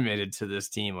fully committed to this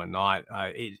team or not.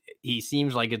 He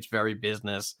seems like it's very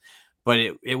business, but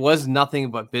it was nothing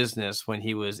but business when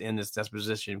he was in this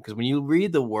disposition. Because when you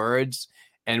read the words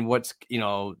and what's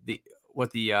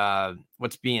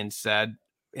being said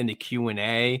in the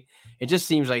Q&A, it just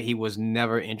seems like he was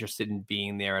never interested in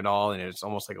being there at all, and it's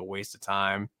almost like a waste of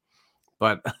time.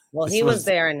 But he was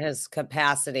there in his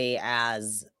capacity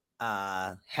as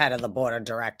head of the board of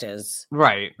directors.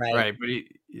 Right.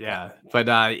 But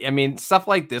I mean, stuff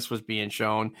like this was being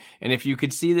shown. And if you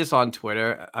could see this on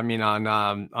Twitter, I mean,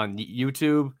 on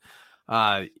YouTube,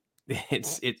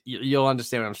 you'll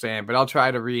understand what I'm saying, but I'll try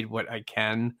to read what I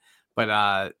can.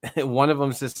 But one of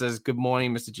them just says, "Good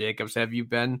morning, Mr. Jacobs. Have you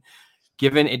been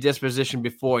Given a disposition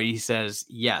before, he says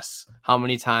yes. How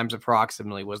many times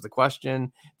approximately was the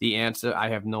question? The answer, I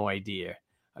have no idea.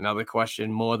 Another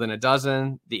question, more than a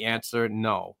dozen? The answer,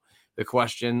 no. The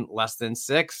question, less than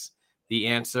 6? The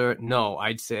answer, no.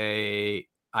 I'd say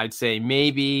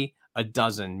maybe a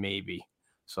dozen, maybe.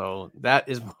 So that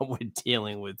is what we're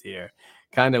dealing with here.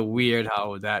 Kind of weird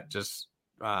how that just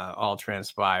all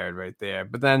transpired right there.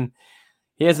 But then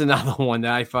here's another one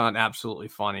that I found absolutely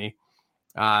funny.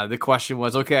 The question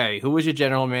was, okay, who was your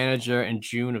general manager in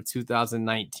June of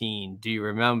 2019? Do you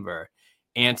remember?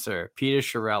 Answer, Peter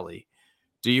Chiarelli.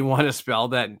 Do you want to spell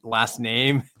that last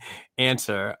name?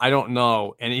 Answer, I don't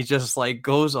know. And he just like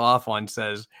goes off on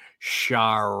says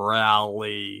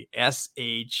Chiarelli,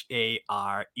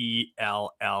 Sharelli,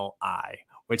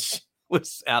 which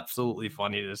was absolutely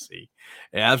funny to see.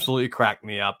 It absolutely cracked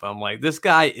me up. I'm like, this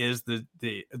guy is the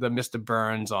Mr.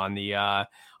 Burns on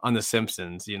the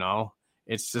Simpsons, you know?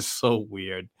 It's just so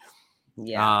weird.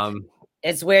 Yeah.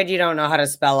 It's weird you don't know how to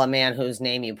spell a man whose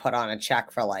name you put on a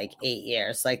check for like 8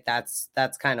 years. Like that's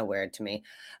kind of weird to me.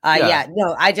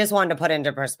 No, I just wanted to put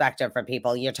into perspective for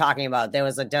people. You're talking about there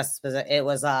was it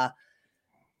was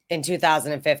in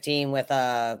 2015 with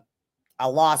a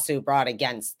lawsuit brought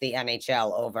against the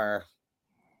NHL over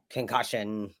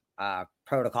concussion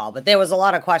protocol. But there was a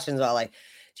lot of questions about like,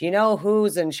 do you know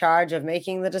who's in charge of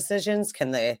making the decisions?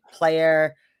 Can the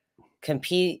player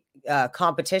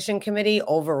competition committee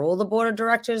overrule the board of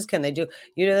directors? Can they do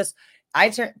this?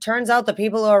 Turns out the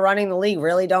people who are running the league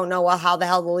really don't know how the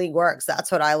hell the league works.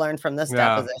 That's what I learned from this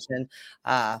deposition.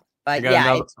 But I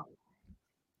got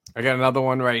another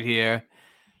one right here.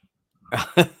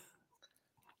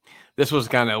 This was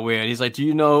kind of weird. He's like, do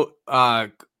you know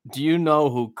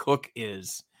who Cook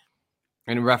is?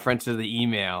 In reference to the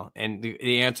email. And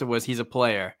the answer was, he's a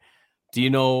player. Do you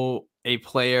know a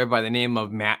player by the name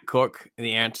of Matt Cook? And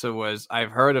the answer was, I've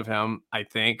heard of him, I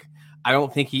think. I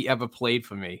don't think he ever played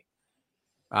for me.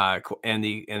 And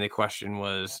the question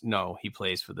was, no, he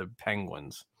plays for the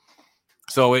Penguins.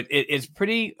 So it's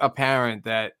pretty apparent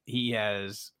that he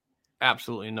has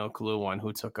absolutely no clue on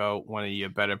who took out one of your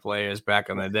better players back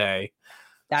in the day.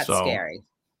 That's scary.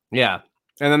 Yeah.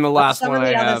 And then the last one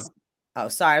I have. Oh,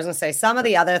 sorry. I was going to say some of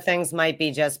the other things might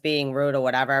be just being rude or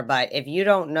whatever, but if you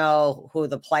don't know who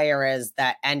the player is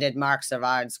that ended Marc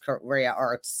Savard's career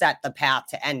or set the path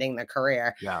to ending the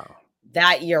career,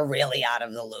 that you're really out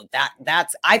of the loop.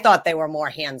 That's I thought they were more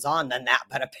hands-on than that,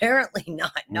 but apparently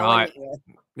not.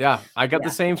 I got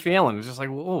the same feeling. It's just like,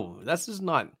 whoa, this is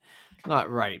not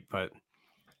right. But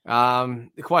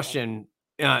the question,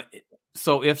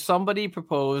 so if somebody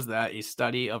proposed that a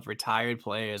study of retired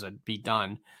players would be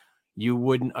done, you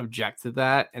wouldn't object to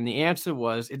that? And the answer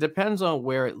was, it depends on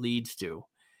where it leads to.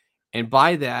 And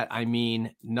by that, I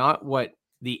mean not what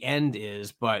the end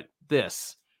is, but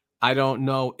this. I don't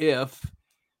know if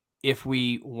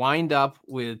we wind up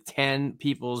with 10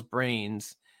 people's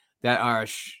brains that are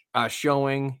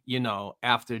showing,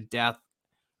 after death,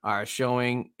 are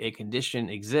showing a condition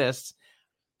exists.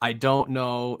 I don't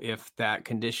know if that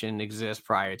condition exists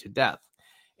prior to death.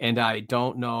 And I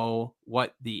don't know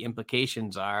what the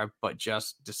implications are, but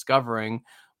just discovering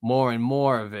more and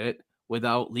more of it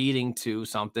without leading to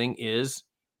something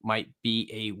might be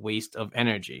a waste of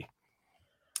energy.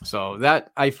 So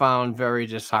that I found very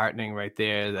disheartening right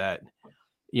there, that,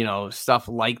 stuff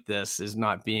like this is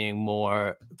not being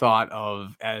more thought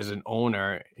of as an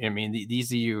owner. I mean,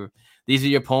 these are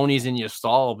your ponies in your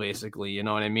stall, basically, you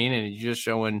know what I mean? And you're just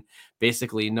showing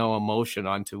basically no emotion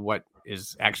onto what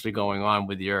is actually going on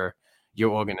with your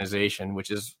organization, which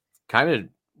is kind of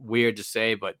weird to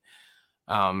say, but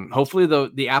hopefully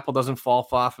the apple doesn't fall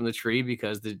far from the tree,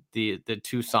 because the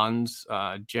two sons,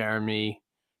 Jeremy,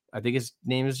 I think his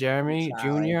name is Jeremy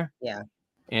Jr. Yeah.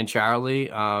 And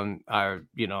Charlie are,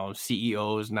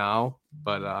 CEOs now,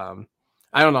 but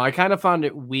I don't know. I kind of found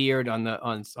it weird on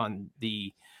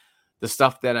the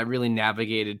stuff that I really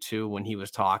navigated to when he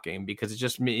was talking, because it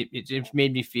just made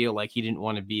me feel like he didn't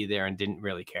want to be there and didn't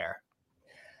really care.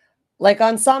 Like,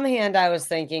 on some hand, I was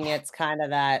thinking it's kind of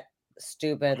that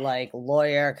stupid, like,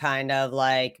 lawyer kind of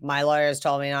like, my lawyers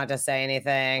told me not to say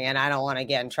anything and I don't want to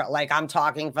get in trouble. Like, I'm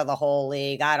talking for the whole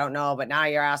league. I don't know. But now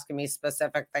you're asking me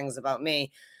specific things about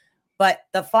me. But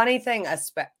the funny thing,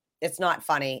 it's not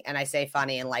funny. And I say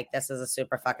funny and like, this is a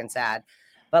super fucking sad,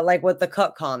 but like with the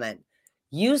Cook comment,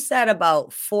 you said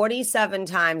about 47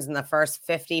 times in the first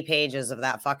 50 pages of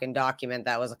that fucking document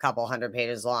that was a couple hundred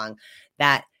pages long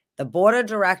that the board of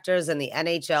directors and the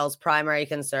NHL's primary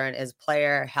concern is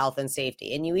player health and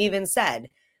safety. And you even said,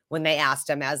 when they asked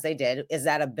him, as they did, is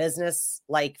that a business,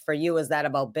 like for you, is that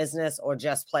about business or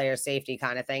just player safety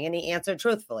kind of thing? And he answered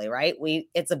truthfully, right?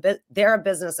 They're a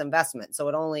business investment. So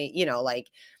it only, like,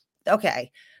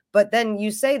 okay. But then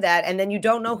you say that, and then you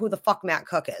don't know who the fuck Matt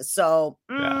Cook is. So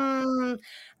I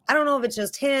don't know if it's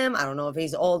just him. I don't know if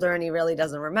he's older and he really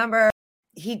doesn't remember.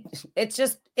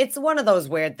 It's one of those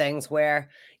weird things where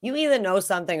you either know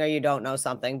something or you don't know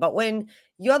something. But when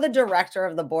you're the director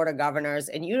of the board of governors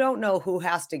and you don't know who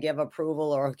has to give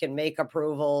approval or can make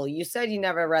approval, you said you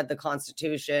never read the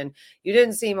Constitution. You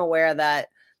didn't seem aware that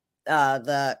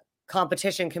the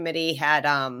competition committee had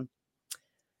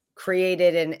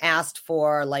created and asked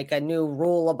for like a new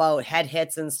rule about head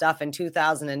hits and stuff in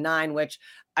 2009, which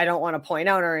I don't want to point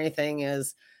out or anything,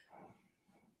 is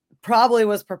probably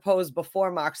was proposed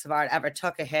before Marc Savard ever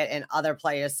took a hit and other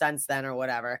players since then or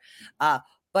whatever.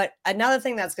 But another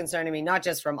thing that's concerning me, not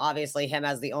just from obviously him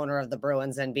as the owner of the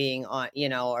Bruins and being on,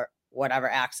 or whatever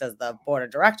acts as the board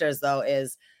of directors, though,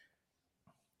 is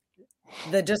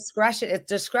the discretion.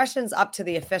 Discretion's up to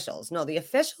the officials. No, the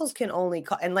officials can only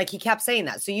call, and like he kept saying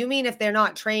that. So you mean if they're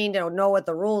not trained or know what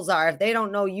the rules are, if they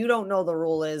don't know, you don't know the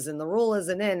rule is, and the rule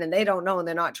isn't in, and they don't know, and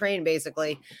they're not trained,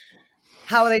 basically,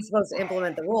 how are they supposed to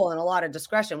implement the rule? And a lot of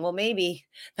discretion. Well, maybe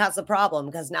that's a problem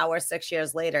because now we're 6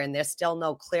 years later and there's still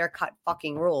no clear-cut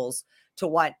fucking rules to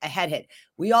what a head hit.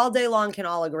 We all day long can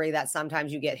all agree that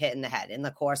sometimes you get hit in the head in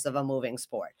the course of a moving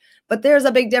sport. But there's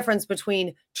a big difference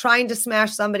between trying to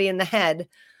smash somebody in the head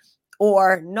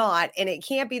or not. And it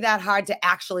can't be that hard to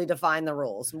actually define the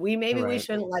rules. We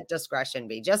shouldn't let discretion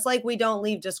be. Just like we don't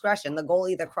leave discretion. The goal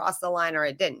either crossed the line or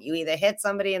it didn't. You either hit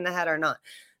somebody in the head or not.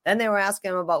 Then they were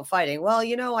asking him about fighting. Well,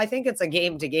 I think it's a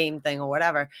game-to-game thing or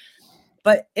whatever.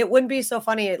 But it wouldn't be so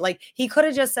funny. Like, he could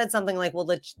have just said something like, well,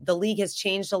 the league has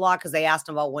changed a lot because they asked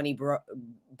him about when he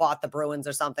bought the Bruins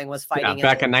or something, was fighting. Yeah,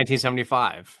 back in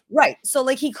 1975. Right. So,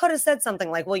 like, he could have said something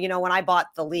like, well, when I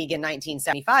bought the league in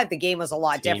 1975, the game was a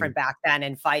lot different back then,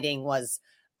 and fighting was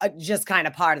just kind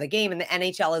of part of the game. And the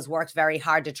NHL has worked very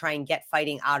hard to try and get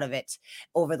fighting out of it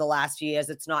over the last few years.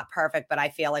 It's not perfect, but I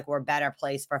feel like we're a better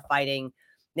place for fighting.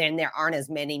 Then there aren't as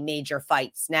many major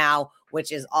fights now,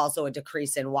 which is also a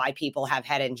decrease in why people have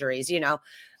head injuries.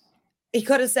 He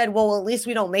could have said, well, at least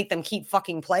we don't make them keep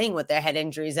fucking playing with their head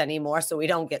injuries anymore so we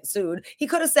don't get sued. He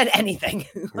could have said anything.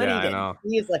 But yeah, he didn't. I know.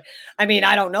 He's like,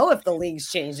 I don't know if the league's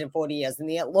changed in 40 years. And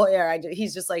the lawyer,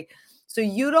 he's just like, so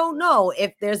you don't know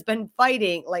if there's been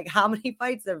fighting, like how many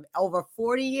fights of over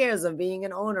 40 years of being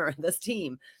an owner of this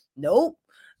team? Nope.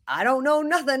 I don't know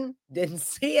nothing. Didn't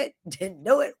see it. Didn't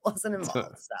know it. Wasn't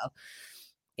involved. So,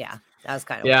 yeah, that was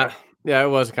kind of weird. Yeah, it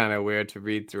was kind of weird to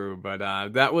read through. But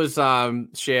that was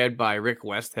shared by Rick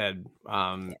Westhead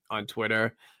on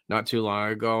Twitter not too long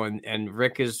ago. And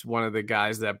Rick is one of the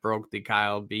guys that broke the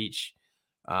Kyle Beach.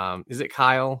 Is it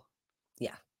Kyle?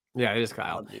 Yeah. Yeah, it is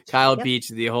Kyle. Kyle Beach. Beach,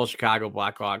 the whole Chicago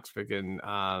Blackhawks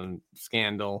freaking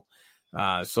scandal.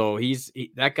 So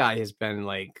that guy has been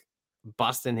like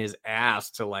busting his ass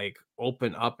to like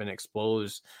open up and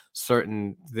expose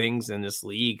certain things in this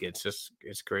league.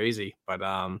 It's crazy. But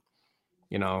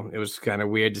it was kind of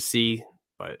weird to see.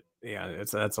 But yeah,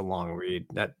 that's a long read.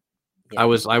 That I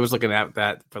was looking at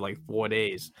that for like 4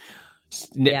 days,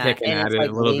 nitpicking at it like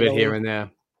a little bit here and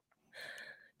there.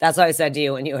 That's what I said to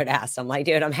you when you had asked. I'm like,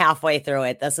 dude, I'm halfway through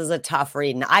it. This is a tough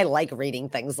read. And I like reading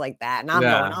things like that. And I'm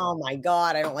going, oh my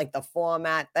God, I don't like the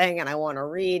format thing. And I want to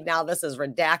read. Now this is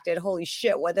redacted. Holy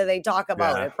shit. What do they talk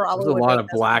about? Yeah. It probably was a lot of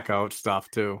blackout stuff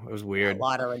too. It was weird. A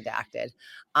lot of redacted.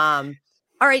 All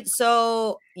right.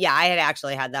 So yeah, I had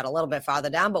actually had that a little bit farther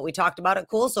down, but we talked about it.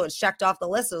 Cool. So it's checked off the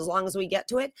list as long as we get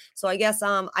to it. So I guess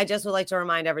I just would like to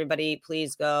remind everybody,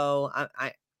 please go.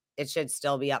 It should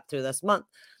still be up through this month.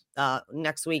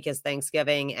 Next week is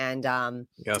Thanksgiving, and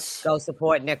go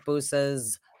support Nick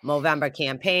Bosa's Movember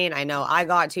campaign. I know I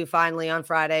got to finally on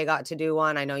Friday, got to do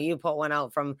one. I know you put one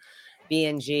out from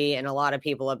B&G, and a lot of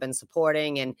people have been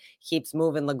supporting and keeps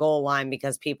moving the goal line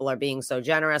because people are being so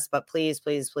generous. But please,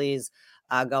 please, please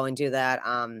go and do that.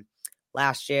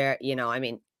 Last year,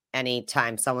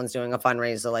 anytime someone's doing a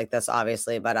fundraiser like this,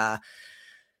 obviously, but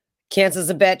cancer's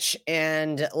a bitch,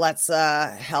 and let's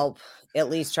help at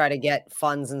least try to get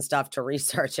funds and stuff to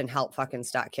research and help fucking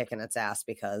start kicking its ass.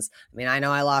 Because I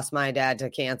know I lost my dad to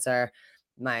cancer.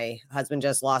 My husband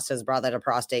just lost his brother to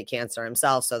prostate cancer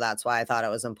himself. So that's why I thought it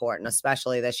was important,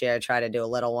 especially this year, to try to do a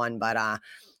little one, but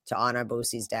to honor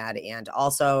Boosie's dad and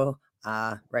also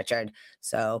Richard.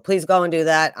 So please go and do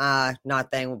that.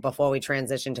 Before we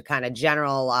transition to kind of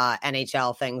general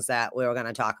NHL things that we were going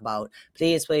to talk about.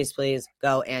 Please, please, please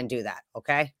go and do that.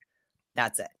 Okay.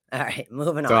 That's it. All right.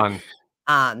 Moving on.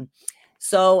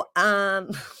 So I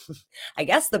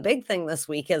guess the big thing this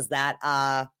week is that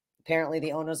apparently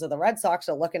the owners of the Red Sox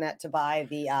are looking to buy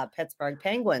the Pittsburgh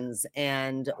Penguins,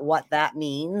 and what that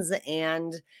means.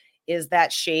 And is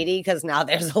that shady? Because now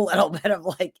there's a little bit of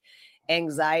like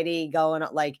anxiety going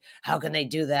on. Like, how can they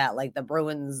do that? Like the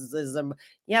Bruins is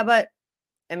yeah, but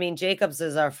I mean,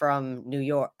 Jacobses are from New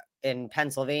York and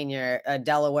Pennsylvania,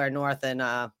 Delaware, North, and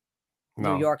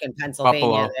New York and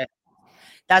Pennsylvania. Buffalo.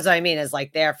 That's what I mean, is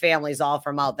like their family's all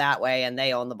from out that way, and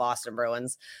they own the Boston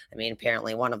Bruins. I mean,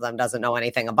 apparently one of them doesn't know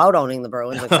anything about owning the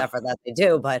Bruins except for that they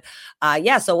do. But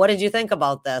yeah, so what did you think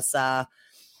about this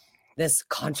this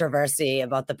controversy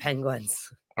about the Penguins?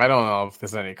 I don't know if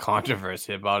there's any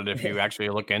controversy about it if you actually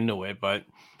look into it, but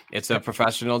it's a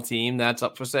professional team that's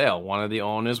up for sale. One of the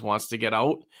owners wants to get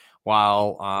out,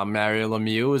 while Mario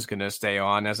Lemieux is going to stay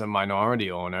on as a minority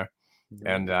owner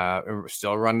and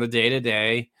still run the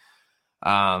day-to-day.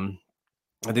 I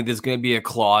think there's going to be a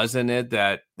clause in it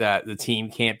that the team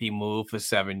can't be moved for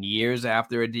 7 years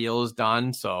after a deal is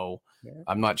done. So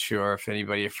I'm not sure if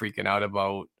anybody is freaking out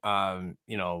about,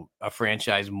 a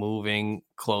franchise moving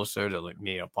closer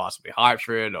to possibly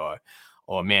Hartford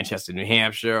or Manchester, New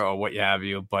Hampshire, or what have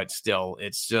you. But still,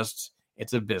 it's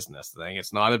a business thing.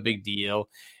 It's not a big deal.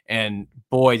 And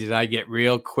boy, did I get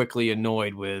real quickly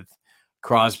annoyed with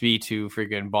Crosby to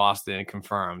freaking Boston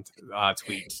confirmed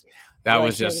tweets. That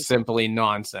was just simply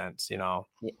nonsense, Yeah.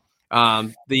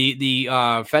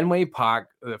 The Fenway Park,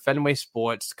 the Fenway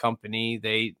Sports Company,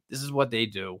 this is what they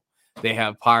do. They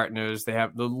have partners. They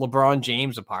have the LeBron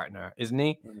James a partner, isn't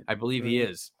he? I believe he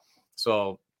is.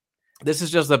 So this is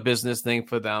just a business thing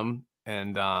for them,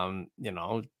 and I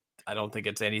don't think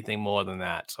it's anything more than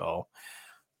that. So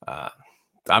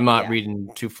I'm not reading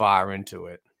too far into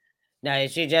it. No,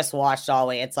 she just watched all the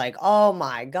way. It's like, oh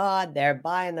my God, they're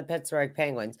buying the Pittsburgh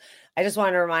Penguins. I just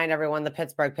want to remind everyone the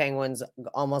Pittsburgh Penguins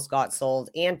almost got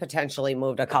sold and potentially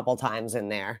moved a couple times in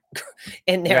their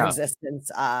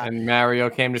existence. And Mario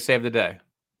came to save the day.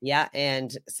 Yeah,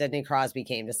 and Sidney Crosby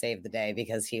came to save the day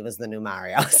because he was the new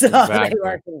Mario. So Exactly. They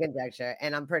work in conjecture.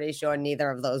 And I'm pretty sure neither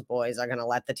of those boys are going to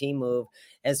let the team move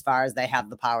as far as they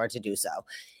have the power to do so.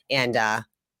 And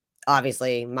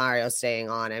obviously Mario's staying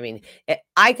on. I mean,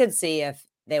 I could see if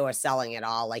they were selling it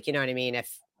all, like, you know what I mean?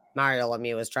 If Mario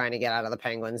Lemieux was trying to get out of the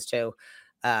Penguins too,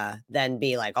 then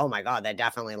be like, oh my God, they're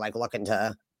definitely like looking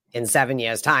to, in 7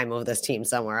 years time, move this team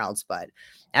somewhere else. But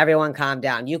everyone calm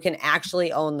down. You can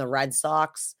actually own the Red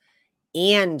Sox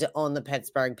and own the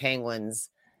Pittsburgh Penguins.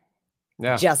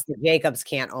 Yeah. Just the Jacobs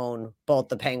can't own both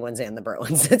the Penguins and the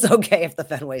Bruins. It's okay if the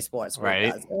Fenway Sports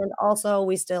Group does. And also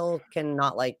we still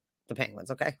cannot like the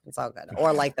Penguins. Okay. It's all good.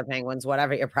 Or like the Penguins,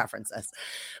 whatever your preference is.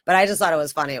 But I just thought it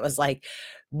was funny. It was like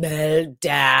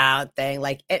meltdown thing.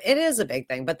 Like it is a big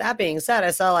thing. But that being said,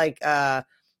 I saw like that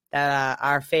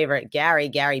our favorite Gary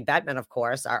Bettman, of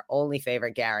course, our only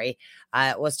favorite Gary,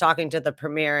 was talking to the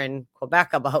premier in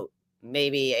Quebec about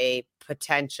maybe a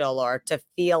potential, or to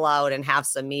feel out and have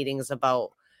some meetings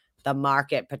about the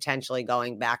market potentially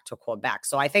going back to Quebec.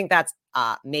 So I think that's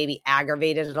maybe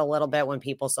aggravated it a little bit when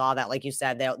people saw that. Like you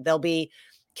said, there'll be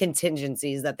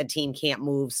contingencies that the team can't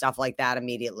move, stuff like that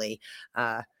immediately.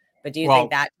 But do you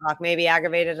think that talk maybe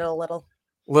aggravated it a little?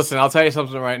 Listen, I'll tell you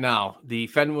something right now. The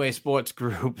Fenway Sports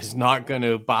Group is not going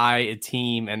to buy a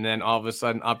team and then all of a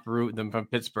sudden uproot them from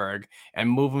Pittsburgh and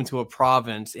move them to a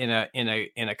province in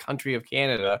a country of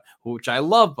Canada, which I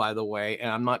love, by the way,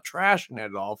 and I'm not trashing it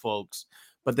at all, folks.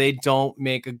 But they don't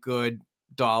make a good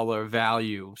dollar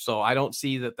value. So I don't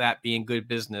see that being good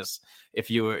business.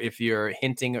 If you're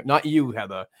hinting, not you,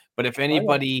 Heather, but if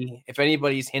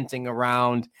anybody's hinting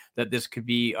around that this could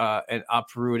be an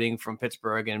uprooting from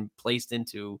Pittsburgh and placed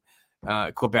into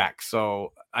Quebec.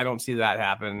 So I don't see that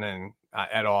happening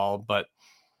at all. But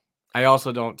I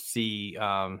also don't see,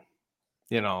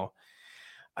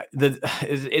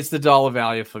 it's the dollar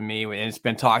value for me, and it's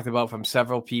been talked about from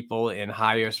several people in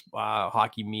higher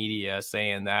hockey media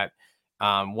saying that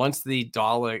once the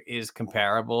dollar is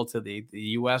comparable to the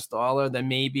U.S. dollar, then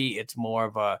maybe it's more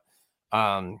of a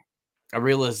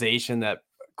realization that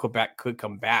Quebec could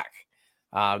come back.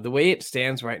 The way it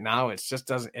stands right now,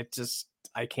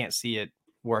 I can't see it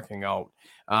working out.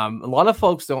 A lot of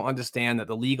folks don't understand that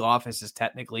the league office is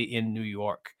technically in New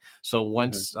York. So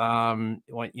once,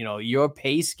 your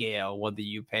pay scale, whether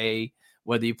you play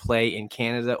in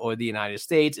Canada or the United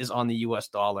States, is on the U.S.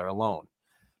 dollar alone.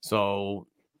 So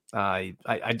I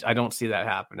don't see that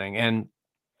happening. And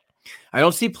I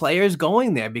don't see players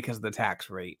going there because of the tax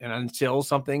rate. And until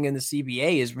something in the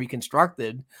CBA is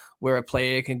reconstructed where a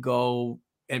player can go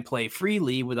and play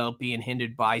freely without being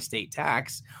hindered by state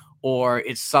tax, or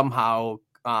it's somehow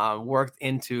worked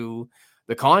into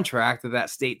the contract that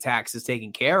state tax is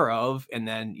taken care of, and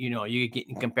then you're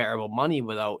getting comparable money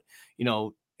without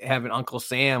having Uncle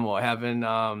Sam or having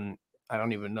I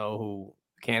don't even know who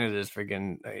Canada's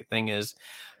freaking thing is.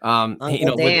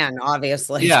 Uncle Dan,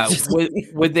 obviously. Yeah,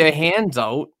 with their hands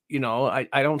out, I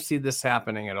don't see this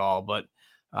happening at all. But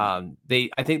I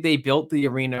think they built the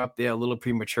arena up there a little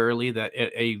prematurely. That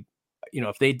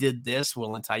if they did this,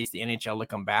 will entice the NHL to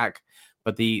come back.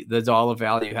 But the dollar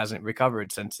value hasn't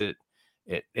recovered since it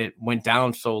went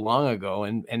down so long ago,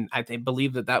 and I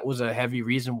believe that was a heavy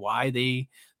reason why they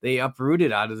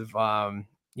uprooted out of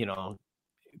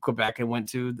Quebec and went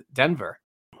to Denver.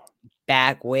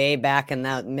 Way back in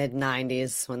the mid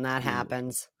 90s when that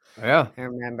happens. Yeah, I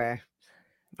remember.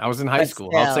 I was in high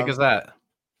school. How sick is that?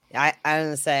 I was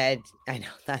gonna say I know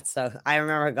that's so. I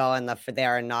remember going for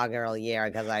their inaugural year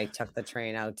because I took the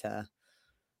train out to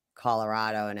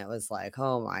Colorado, and it was like,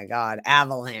 oh my God,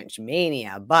 Avalanche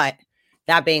mania. But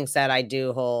that being said, I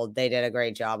do hold they did a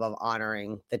great job of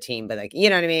honoring the team, but like, you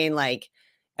know what I mean? Like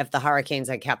if the Hurricanes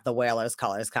had kept the Whalers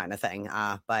colors kind of thing.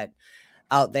 But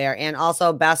out there, and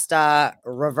also best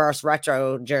reverse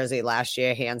retro jersey last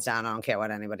year, hands down. I don't care what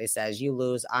anybody says. You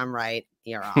lose, I'm right,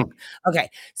 you're wrong. Okay,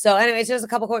 so anyways, just a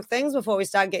couple quick things before we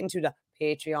start getting to the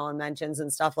Patreon mentions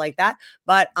and stuff like that.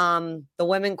 But the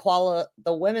women's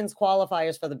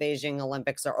qualifiers for the Beijing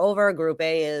Olympics are over. Group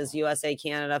A is USA,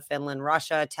 Canada, Finland,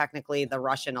 Russia. Technically, the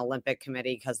Russian Olympic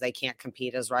Committee, because they can't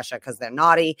compete as Russia because they're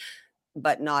naughty,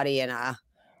 but naughty in a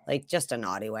just a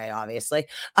naughty way, obviously.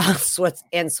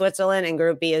 In Switzerland, and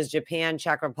Group B is Japan,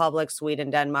 Czech Republic, Sweden,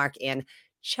 Denmark, and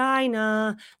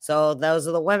China. So those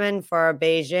are the women for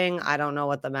Beijing. I don't know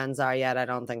what the men's are yet. I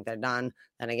don't think they're done.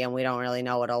 Then again, we don't really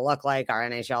know what it'll look like. Our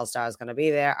NHL star is going to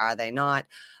be there. Are they not?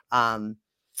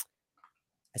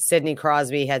 Sidney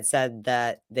Crosby had said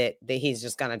that he's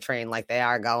just going to train like they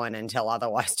are going until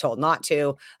otherwise told not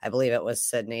to. I believe it was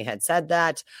Sidney had said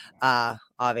that.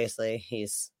 Obviously,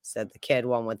 he's said the kid,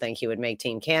 one would think he would make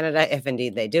Team Canada if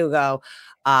indeed they do go.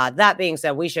 That being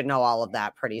said, we should know all of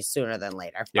that pretty sooner than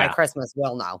later. Yeah. By Christmas,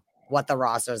 we'll know what the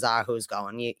rosters are, who's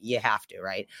going. You have to,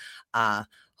 right?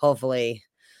 Hopefully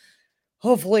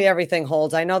everything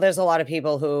holds. I know there's a lot of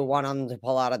people who want them to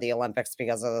pull out of the Olympics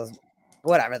because of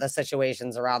whatever the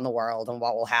situations around the world and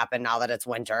what will happen now that it's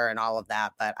winter and all of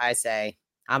that. But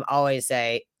I'm always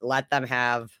say, let them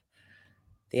have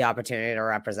the opportunity to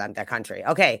represent their country.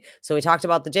 Okay. So we talked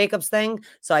about the Jacobs thing.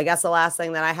 So I guess the last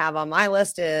thing that I have on my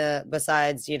list,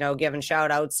 besides, giving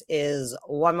shout outs, is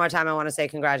one more time. I want to say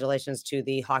congratulations to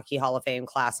the Hockey Hall of Fame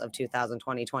class of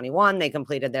 2020-21. They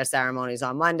completed their ceremonies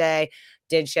on Monday.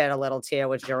 Did shed a little tear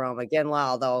with Jerome McGinley,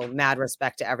 although mad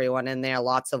respect to everyone in there.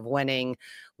 Lots of winning,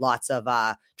 lots of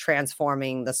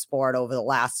transforming the sport over the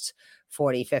last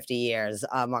 40, 50 years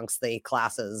amongst the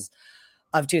classes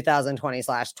of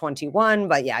 2020/21.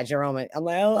 But yeah, Jerome, I'm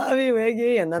like, I love you,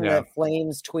 Iggy. And then the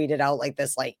Flames tweeted out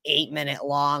this 8-minute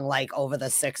long, over the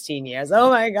 16 years. Oh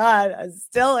my God, I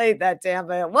still hate that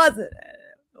Tampa. It wasn't.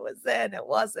 It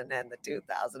wasn't in the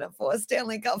 2004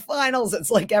 Stanley Cup Finals.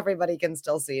 It's like everybody can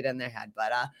still see it in their head.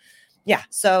 But yeah,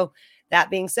 so that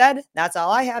being said, that's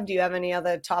all I have. Do you have any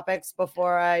other topics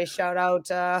before I shout out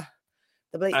the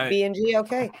B&G?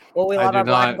 Okay. Well, we love our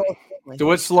Black Gold family.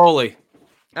 Do it slowly.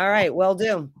 All right, will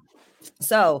do.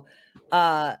 So,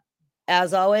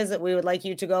 as always, we would like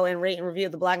you to go and rate and review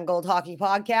the Black and Gold Hockey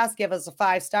Podcast. Give us a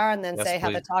 5-star and then say,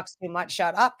 Heather talks too much,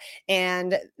 shut up.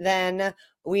 And then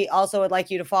we also would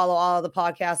like you to follow all of the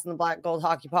podcasts in the Black and Gold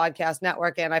Hockey Podcast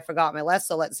Network. And I forgot my list,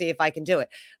 so let's see if I can do it.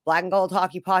 Black and Gold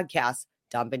Hockey Podcast,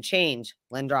 Dump and Change,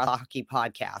 Lindros Hockey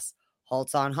Podcast,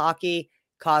 Holtz on Hockey,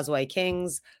 Causeway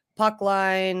Kings,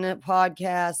 Puckline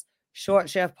Podcast, Short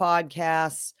Shift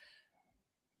Podcasts,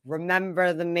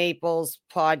 Remember the Maples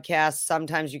podcast.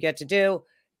 Sometimes you get to do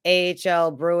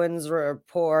AHL Bruins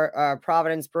report,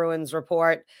 Providence Bruins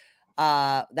report.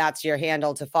 That's your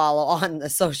handle to follow on the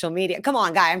social media. Come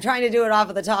on, guy. I'm trying to do it off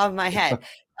of the top of my head.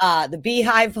 The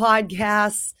Beehive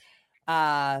podcast,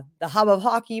 the Hub of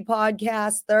Hockey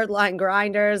podcast, Third Line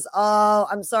Grinders. Oh,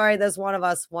 I'm sorry. There's one of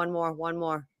us. One more.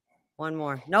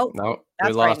 Nope.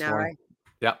 That's right now, right?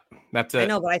 Yep. That's it. I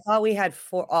know, but I thought we had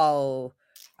 4. Oh,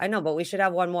 I know, but we should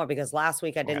have one more because last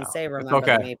week I didn't say remember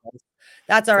the Maples.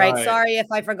 That's all right. Sorry if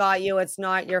I forgot you. It's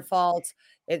not your fault.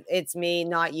 It's me,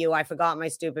 not you. I forgot my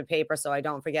stupid paper, so I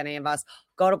don't forget any of us.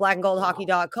 Go to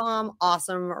blackandgoldhockey.com.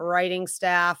 Awesome writing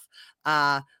staff.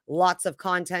 Lots of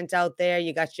content out there.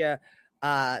 You got your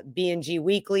B&G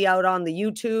Weekly out on the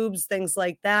YouTubes, things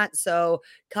like that. So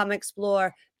come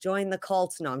explore, join the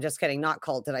cult. No, I'm just kidding. Not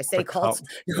cult. Did I say cult?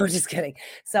 No, just kidding.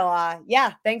 So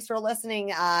yeah, thanks for listening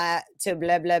to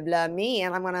blah, blah, blah me.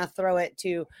 And I'm going to throw it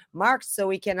to Mark so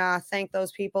we can thank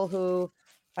those people who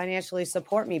financially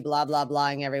support me, blah, blah,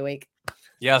 blahing every week.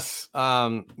 Yes.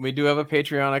 We do have a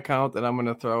Patreon account that I'm going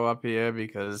to throw up here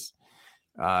because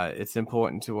it's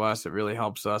important to us. It really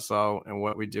helps us out. And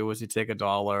what we do is we take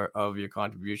 $1 of your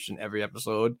contribution every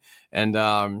episode and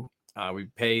we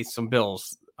pay some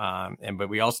bills. But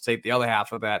we also take the other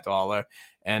half of that $1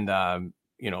 and,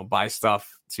 buy stuff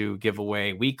to give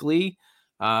away weekly,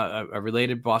 a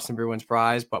related Boston Bruins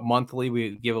prize, but monthly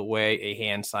we give away a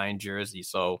hand-signed jersey.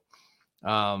 So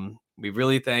we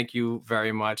really thank you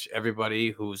very much,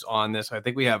 everybody who's on this. I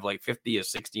think we have like 50 or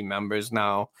 60 members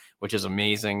now, which is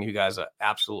amazing. You guys are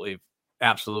absolute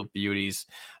beauties.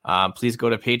 Please go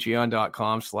to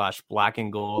patreon.com/Black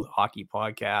and Gold Hockey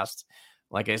Podcast.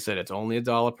 Like I said, it's only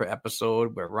 $1 per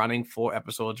episode. We're running 4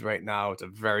 episodes right now. It's a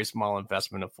very small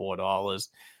investment of $4.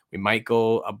 We might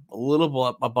go a little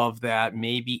bit above that,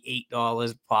 maybe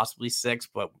 $8, possibly $6,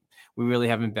 but we really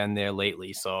haven't been there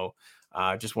lately. So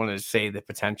just wanted to say the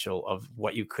potential of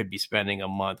what you could be spending a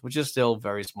month, which is still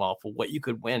very small for what you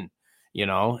could win.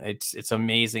 It's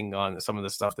amazing on some of the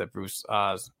stuff that Bruce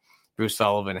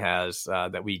Sullivan has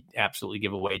that we absolutely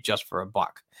give away just for $1.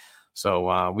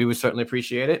 So we would certainly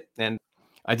appreciate it. And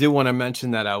I do want to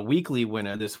mention that our weekly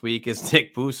winner this week is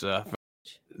Nick Busa,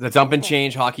 the Dump and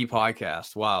Change Hockey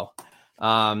Podcast. Wow.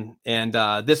 And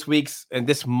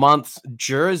this month's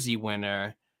jersey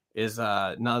winner is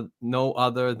no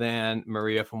other than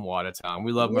Maria from Watertown.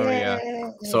 We love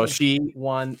Maria. So she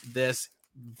won this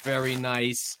very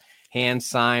nice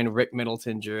hand-signed Rick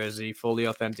Middleton jersey, fully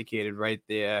authenticated right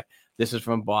there. This is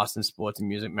from Boston Sports and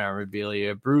Music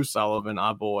Memorabilia. Bruce Sullivan,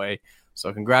 our boy.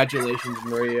 So congratulations,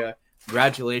 Maria.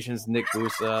 Congratulations, Nick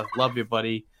Busa. Love you,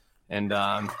 buddy. And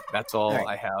that's all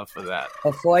I have for that.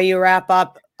 Before you wrap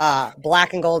up,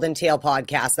 Black and Gold and Teal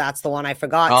podcast. That's the one I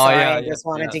forgot. Sorry, I just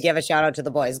wanted to give a shout out to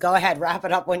the boys. Go ahead, wrap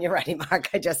it up when you're ready, Mark.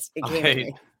 It came to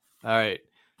me. All right.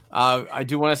 I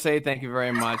do want to say thank you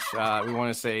very much. We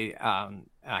want to say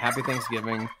happy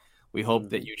Thanksgiving. We hope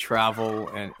that you travel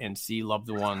and see loved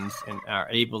ones and are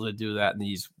able to do that in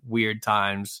these weird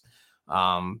times.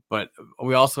 But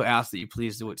we also ask that you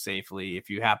please do it safely. If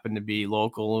you happen to be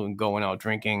local and going out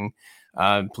drinking,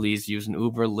 please use an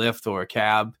Uber, Lyft, or a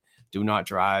cab. Do not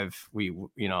drive. We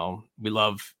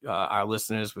love our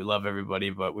listeners. We love everybody,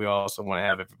 but we also want to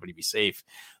have everybody be safe.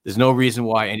 There's no reason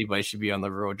why anybody should be on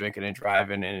the road drinking and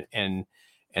driving and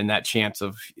that chance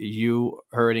of you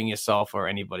hurting yourself or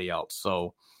anybody else.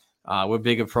 So we're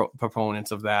big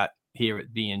proponents of that here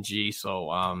at B&G.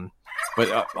 So,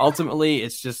 but ultimately,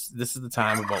 it's just this is the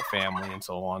time about family and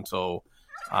so on. So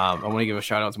I want to give a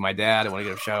shout out to my dad. I want to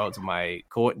give a shout out to my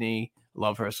Courtney.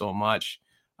 Love her so much.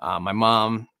 My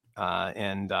mom.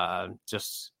 And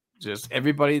just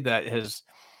everybody that has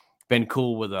been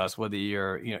cool with us, whether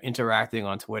you're interacting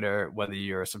on Twitter, whether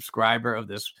you're a subscriber of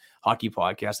this hockey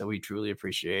podcast that we truly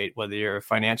appreciate, whether you're a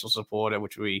financial supporter,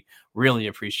 which we really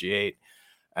appreciate,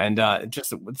 and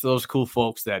just those cool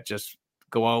folks that just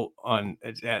go out on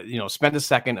spend a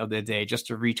second of their day just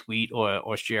to retweet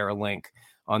or share a link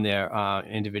on their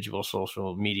individual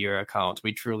social media accounts.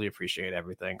 We truly appreciate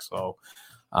everything. So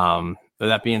but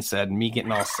that being said, me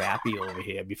getting all sappy over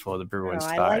here before the Bruins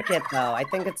start. I like it though. I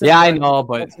think it's I know,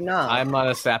 but I'm not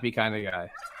a sappy kind of guy.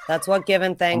 That's what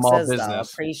giving thanks is, though.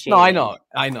 Appreciate. No,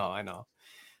 I know.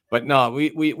 But no,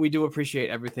 we do appreciate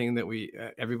everything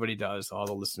that everybody does, all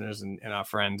the listeners and our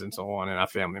friends and so on, and our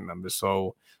family members.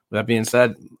 So with that being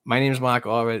said, my name is Mark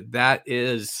Allred. That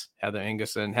is Heather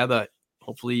Ingerson. Heather,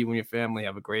 hopefully you and your family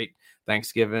have a great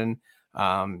Thanksgiving.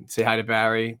 Say hi to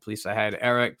Barry. Please say hi to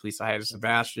Eric. Please say hi to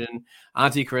Sebastian,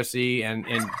 Auntie Chrissy, and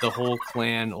the whole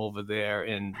clan over there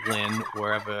in Lynn,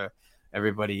 wherever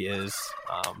everybody is.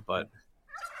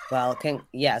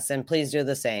 Yes, and please do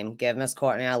the same. Give Miss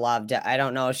Courtney I loved it. I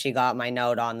don't know if she got my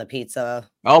note on the pizza.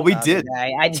 Oh, we did.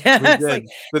 I did. We did.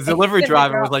 The delivery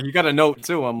driver was like, "You got a note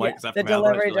too." I'm like, the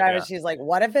delivery driver. She's like,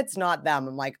 "What if it's not them?"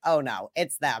 I'm like, "Oh no,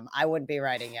 it's them. I wouldn't be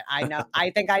writing it. I know. I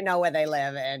think I know where they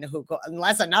live and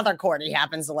unless another Courtney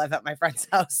happens to live at my friend's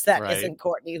house that isn't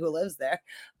Courtney who lives there.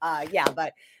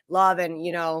 But love and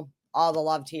all the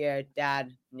love to your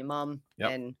dad and your mom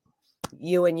and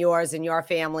you and yours and your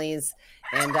families.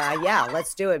 And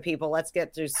let's do it, people. Let's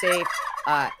get through safe.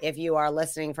 If you are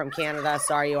listening from Canada,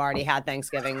 sorry you already had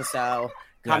Thanksgiving. So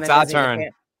it's our turn.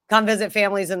 Come visit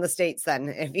families in the States then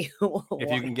if you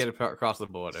can get across the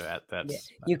border.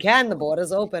 You can. The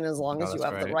border's open as long as you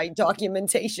have right. the right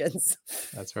documentations.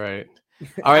 That's right.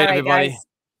 All right, everybody. Guys.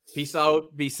 Peace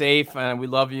out. Be safe. And we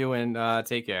love you. And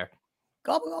take care.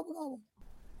 Gobble, gobble, gobble.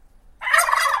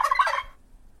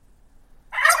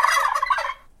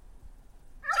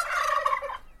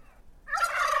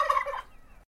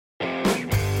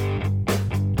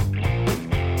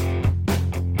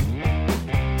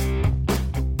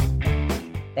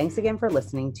 Thanks again for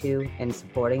listening to and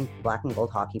supporting the Black and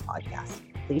Gold Hockey Podcast.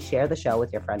 Please share the show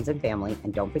with your friends and family,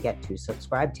 and don't forget to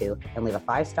subscribe to and leave a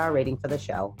 5-star rating for the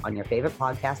show on your favorite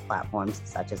podcast platforms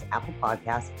such as Apple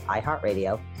Podcasts,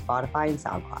 iHeartRadio, Spotify, and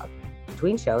SoundCloud.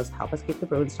 Between shows, help us keep the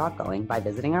Bruins talk going by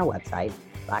visiting our website,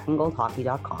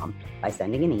 blackandgoldhockey.com, by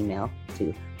sending an email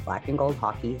to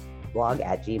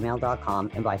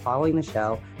blackandgoldhockeyblog@gmail.com, and by following the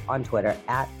show on Twitter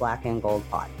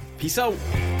 @blackandgoldpod. Peace out.